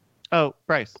 Oh,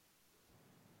 Bryce.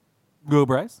 Go,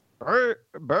 Bryce.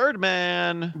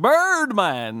 Birdman.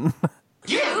 Birdman.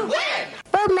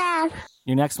 Birdman.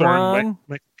 Your next Sorry, one.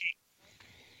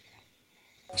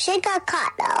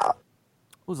 Chicago.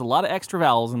 There's a lot of extra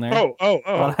vowels in there. Oh.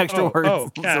 A lot of extra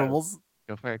words, Kaz. syllables.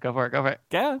 Go for it.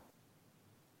 Yeah.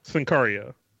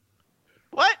 Sincaria.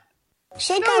 What?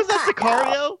 Chicago. No, is that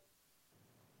Sicario?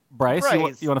 Bryce,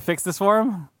 Bryce. you want to fix this for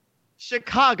him?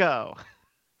 Chicago.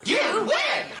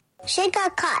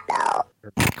 Chicago.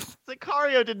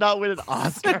 Sicario did not win an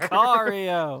Oscar.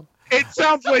 Sicario. It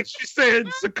sounds like she's saying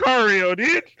Sicario,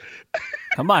 dude.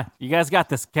 Come on. You guys got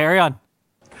this. Carry on.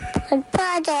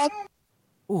 Project.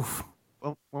 Oof.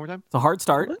 One more time. It's a hard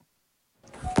start.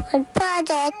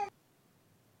 Project.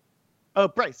 Oh,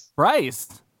 Bryce.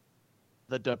 Bryce.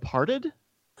 The Departed?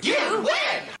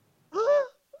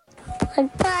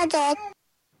 Project.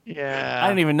 Yeah. I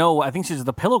didn't even know. I think she's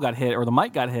the pillow got hit or the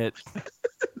mic got hit.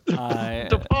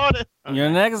 Departed. Your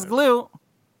next clue.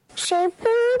 Shape of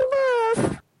the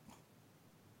wolf.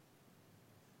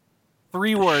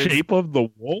 3 words. Shape of the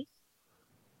wolf?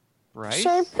 Bryce?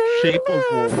 Shape of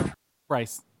wolf.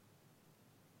 Bryce.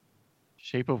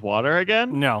 Shape of Water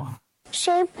again? No.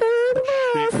 Shape of the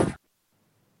wolf.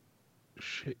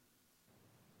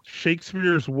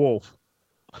 Shakespeare's wolf.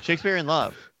 Shakespeare in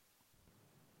Love.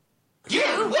 Shape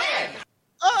of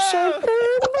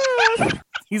the wolf.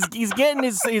 He's getting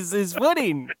his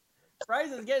footing.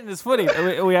 Bryce is getting his footing.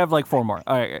 We have like 4 more.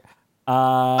 All right.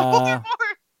 Okay.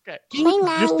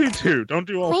 Just do 2. Don't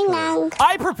do all 4.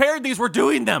 I prepared these. We're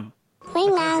doing them.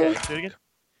 Wingman. Do it again.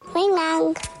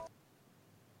 Wingman.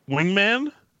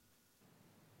 Wingman?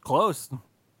 Close.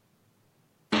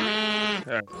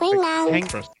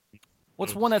 Wingman.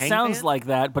 What's one that Hangman? sounds like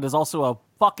that, but is also a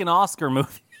fucking Oscar movie?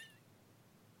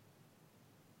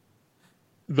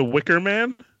 The Wicker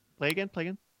Man? Play again.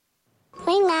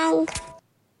 Wingman.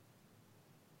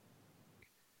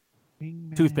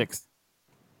 Toothpicks.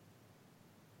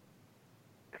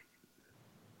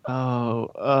 Oh.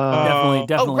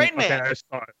 Definitely. Oh, Rain Man. Okay, I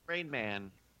saw it. Rain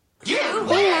Man.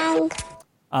 Wingman.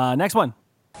 Next one.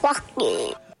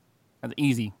 Walkie. That's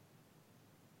easy.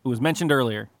 It was mentioned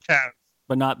earlier, Kaz.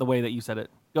 but not the way that you said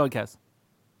it. Go ahead, Kaz.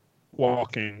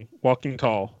 Walking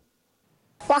tall.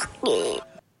 Walkie.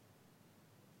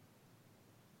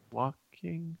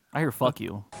 Walking. I hear fuck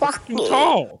you. Walking Walkie.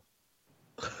 tall.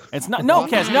 It's not. No,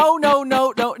 Kaz. No.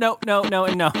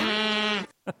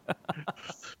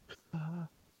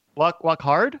 Walk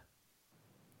hard?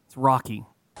 It's Rocky.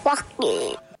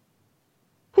 Walkie.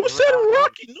 Who said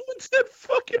Rocky? No one said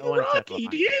fucking No one said Rocky,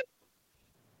 Rocky. dude.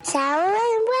 Sour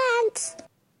and Went.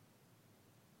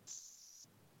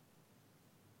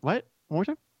 What? One more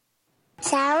time?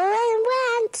 Sour and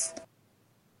Went.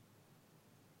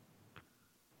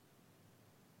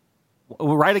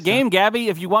 We'll write a game, Gabby.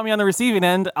 If you want me on the receiving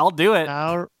end, I'll do it.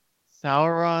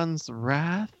 Sauron's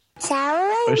Wrath?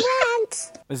 Sour and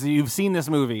Went. So you've seen this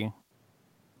movie,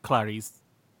 Clarice.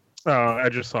 Oh, I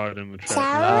just saw it in the chat.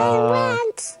 Sour and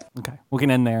Went. Okay, we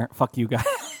can end there. Fuck you guys.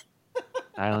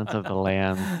 Silence of the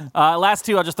Lambs. Last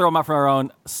 2, I'll just throw them out for our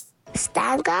own.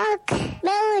 Stangok.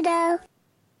 Melodo.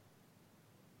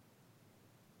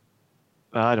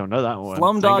 I don't know that one.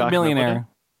 Slumdog Sangak Millionaire.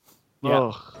 Melodo?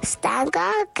 Ugh.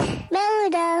 Stangok.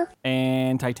 Melodo.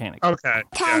 And Titanic. Okay.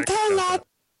 Titanic.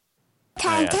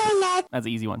 Titanic. That's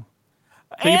an easy one.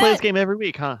 So you play this game every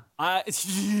week, huh?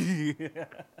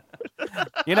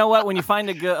 You know what? When you find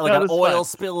a good No, an it's oil fun.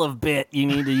 spill of bit, you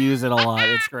need to use it a lot.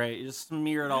 It's great. You just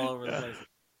smear it all over the place.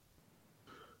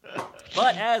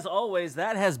 But as always,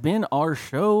 that has been our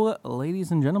show,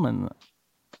 ladies and gentlemen.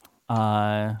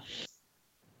 Yeah.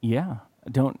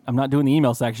 I'm not doing the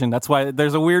email section. That's why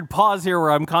there's a weird pause here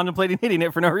where I'm contemplating hitting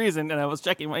it for no reason, and I was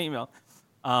checking my email.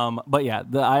 But yeah,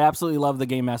 I absolutely love the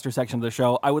Game Master section of the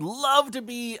show. I would love to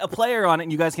be a player on it,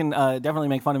 and you guys can definitely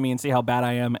make fun of me and see how bad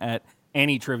I am at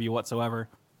any trivia whatsoever.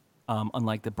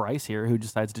 Unlike the Bryce here, who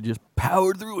decides to just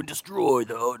power through and destroy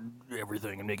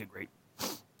everything and make it great.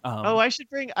 I should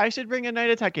bring a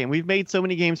Night Attack game. We've made so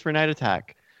many games for Night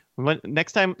Attack.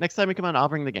 Next time we come on, I'll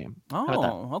bring the game.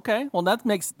 Oh, okay. Well, that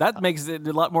makes it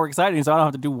a lot more exciting, so I don't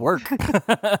have to do work.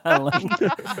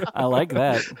 I like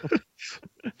that.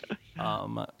 Yeah.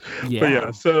 But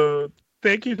yeah, so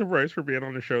thank you to Bryce for being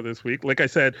on the show this week. Like I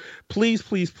said, please,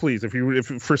 if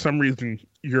for some reason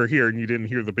you're here and you didn't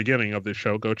hear the beginning of this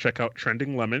show, go check out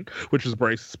Trending Lemon, which is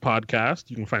Bryce's podcast.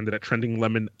 You can find it at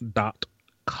trendinglemon.com.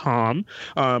 gmail.com.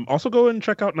 Also go and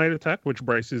check out Night Attack, which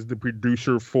Bryce is the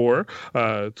producer for.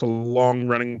 It's a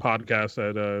long-running podcast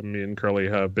that me and Curly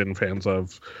have been fans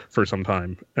of for some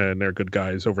time, and they're good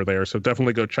guys over there. So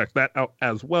definitely go check that out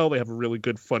as well. They have a really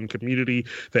good, fun community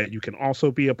that you can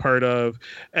also be a part of.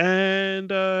 And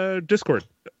Discord,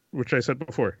 which I said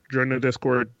before. Join the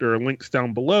Discord. There are links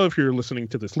down below if you're listening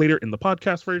to this later in the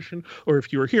podcast version, or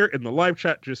if you are here in the live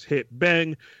chat, just hit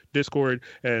bang Discord,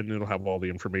 and it'll have all the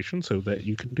information so that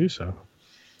you can do so.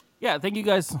 Yeah, thank you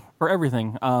guys for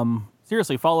everything.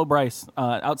 Seriously, follow Bryce.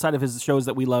 Outside of his shows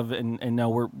that we love and know,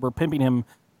 we're pimping him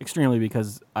extremely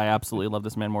because I absolutely love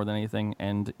this man more than anything,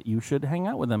 and you should hang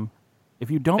out with him. If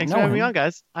you don't Thanks know for having him, me on,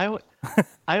 guys.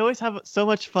 I always have so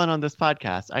much fun on this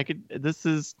podcast. This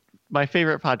is my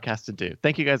favorite podcast to do.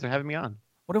 Thank you guys for having me on.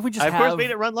 What if we just of course made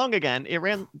it run long again. It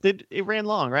ran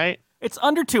long, right? It's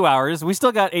under 2 hours. We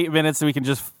still got 8 minutes so we can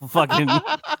just fucking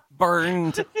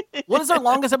burn. What is our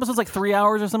longest episode? Like 3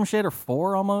 hours or some shit, or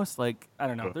 4 almost? Like, I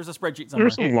don't know. There's a spreadsheet somewhere.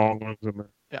 There's some long ones in there.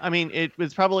 I mean, it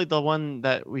was probably the one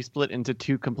that we split into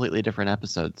 2 completely different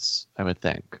episodes, I would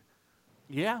think.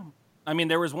 Yeah. I mean,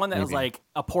 there was one that was like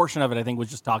a portion of it, I think, was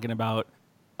just talking about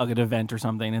an event or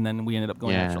something, and then we ended up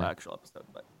going to actual episode.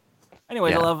 But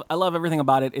anyways, I love everything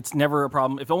about it. It's never a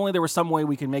problem. If only there was some way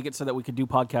we could make it so that we could do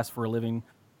podcasts for a living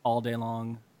all day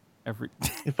long.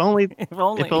 If only there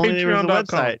was a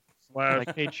website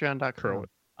like patreon.com.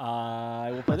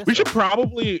 I will play this. We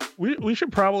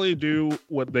should probably do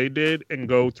what they did and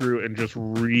go through and just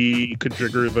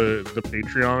reconfigure the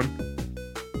Patreon.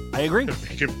 I agree. To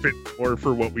make it fit more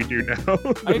for what we do now.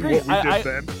 I agree. What we did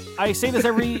then. I say this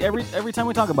every time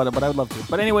we talk about it, but I would love to.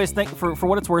 But anyways, for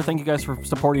what it's worth, thank you guys for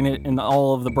supporting it in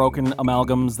all of the broken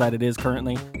amalgams that it is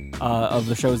currently of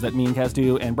the shows that me and Kaz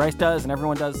do, and Bryce does, and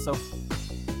everyone does. So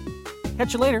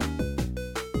catch you later.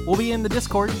 We'll be in the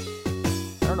Discord.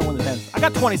 I don't know when this ends. I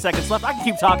got 20 seconds left. I can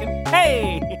keep talking.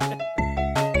 Hey!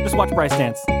 Just watch Bryce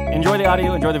dance. Enjoy the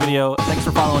audio. Enjoy the video. Thanks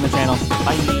for following the channel.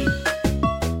 Bye.